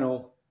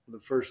quarterfinal, the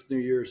first New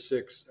Year's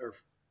Six or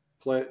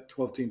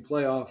 12-team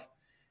playoff.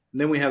 And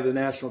then we have the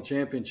national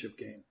championship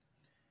game.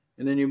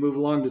 And then you move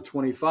along to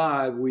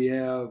 25, we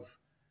have,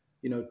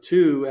 2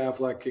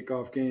 Aflac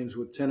kickoff games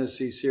with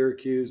Tennessee,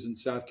 Syracuse, and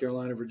South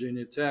Carolina,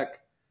 Virginia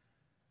Tech.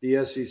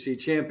 The SEC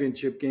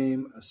championship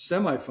game, a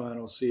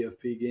semifinal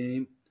CFP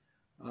game.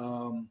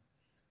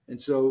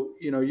 And so,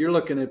 you're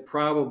looking at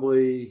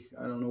probably,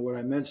 I don't know what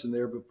I mentioned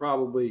there, but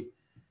probably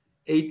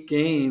 8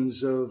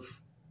 games of,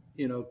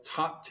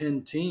 top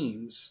 10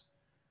 teams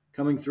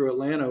coming through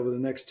Atlanta over the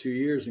next 2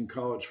 years in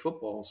college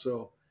football.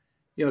 So,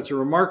 it's a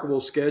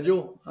remarkable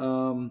schedule.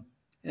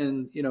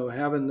 And,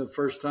 having the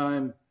first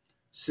time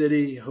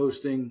city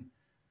hosting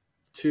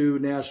 2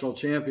 national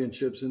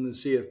championships in the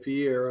CFP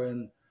era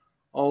and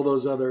all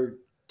those other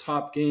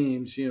top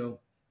games,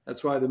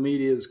 that's why the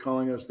media is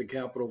calling us the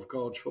capital of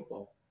college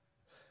football.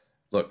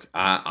 Look,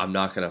 I'm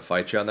not going to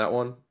fight you on that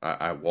one.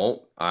 I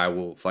won't. I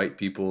will fight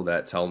people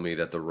that tell me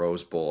that the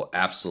Rose Bowl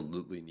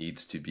absolutely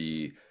needs to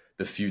be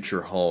the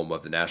future home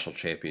of the national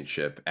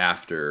championship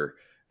after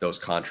those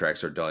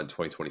contracts are done.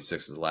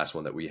 2026 is the last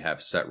one that we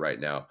have set right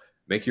now.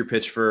 Make your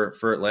pitch for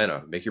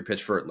Atlanta. Make your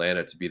pitch for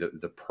Atlanta to be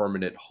the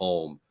permanent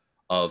home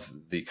of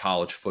the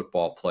college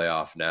football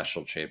playoff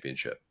national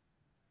championship.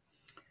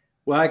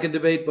 Well, I can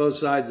debate both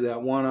sides of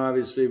that. One,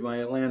 obviously, my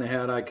Atlanta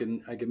hat, I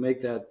can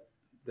make that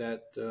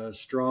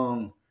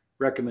strong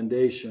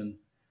recommendation,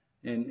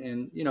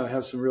 and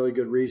have some really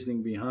good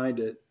reasoning behind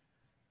it.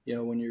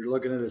 When you're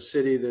looking at a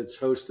city that's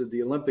hosted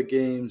the Olympic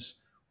Games,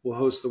 will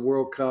host the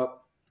World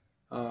Cup,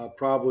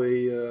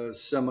 probably a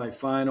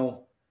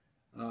semifinal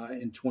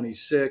in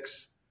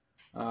 26.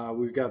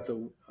 We've got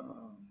the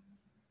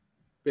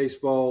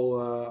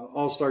baseball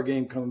All-Star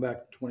game coming back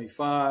in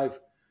 25.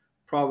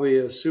 Probably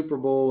a Super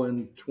Bowl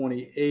in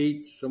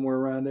 28, somewhere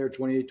around there,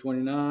 28,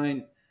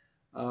 29.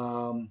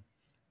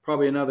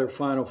 Probably another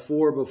Final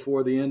Four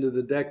before the end of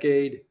the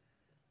decade.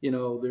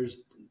 There's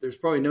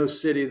probably no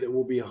city that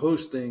will be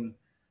hosting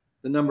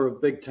the number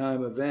of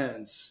big-time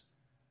events,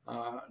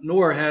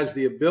 nor has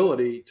the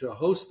ability to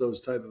host those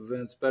type of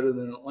events better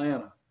than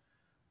Atlanta.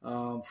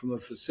 From a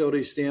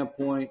facility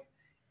standpoint,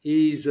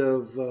 ease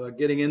of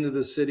getting into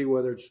the city,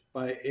 whether it's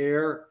by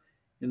air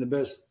in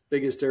the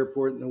biggest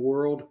airport in the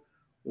world,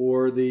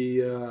 or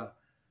the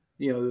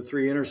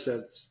three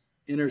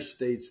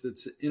interstates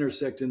that's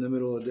intersect in the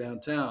middle of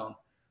downtown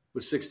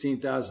with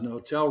 16,000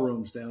 hotel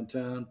rooms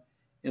downtown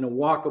in a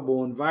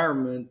walkable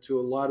environment to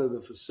a lot of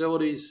the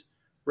facilities,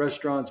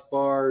 restaurants,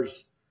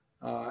 bars,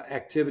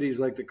 activities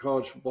like the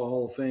College Football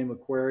Hall of Fame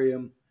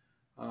aquarium,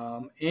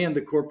 and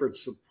the corporate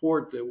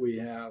support that we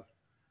have,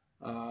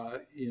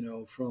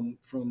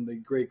 from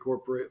the great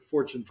corporate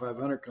Fortune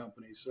 500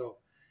 companies. So,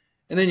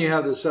 and then you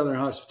have the Southern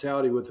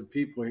hospitality with the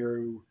people here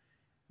who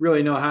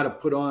really know how to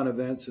put on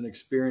events and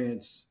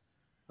experience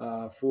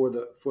for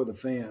the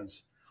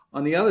fans.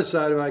 On the other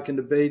side of it, I can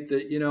debate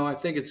that, I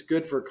think it's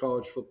good for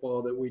college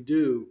football that we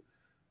do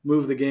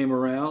move the game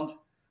around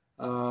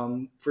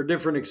for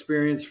different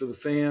experience for the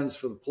fans,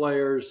 for the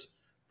players,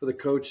 for the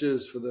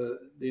coaches, for the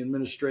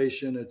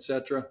administration, et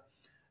cetera.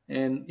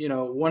 And,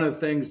 one of the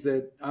things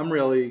that I'm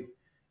really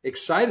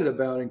excited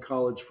about in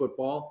college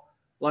football,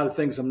 a lot of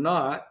things I'm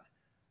not,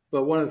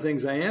 but one of the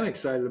things I am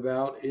excited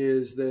about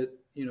is that,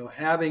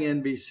 having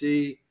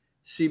NBC,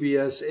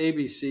 CBS,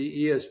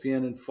 ABC,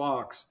 ESPN, and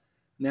Fox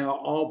now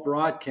all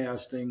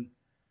broadcasting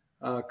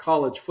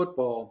college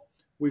football,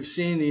 we've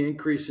seen the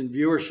increase in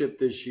viewership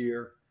this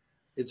year.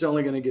 It's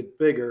only going to get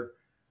bigger.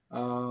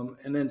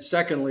 And then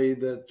secondly,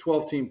 the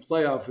 12-team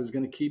playoff is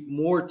going to keep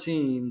more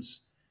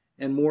teams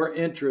and more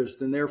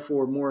interest and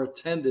therefore more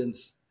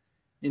attendance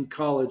in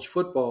college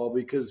football,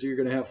 because you're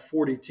going to have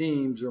 40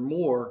 teams or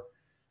more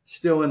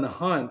still in the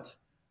hunt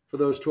for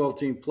those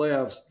 12-team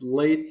playoffs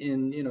late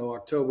in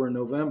October and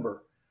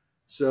November.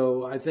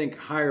 So I think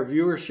higher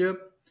viewership,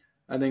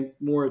 I think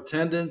more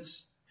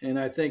attendance, and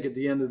I think at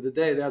the end of the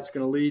day that's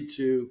going to lead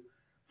to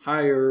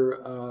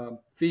higher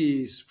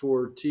fees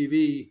for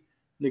TV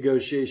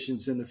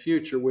negotiations in the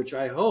future, which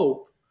I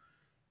hope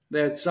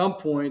that at some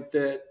point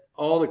that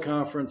all the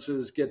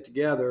conferences get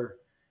together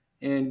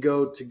and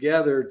go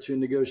together to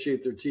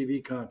negotiate their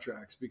TV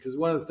contracts. Because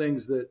one of the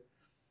things that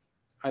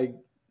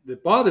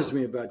bothers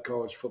me about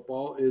college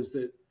football is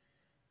that,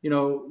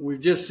 we've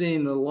just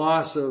seen the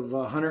loss of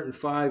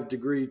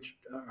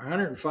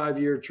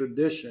 105-year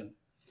tradition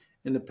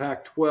in the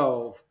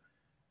Pac-12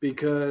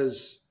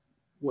 because,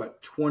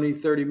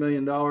 $20-30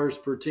 million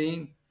per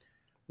team?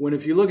 When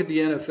if you look at the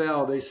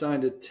NFL, they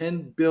signed a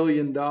 $10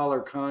 billion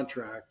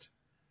contract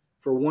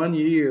for 1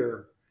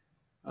 year,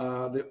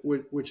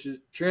 which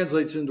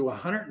translates into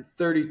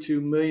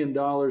 $132 million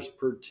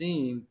per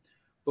team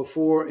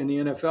in the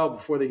NFL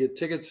before they get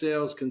ticket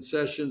sales,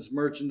 concessions,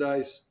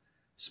 merchandise,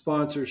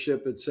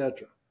 sponsorship,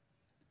 etc.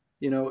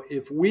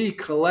 If we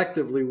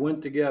collectively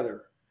went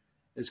together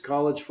as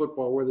college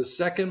football, we're the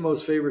second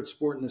most favorite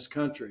sport in this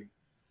country.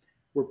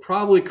 We're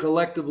probably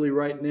collectively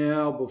right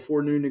now,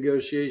 before new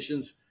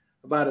negotiations,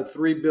 about a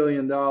 $3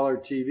 billion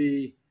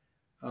TV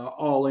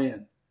all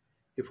in.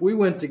 If we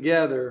went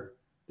together,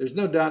 there's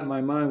no doubt in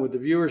my mind with the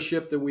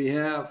viewership that we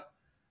have,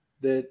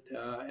 that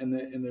and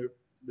the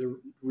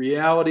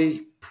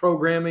reality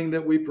programming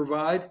that we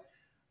provide,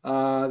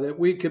 that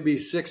we could be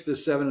 $6 to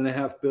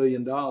 $7.5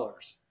 billion.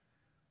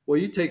 Well,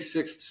 you take $6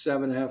 to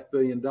 $7.5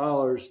 billion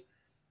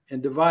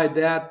and divide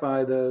that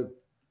by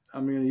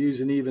I'm going to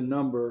use an even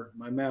number.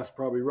 My math's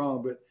probably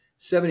wrong, but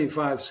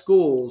 75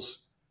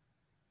 schools,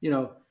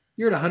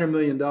 you're at $100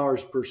 million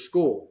per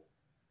school.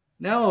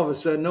 Now, all of a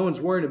sudden, no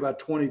one's worried about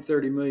 $20,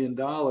 $30 million,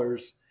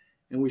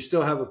 and we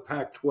still have a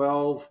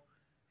Pac-12,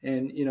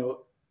 and,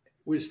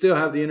 we still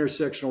have the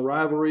intersectional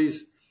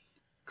rivalries.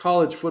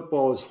 College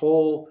football is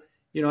whole.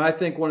 I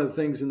think one of the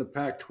things in the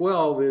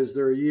Pac-12 is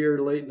they're a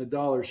year late and a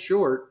dollar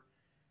short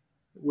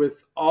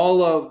with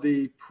all of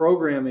the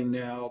programming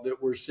now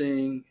that we're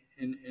seeing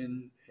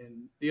and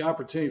the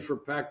opportunity for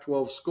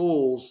Pac-12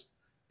 schools,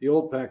 the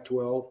old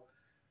Pac-12,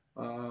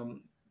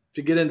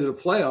 to get into the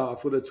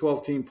playoff with a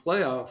 12-team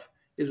playoff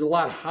is a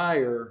lot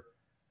higher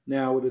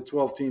now with a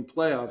 12-team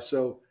playoff.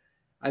 So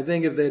I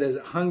think if they'd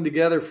have hung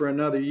together for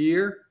another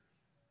year,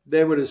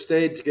 they would have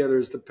stayed together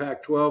as the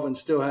Pac-12 and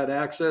still had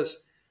access,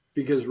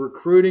 because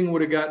recruiting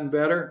would have gotten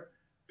better,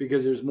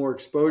 because there's more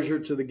exposure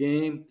to the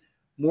game.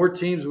 More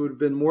teams would have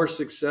been more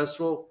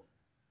successful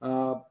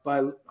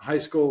by high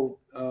school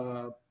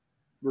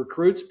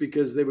recruits,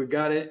 because they would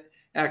got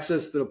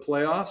access to the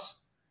playoffs.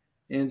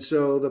 And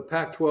so the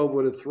Pac-12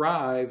 would have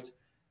thrived.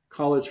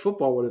 College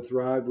football would have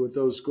thrived with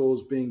those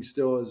schools being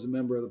still as a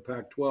member of the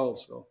Pac-12.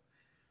 So,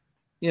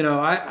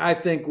 I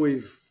think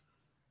we've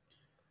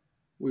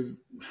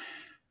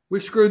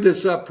screwed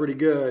this up pretty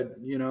good,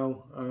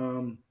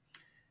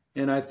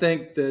 and I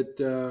think that,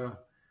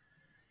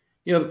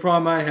 the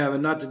problem I have,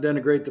 and not to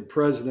denigrate the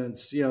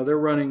presidents, they're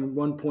running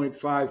 $1.5,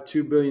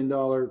 $2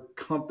 billion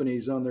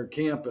companies on their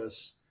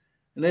campus,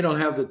 and they don't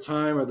have the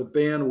time or the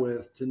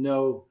bandwidth to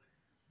know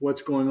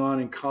what's going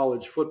on in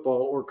college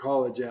football or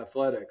college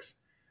athletics.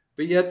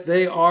 But yet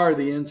they are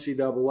the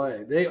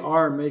NCAA. They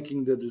are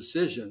making the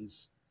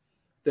decisions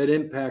that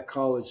impact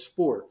college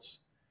sports.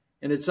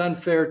 And it's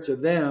unfair to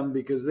them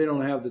because they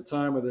don't have the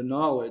time or the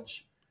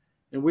knowledge,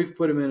 and we've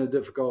put them in a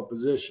difficult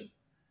position.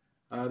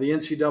 The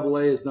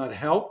NCAA has not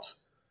helped.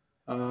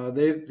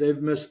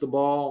 They've missed the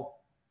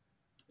ball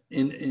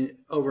in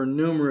over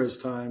numerous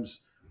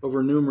times,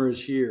 over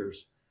numerous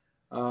years.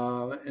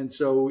 And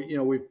so,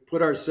 we've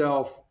put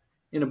ourselves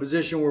in a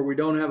position where we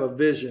don't have a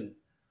vision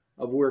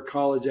of where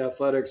college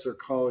athletics or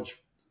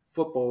college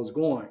football is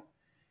going.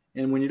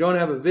 And when you don't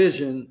have a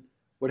vision,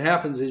 what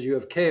happens is you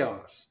have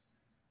chaos.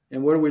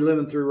 And what are we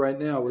living through right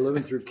now? We're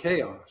living through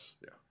chaos.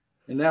 Yeah.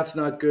 And that's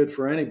not good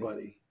for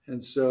anybody.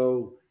 And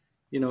so,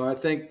 I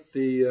think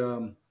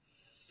the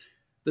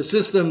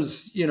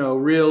systems,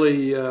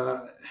 really,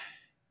 I've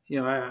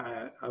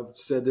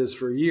said this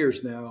for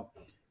years now.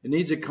 It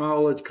needs a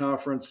college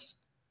conference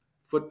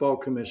football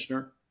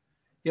commissioner.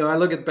 I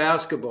look at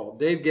basketball.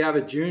 Dave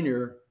Gavitt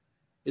Jr.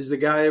 is the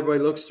guy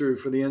everybody looks through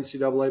for the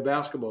NCAA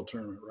basketball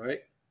tournament, right?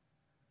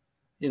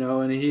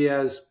 And he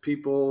has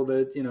people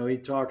that, he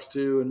talks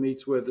to and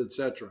meets with, et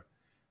cetera.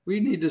 We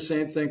need the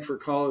same thing for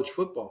college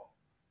football,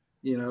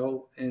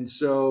 and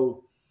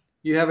so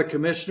you have a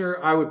commissioner.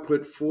 I would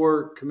put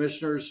 4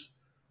 commissioners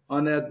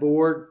on that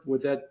board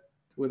with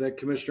that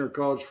commissioner of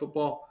college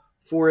football,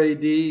 4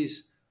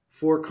 ADs,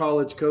 4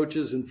 college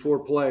coaches, and 4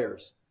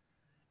 players.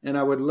 And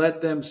I would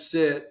let them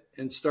sit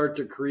and start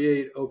to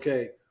create,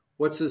 okay,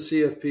 what's the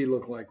CFP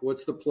look like?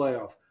 What's the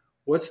playoff?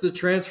 What's the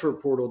transfer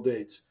portal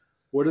dates?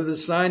 What are the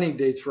signing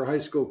dates for high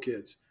school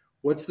kids?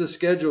 What's the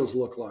schedules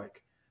look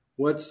like?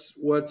 What's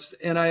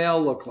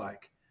NIL look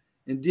like?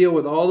 And deal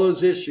with all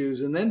those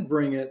issues, and then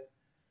bring it,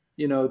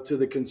 to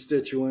the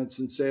constituents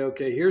and say,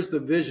 okay, here's the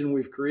vision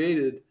we've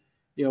created.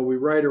 We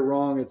right or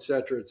wrong, et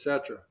cetera, et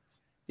cetera.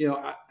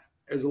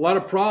 There's a lot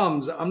of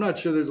problems. I'm not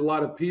sure there's a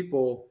lot of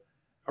people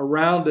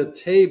around the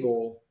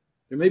table.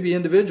 There may be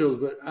individuals,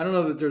 but I don't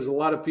know that there's a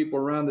lot of people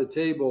around the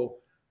table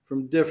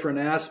from different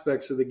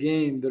aspects of the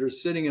game that are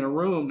sitting in a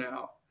room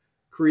now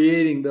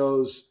creating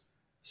those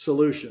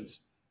solutions.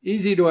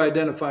 Easy to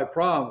identify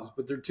problems,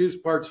 but there are 2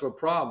 parts of a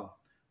problem.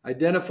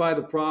 Identify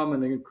the problem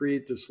and then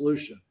create the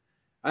solution.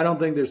 I don't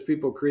think there's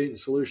people creating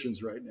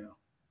solutions right now.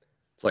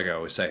 It's like I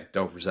always say,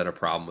 don't present a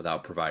problem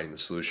without providing the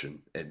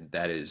solution. And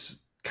that is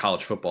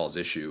college football's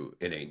issue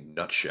in a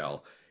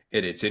nutshell.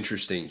 And it's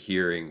interesting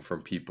hearing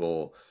from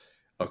people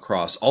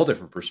across all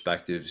different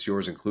perspectives,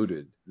 yours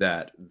included,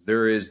 that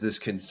there is this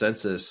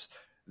consensus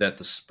that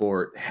the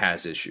sport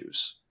has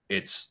issues.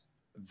 It's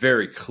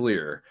very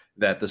clear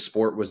that the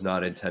sport was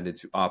not intended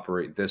to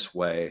operate this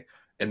way,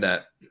 and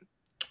that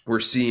we're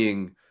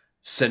seeing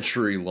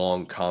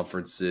century-long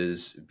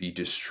conferences be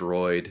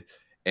destroyed,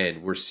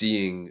 and we're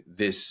seeing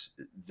this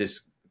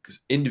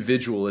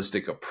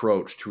individualistic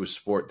approach to a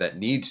sport that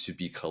needs to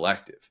be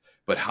collective.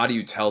 But how do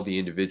you tell the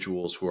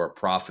individuals who are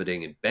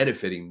profiting and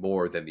benefiting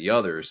more than the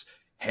others,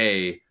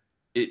 hey,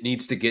 it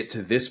needs to get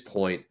to this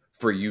point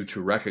for you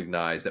to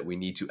recognize that we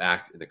need to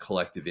act in the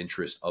collective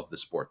interest of the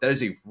sport? That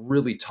is a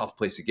really tough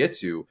place to get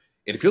to.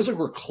 And it feels like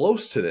we're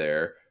close to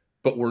there,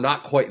 but we're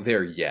not quite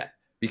there yet,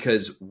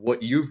 because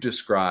what you've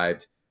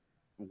described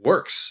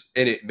works,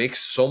 and it makes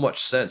so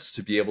much sense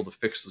to be able to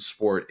fix the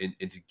sport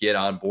and to get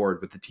on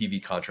board with the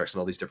TV contracts and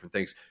all these different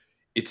things.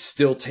 It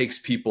still takes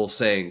people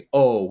saying,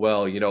 oh,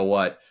 well, you know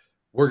what?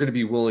 We're going to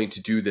be willing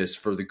to do this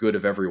for the good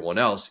of everyone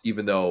else,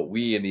 even though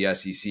we in the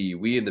SEC,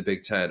 we in the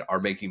Big Ten are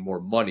making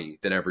more money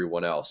than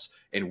everyone else.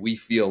 And we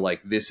feel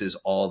like this is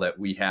all that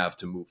we have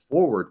to move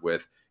forward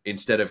with,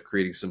 instead of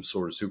creating some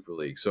sort of super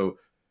league. So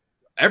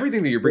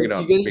everything that you're bringing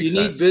up makes sense.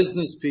 You need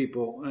business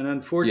people. And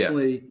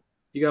unfortunately,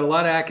 you got a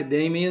lot of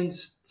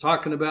academians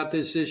talking about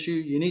this issue.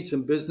 You need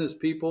some business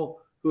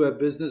people who have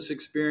business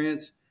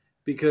experience,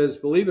 because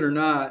believe it or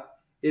not,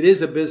 it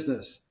is a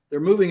business. They're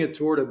moving it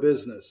toward a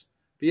business.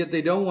 But yet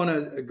they don't want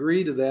to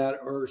agree to that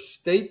or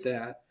state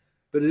that,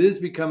 but it is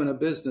becoming a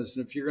business.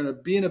 And if you're going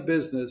to be in a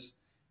business,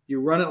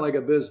 you run it like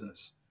a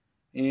business.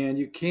 And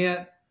you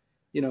can't,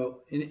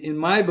 in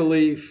my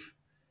belief,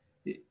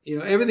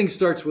 everything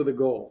starts with a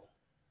goal.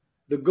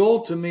 The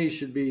goal to me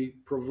should be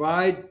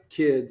provide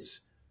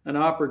kids an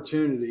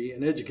opportunity,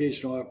 an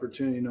educational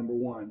opportunity, number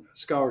one, a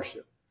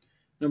scholarship.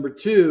 Number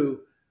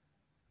two,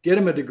 get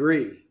them a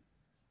degree.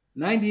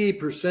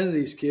 98% of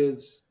these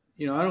kids,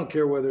 I don't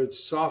care whether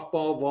it's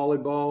softball,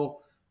 volleyball,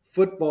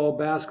 football,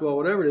 basketball,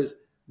 whatever it is,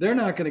 they're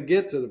not going to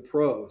get to the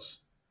pros.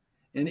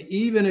 And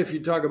even if you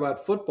talk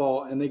about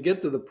football and they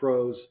get to the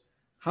pros,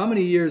 how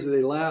many years are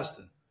they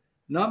lasting?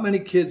 Not many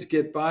kids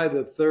get by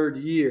the third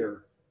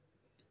year,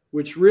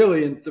 which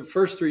really in the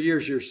first 3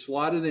 years you're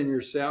slotted in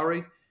your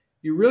salary.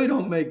 You really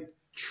don't make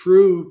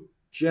true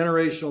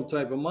generational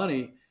type of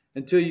money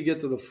until you get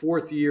to the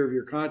fourth year of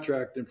your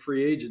contract in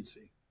free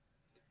agency.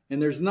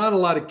 And there's not a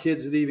lot of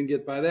kids that even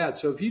get by that.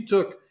 So if you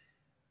took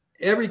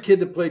every kid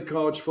that played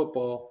college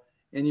football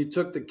and you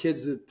took the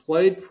kids that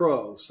played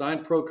pro,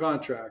 signed pro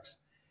contracts,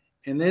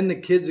 and then the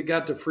kids that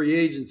got to free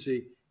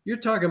agency, you're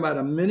talking about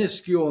a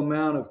minuscule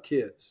amount of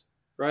kids,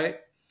 right?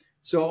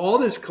 So all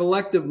this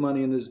collective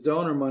money and this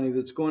donor money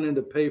that's going in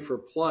to pay for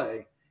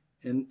play,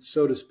 and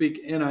so to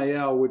speak,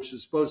 NIL, which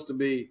is supposed to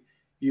be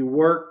you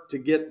work to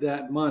get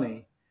that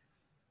money,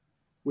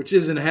 which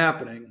isn't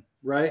happening,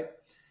 right?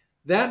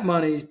 That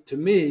money, to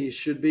me,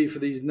 should be for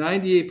these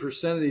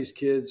 98% of these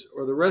kids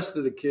or the rest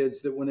of the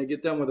kids that when they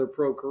get done with their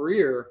pro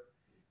career,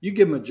 you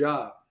give them a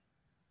job.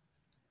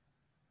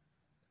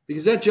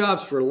 Because that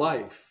job's for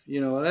life.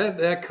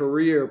 That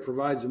career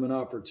provides them an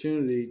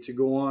opportunity to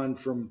go on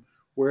from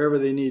wherever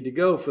they need to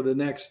go for the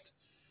next,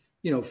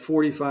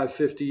 45,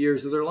 50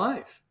 years of their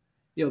life.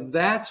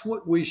 That's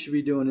what we should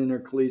be doing in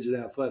intercollegiate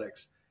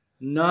athletics,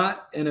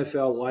 not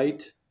NFL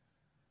light,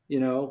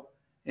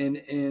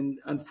 and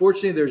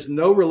unfortunately there's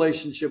no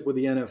relationship with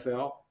the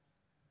NFL,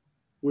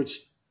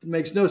 which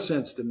makes no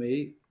sense to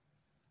me.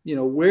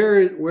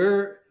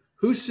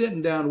 Who's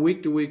sitting down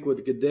week to week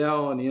with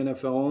Goodell and the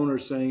NFL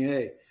owners saying,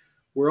 hey,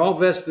 we're all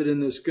vested in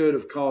this good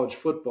of college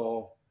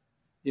football.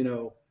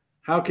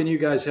 How can you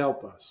guys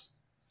help us?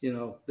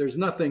 There's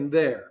nothing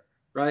there,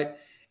 right?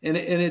 And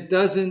it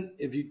doesn't.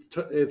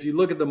 If you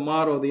look at the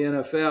model of the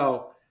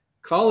NFL,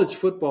 college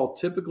football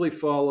typically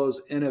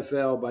follows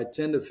NFL by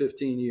 10 to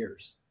 15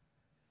 years.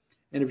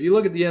 And if you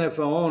look at the NFL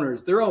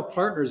owners, they're all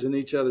partners in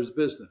each other's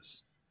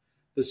business.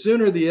 The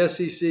sooner the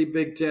SEC,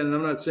 Big Ten, and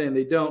I'm not saying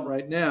they don't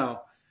right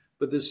now,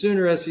 but the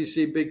sooner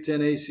SEC, Big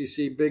Ten,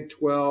 ACC, Big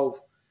 12,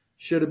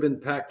 should have been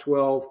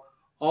Pac-12,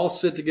 all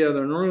sit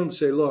together in a room and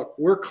say, look,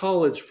 we're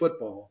college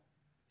football.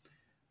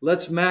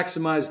 Let's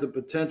maximize the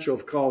potential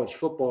of college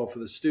football for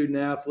the student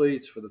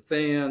athletes, for the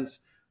fans,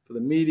 for the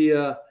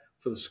media,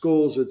 for the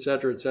schools, et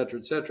cetera, et cetera,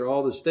 et cetera,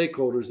 all the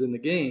stakeholders in the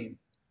game.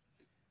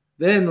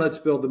 Then let's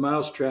build the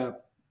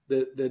mousetrap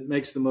that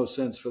makes the most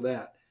sense for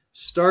that.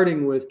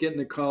 Starting with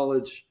getting a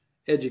college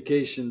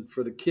education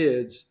for the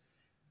kids,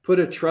 put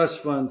a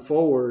trust fund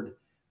forward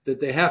that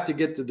they have to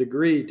get the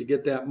degree to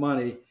get that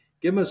money.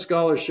 Give them a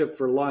scholarship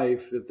for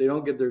life. If they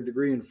don't get their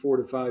degree in 4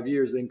 to 5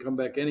 years, they can come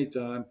back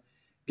anytime.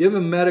 Give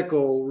them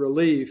medical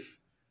relief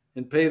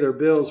and pay their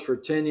bills for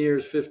 10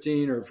 years,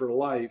 15, or for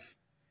life.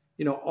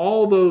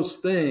 All those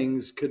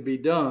things could be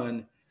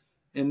done.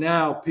 And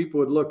now people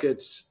would look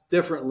at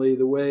differently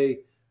the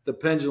way the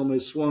pendulum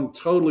is swung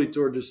totally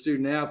toward the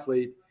student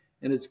athlete,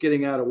 and it's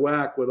getting out of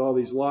whack with all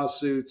these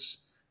lawsuits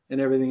and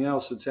everything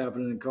else that's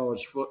happening in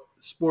college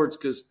sports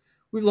because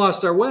we've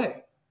lost our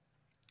way.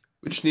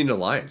 We just need an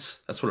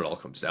alliance. That's what it all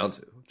comes down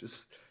to.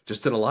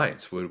 Just an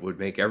alliance would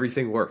make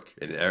everything work,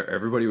 and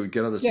everybody would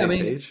get on the same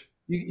page.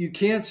 You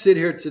can't sit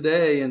here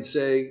today and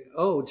say,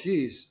 oh,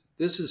 geez,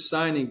 this is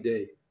signing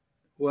day.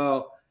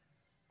 Well,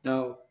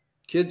 now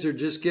kids are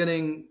just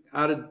getting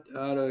out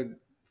of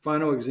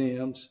final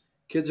exams.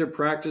 Kids are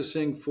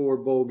practicing for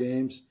bowl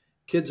games.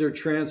 Kids are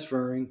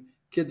transferring.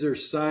 Kids are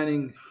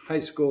signing high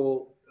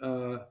school.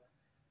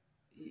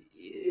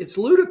 It's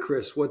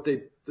ludicrous what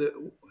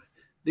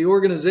the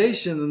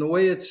organization and the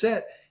way it's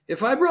set.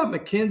 If I brought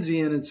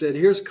McKinsey in and said,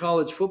 here's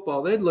college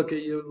football, they'd look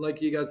at you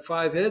like you got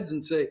 5 heads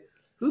and say,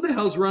 who the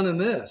hell's running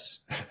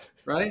this?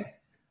 Right?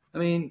 I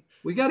mean,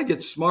 we got to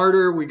get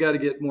smarter. We got to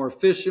get more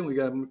efficient. We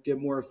got to get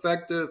more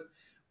effective.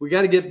 We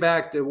got to get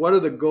back to what are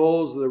the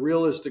goals, the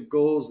realistic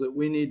goals that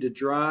we need to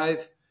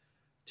drive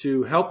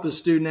to help the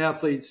student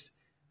athletes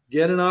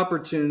get an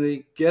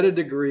opportunity, get a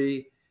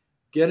degree,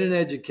 get an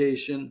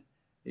education,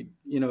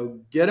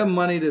 get them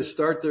money to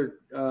start their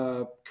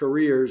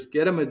careers,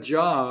 get them a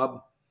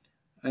job,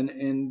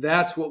 and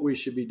that's what we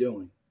should be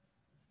doing.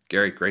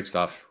 Gary, great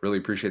stuff. Really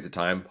appreciate the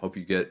time. Hope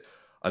you get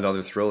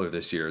another thriller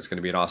this year. It's going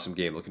to be an awesome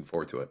game. Looking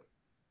forward to it.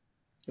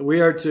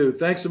 We are too.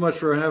 Thanks so much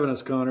for having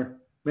us, Connor.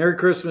 Merry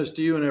Christmas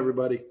to you and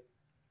everybody.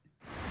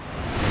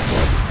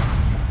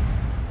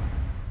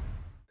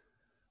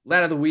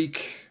 Lad of the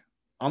week.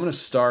 I'm going to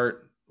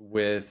start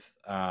with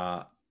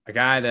a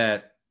guy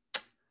that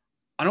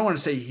I don't want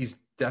to say he's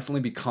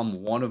definitely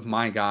become one of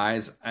my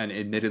guys, and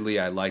admittedly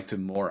I liked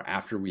him more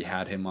after we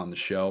had him on the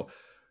show,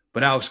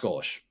 but Alex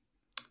Golesh.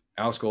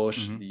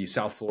 The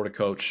South Florida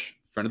coach,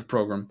 friend of the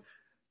program,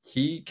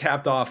 he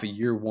capped off a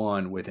year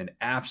one with an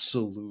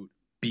absolute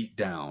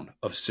beatdown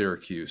of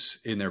Syracuse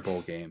in their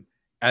bowl game.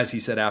 As he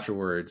said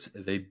afterwards,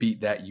 they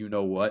beat that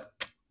you-know-what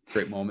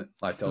Great moment.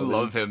 Live television.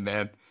 Love him,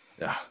 man.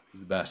 Yeah,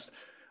 he's the best.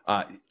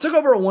 Took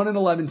over a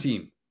 1-11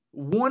 team.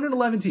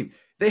 1-11 team.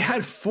 They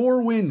had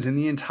 4 wins in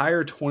the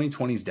entire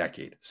 2020s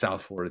decade.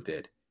 South Florida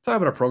did. Talk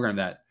about a program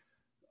that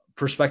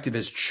perspective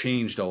has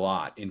changed a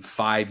lot in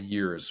 5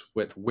 years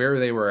with where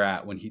they were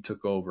at when he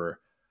took over.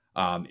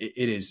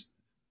 It is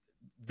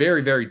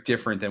very, very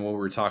different than what we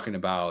were talking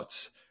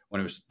about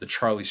when it was the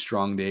Charlie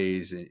Strong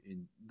days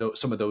and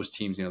some of those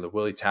teams, the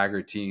Willie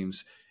Taggart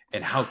teams,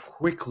 and how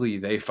quickly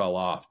they fell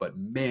off. But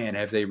man,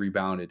 have they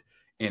rebounded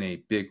in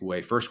a big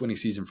way. First winning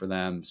season for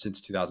them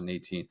since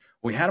 2018.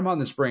 When we had him on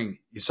the spring,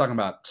 he's talking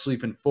about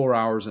sleeping 4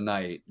 hours a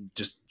night,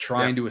 just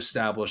trying to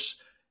establish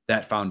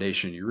that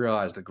foundation. You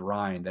realize the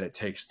grind that it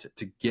takes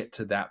to get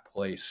to that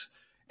place.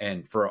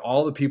 And for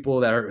all the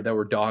people that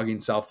were dogging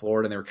South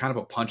Florida, and they were kind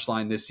of a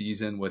punchline this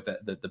season with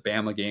the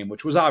Bama game,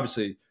 which was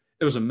obviously,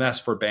 it was a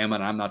mess for Bama,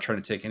 and I'm not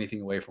trying to take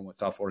anything away from what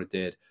South Florida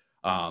did.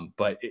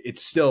 But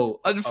it's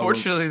still,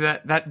 unfortunately,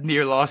 that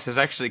near loss has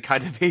actually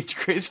kind of aged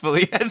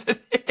gracefully, hasn't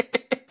it?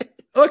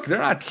 Look, they're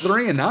not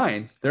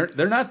 3-9. They're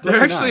not 3-9.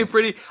 They're actually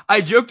pretty. I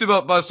joked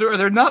about Basura.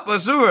 They're not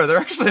Basura. They're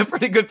actually a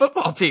pretty good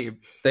football team.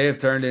 They have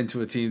turned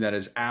into a team that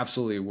is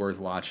absolutely worth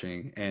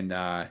watching. And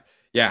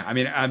yeah, I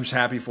mean, I'm just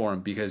happy for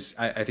him because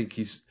I think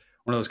he's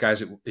one of those guys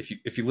that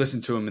if you listen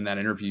to him in that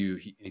interview,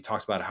 he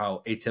talks about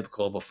how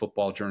atypical of a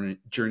football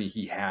journey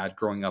he had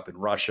growing up in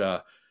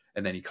Russia.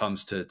 And then he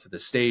comes to the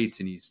States,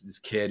 and he's this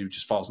kid who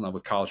just falls in love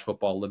with college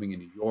football, living in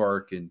New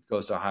York, and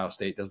goes to Ohio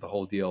State, does the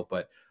whole deal.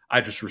 But I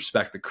just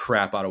respect the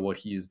crap out of what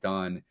he has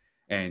done.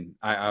 And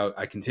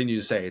I continue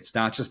to say it's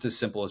not just as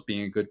simple as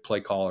being a good play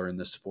caller in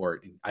this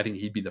sport. And I think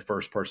he'd be the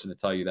first person to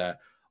tell you that.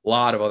 A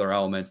lot of other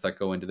elements that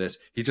go into this.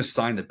 He just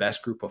signed the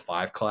best group of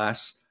 5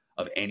 class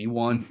of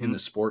anyone in the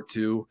sport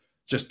too.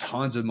 Just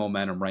tons of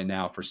momentum right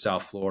now for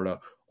South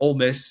Florida. Ole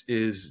Miss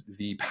is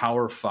the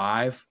Power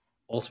 5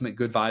 ultimate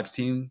good vibes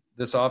team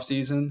this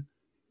offseason.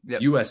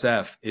 Yep.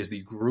 USF is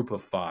the group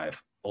of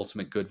 5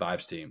 ultimate good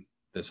vibes team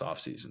this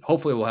offseason.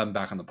 Hopefully we'll have him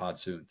back on the pod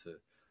soon to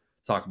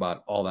talk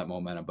about all that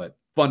momentum. But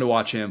fun to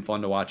watch him,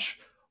 fun to watch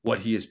what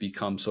he has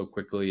become so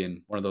quickly,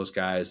 and one of those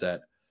guys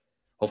that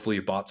hopefully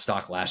you bought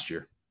stock last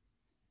year.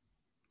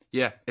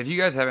 Yeah, if you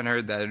guys haven't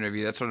heard that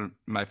interview, that's one of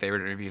my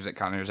favorite interviews that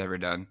Connor's ever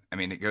done. I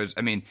mean,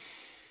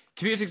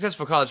 to be a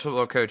successful college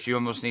football coach, you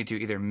almost need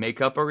to either make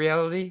up a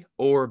reality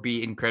or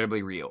be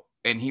incredibly real.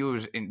 And he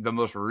was the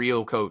most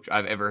real coach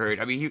I've ever heard.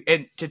 I mean,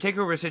 and to take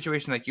over a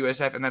situation like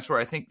USF, and that's where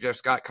I think Jeff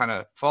Scott kind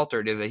of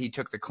faltered, is that he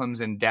took the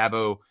Clemson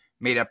Dabo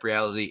made up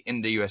reality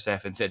into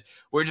USF and said,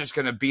 we're just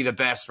going to be the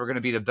best. We're going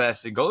to be the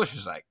best. And Golish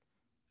is like,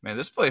 man,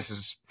 this place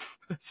is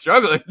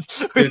struggling.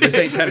 Dude, this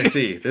ain't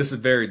Tennessee. This is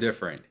very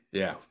different.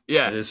 Yeah.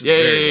 Yeah.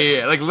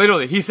 Yeah. Like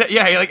literally, he said,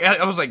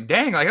 I was like,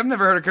 dang, like I've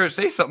never heard a coach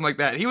say something like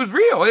that. He was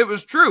real. It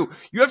was true.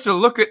 You have to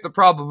look at the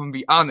problem and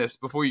be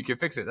honest before you can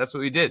fix it. That's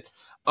what he did.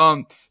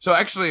 So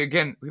actually,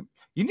 again,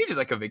 you needed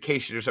like a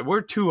vacation or something.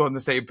 We're 2 on the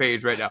same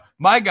page right now.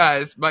 My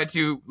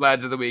 2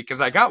 lads of the week,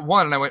 because I got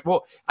one and I went,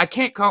 well, I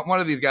can't count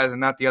one of these guys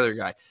and not the other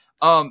guy.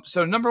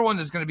 So number 1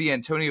 is going to be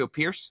Antonio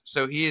Pierce.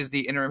 So he is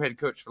the interim head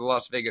coach for the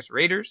Las Vegas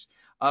Raiders.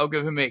 I'll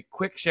give him a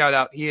quick shout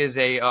out. He is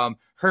a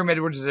Herm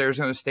Edwards'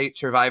 Arizona State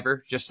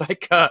survivor, just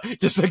like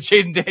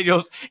Jaden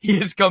Daniels. He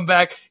has come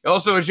back.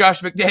 Also a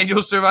Josh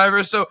McDaniels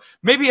survivor. So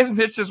maybe he hasn't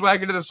hitched his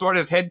wagon to the sword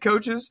as head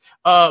coaches,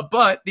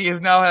 but he has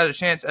now had a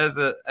chance as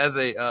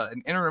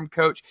an interim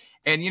coach.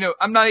 And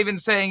I'm not even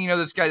saying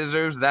this guy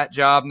deserves that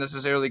job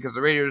necessarily because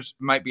the Raiders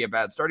might be a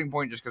bad starting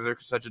point just because they're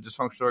such a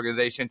dysfunctional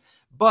organization.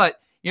 But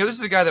this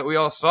is a guy that we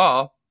all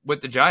saw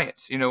with the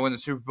Giants, win the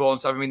Super Bowl and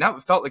stuff. I mean,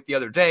 that felt like the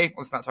other day.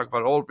 Let's not talk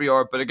about how old we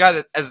are, but a guy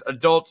that as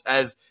adults,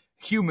 as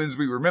humans,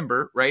 we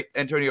remember, right?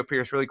 Antonio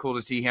Pierce, really cool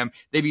to see him.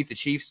 They beat the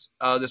Chiefs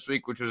this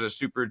week, which was a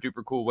super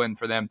duper cool win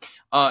for them.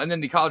 And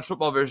then the college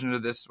football version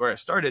of this, where I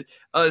started,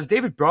 is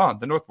David Braun,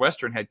 the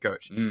Northwestern head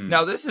coach.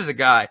 Now, this is a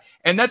guy,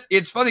 and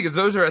it's funny because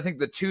those are, I think,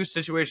 the 2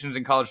 situations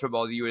in college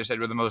football that you would have said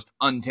were the most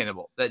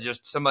untenable. That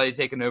just somebody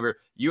taking over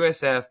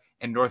USF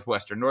and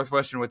Northwestern.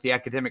 Northwestern with the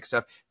academic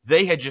stuff,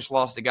 they had just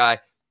lost a guy,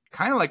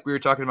 kind of like we were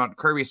talking about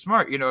Kirby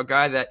Smart, a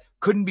guy that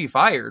couldn't be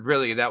fired,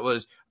 really. That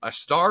was a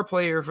star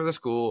player for the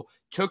school,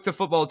 took the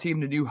football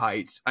team to new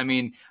heights. I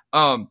mean,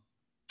 and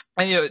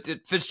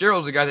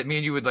Fitzgerald's a guy that me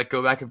and you would like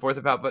go back and forth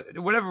about, but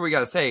whatever we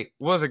got to say,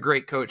 was a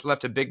great coach,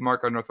 left a big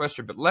mark on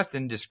Northwestern, but left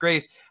in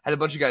disgrace, had a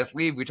bunch of guys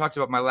leave. We talked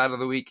about my lad of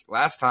the week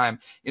last time.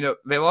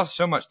 They lost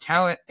so much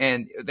talent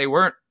and they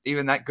weren't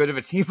even that good of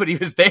a team, but he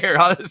was there,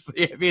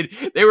 honestly. I mean,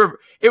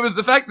 it was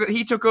the fact that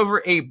he took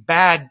over a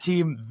bad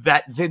team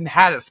that then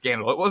had a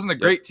scandal. It wasn't a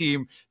great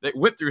team that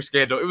went through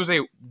scandal. It was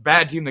a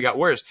bad team that got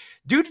worse.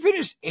 Dude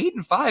finished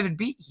 8-5 and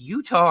beat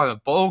Utah in a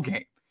bowl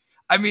game.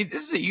 I mean,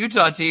 this is a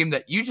Utah team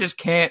that you just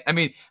can't. I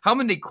mean, how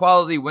many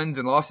quality wins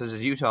and losses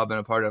has Utah been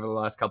a part of in the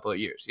last couple of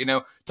years?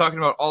 Talking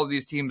about all of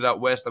these teams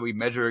out west that we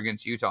measure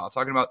against Utah,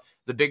 talking about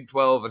the Big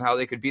 12 and how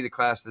they could be the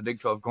class of the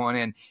Big 12 going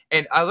in.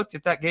 And I looked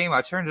at that game.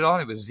 I turned it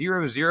on. It was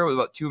 0-0 with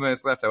about 2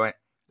 minutes left. I went,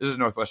 this is a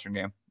Northwestern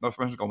game.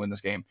 Northwestern's going to win this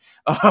game.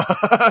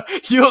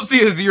 You don't see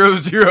a 0-0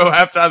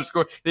 halftime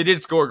score. They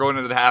did score going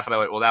into the half, and I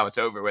went, well, now it's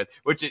over with.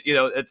 Which,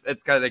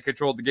 it's kind of, they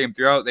controlled the game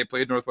throughout. They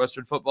played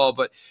Northwestern football.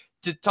 But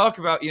to talk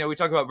about, we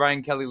talk about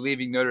Brian Kelly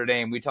leaving Notre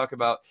Dame. We talk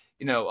about,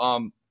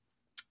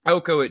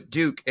 Elko at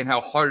Duke and how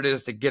hard it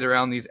is to get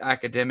around these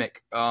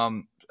academic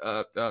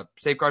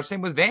safeguards.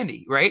 Same with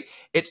Vandy, right?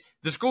 It's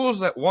the schools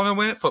that want to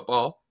win at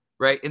football,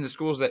 right, and the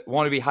schools that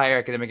want to be higher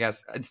academic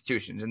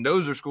institutions. And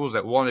those are schools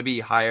that want to be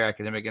higher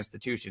academic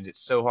institutions.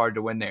 It's so hard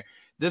to win there.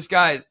 This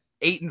guy's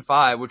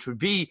 8-5, which would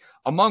be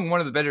among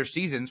one of the better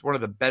seasons, not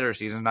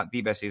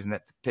the best season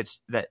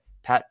that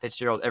Pat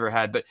Fitzgerald ever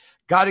had. But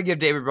got to give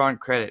David Braun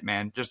credit,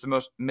 man. Just the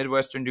most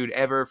Midwestern dude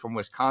ever from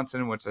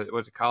Wisconsin, went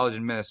to college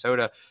in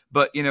Minnesota.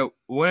 But,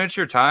 when it's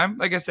your time,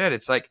 like I said,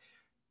 it's like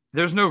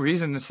there's no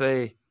reason to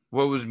say,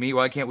 what was me?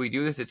 Why can't we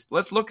do this? It's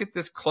let's look at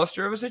this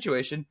cluster of a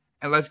situation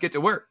and let's get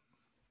to work.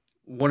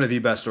 One of the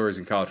best stories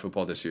in college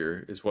football this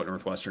year is what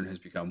Northwestern has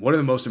become. One of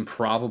the most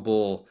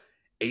improbable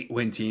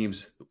 8-win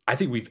teams I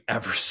think we've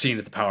ever seen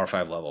at the Power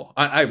 5 level.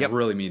 I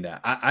really mean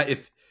that.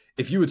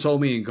 If you had told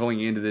me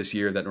going into this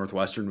year that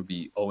Northwestern would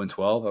be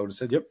 0-12, I would have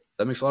said, yep,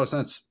 that makes a lot of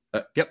sense.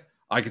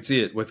 I could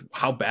see it with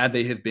how bad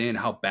they have been,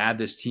 how bad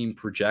this team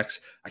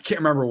projects. I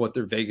can't remember what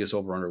their Vegas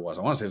over-under was.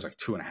 I want to say it was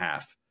like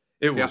 2.5.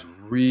 It was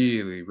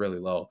really, really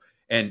low.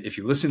 And if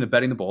you listen to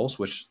Betting the Bowls,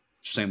 which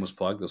shameless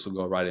plug, this will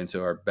go right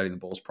into our Betting the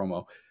Bowls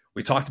promo.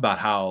 We talked about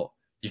how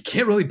you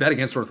can't really bet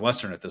against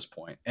Northwestern at this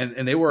point.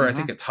 And they were, I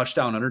think, a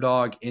touchdown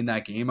underdog in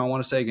that game, I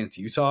want to say, against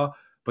Utah.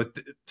 But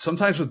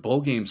sometimes with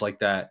bowl games like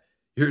that,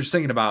 you're just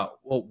thinking about,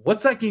 well,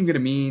 what's that game going to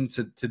mean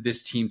to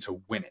this team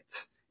to win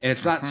it? And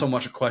it's not so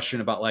much a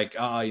question about like,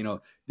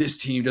 this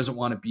team doesn't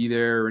want to be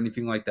there or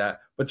anything like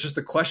that. But just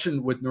the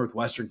question with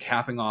Northwestern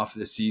capping off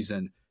the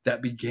season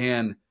that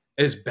began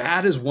as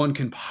bad as one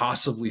can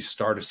possibly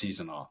start a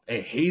season off. A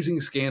hazing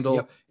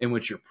scandal in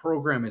which your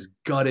program is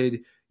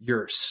gutted,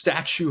 your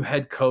statue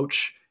head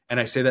coach, and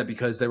I say that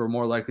because they were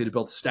more likely to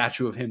build a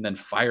statue of him than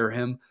fire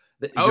him.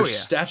 Your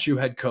statue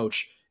head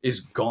coach is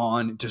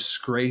gone,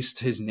 disgraced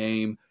his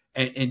name,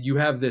 and you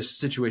have this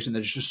situation that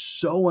is just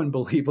so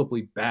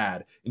unbelievably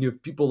bad. And you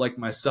have people like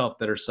myself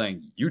that are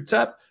saying,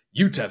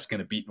 UTEP's going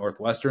to beat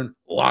Northwestern,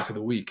 lock of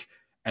the week.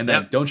 And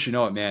then don't you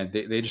know it, man,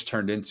 they just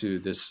turned into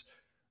this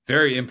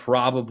very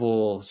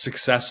improbable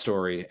success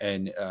story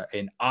and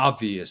an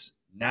obvious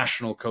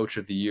national coach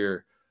of the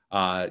year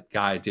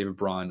guy David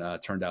Braun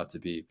turned out to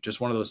be.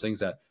 Just one of those things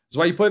that is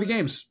why you play the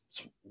games.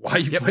 It's why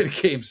you play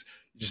the games.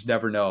 You just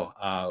never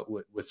know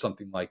with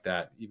something like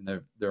that, even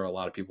though there are a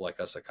lot of people like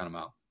us that cut him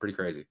out. Pretty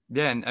crazy.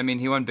 Yeah, and I mean,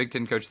 he won Big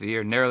Ten Coach of the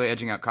Year, narrowly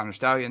edging out Connor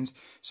Stallions.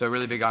 So a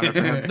really big honor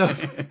for him.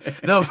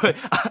 No, but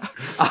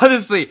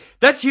honestly,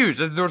 that's huge.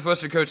 The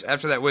Northwestern coach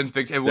after that wins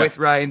Big Ten with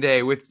Ryan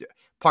Day, with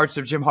parts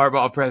of Jim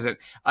Harbaugh present.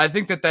 I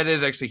think that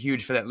is actually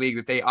huge for that league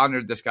that they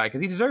honored this guy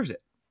because he deserves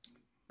it.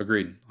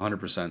 Agreed,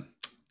 100%.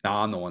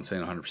 Now, I'm the one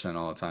saying 100%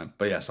 all the time,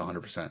 but yes,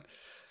 100%.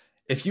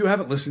 If you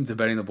haven't listened to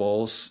Betting the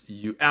Bowls,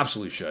 you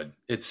absolutely should.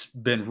 It's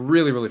been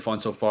really, really fun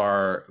so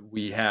far.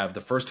 We have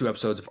the first 2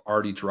 episodes have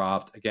already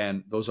dropped.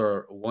 Again, those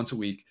are once a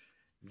week.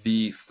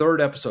 The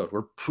third episode,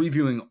 we're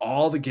previewing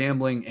all the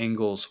gambling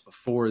angles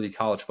for the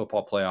college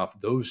football playoff.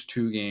 Those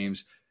 2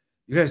 games.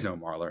 You guys know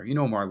Marler. You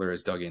know Marler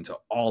has dug into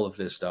all of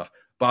this stuff.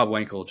 Bob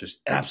Wankel just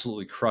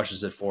absolutely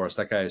crushes it for us.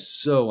 That guy is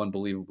so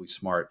unbelievably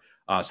smart.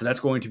 So that's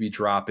going to be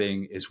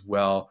dropping as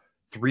well.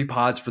 3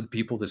 pods for the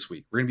people this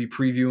week. We're going to be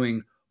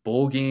previewing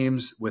bowl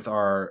games with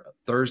our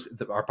pod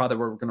that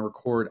we're going to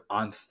record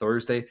on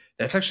Thursday.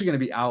 That's actually going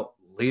to be out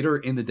later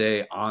in the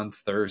day on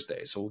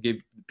Thursday. So we'll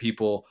give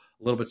people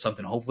a little bit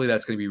something. Hopefully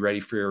that's going to be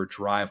ready for your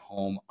drive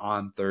home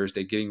on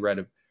Thursday, getting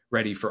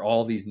ready for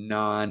all these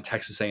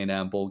non-Texas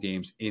A&M bowl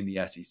games in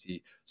the SEC.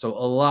 So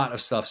a lot of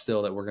stuff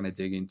still that we're going to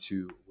dig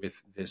into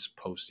with this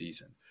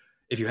postseason.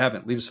 If you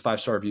haven't, leave us a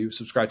 5-star review,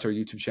 subscribe to our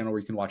YouTube channel where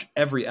you can watch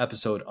every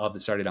episode of the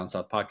Saturday Down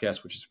South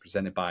podcast, which is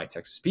presented by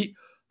Texas Pete.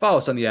 Follow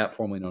us on the app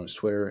formerly known as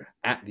Twitter,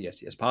 at the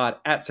SES Pod,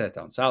 at Set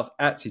Down South,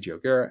 at CJ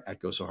O'Gara, at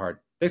Go So Hard.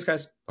 Thanks,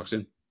 guys. Talk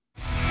soon.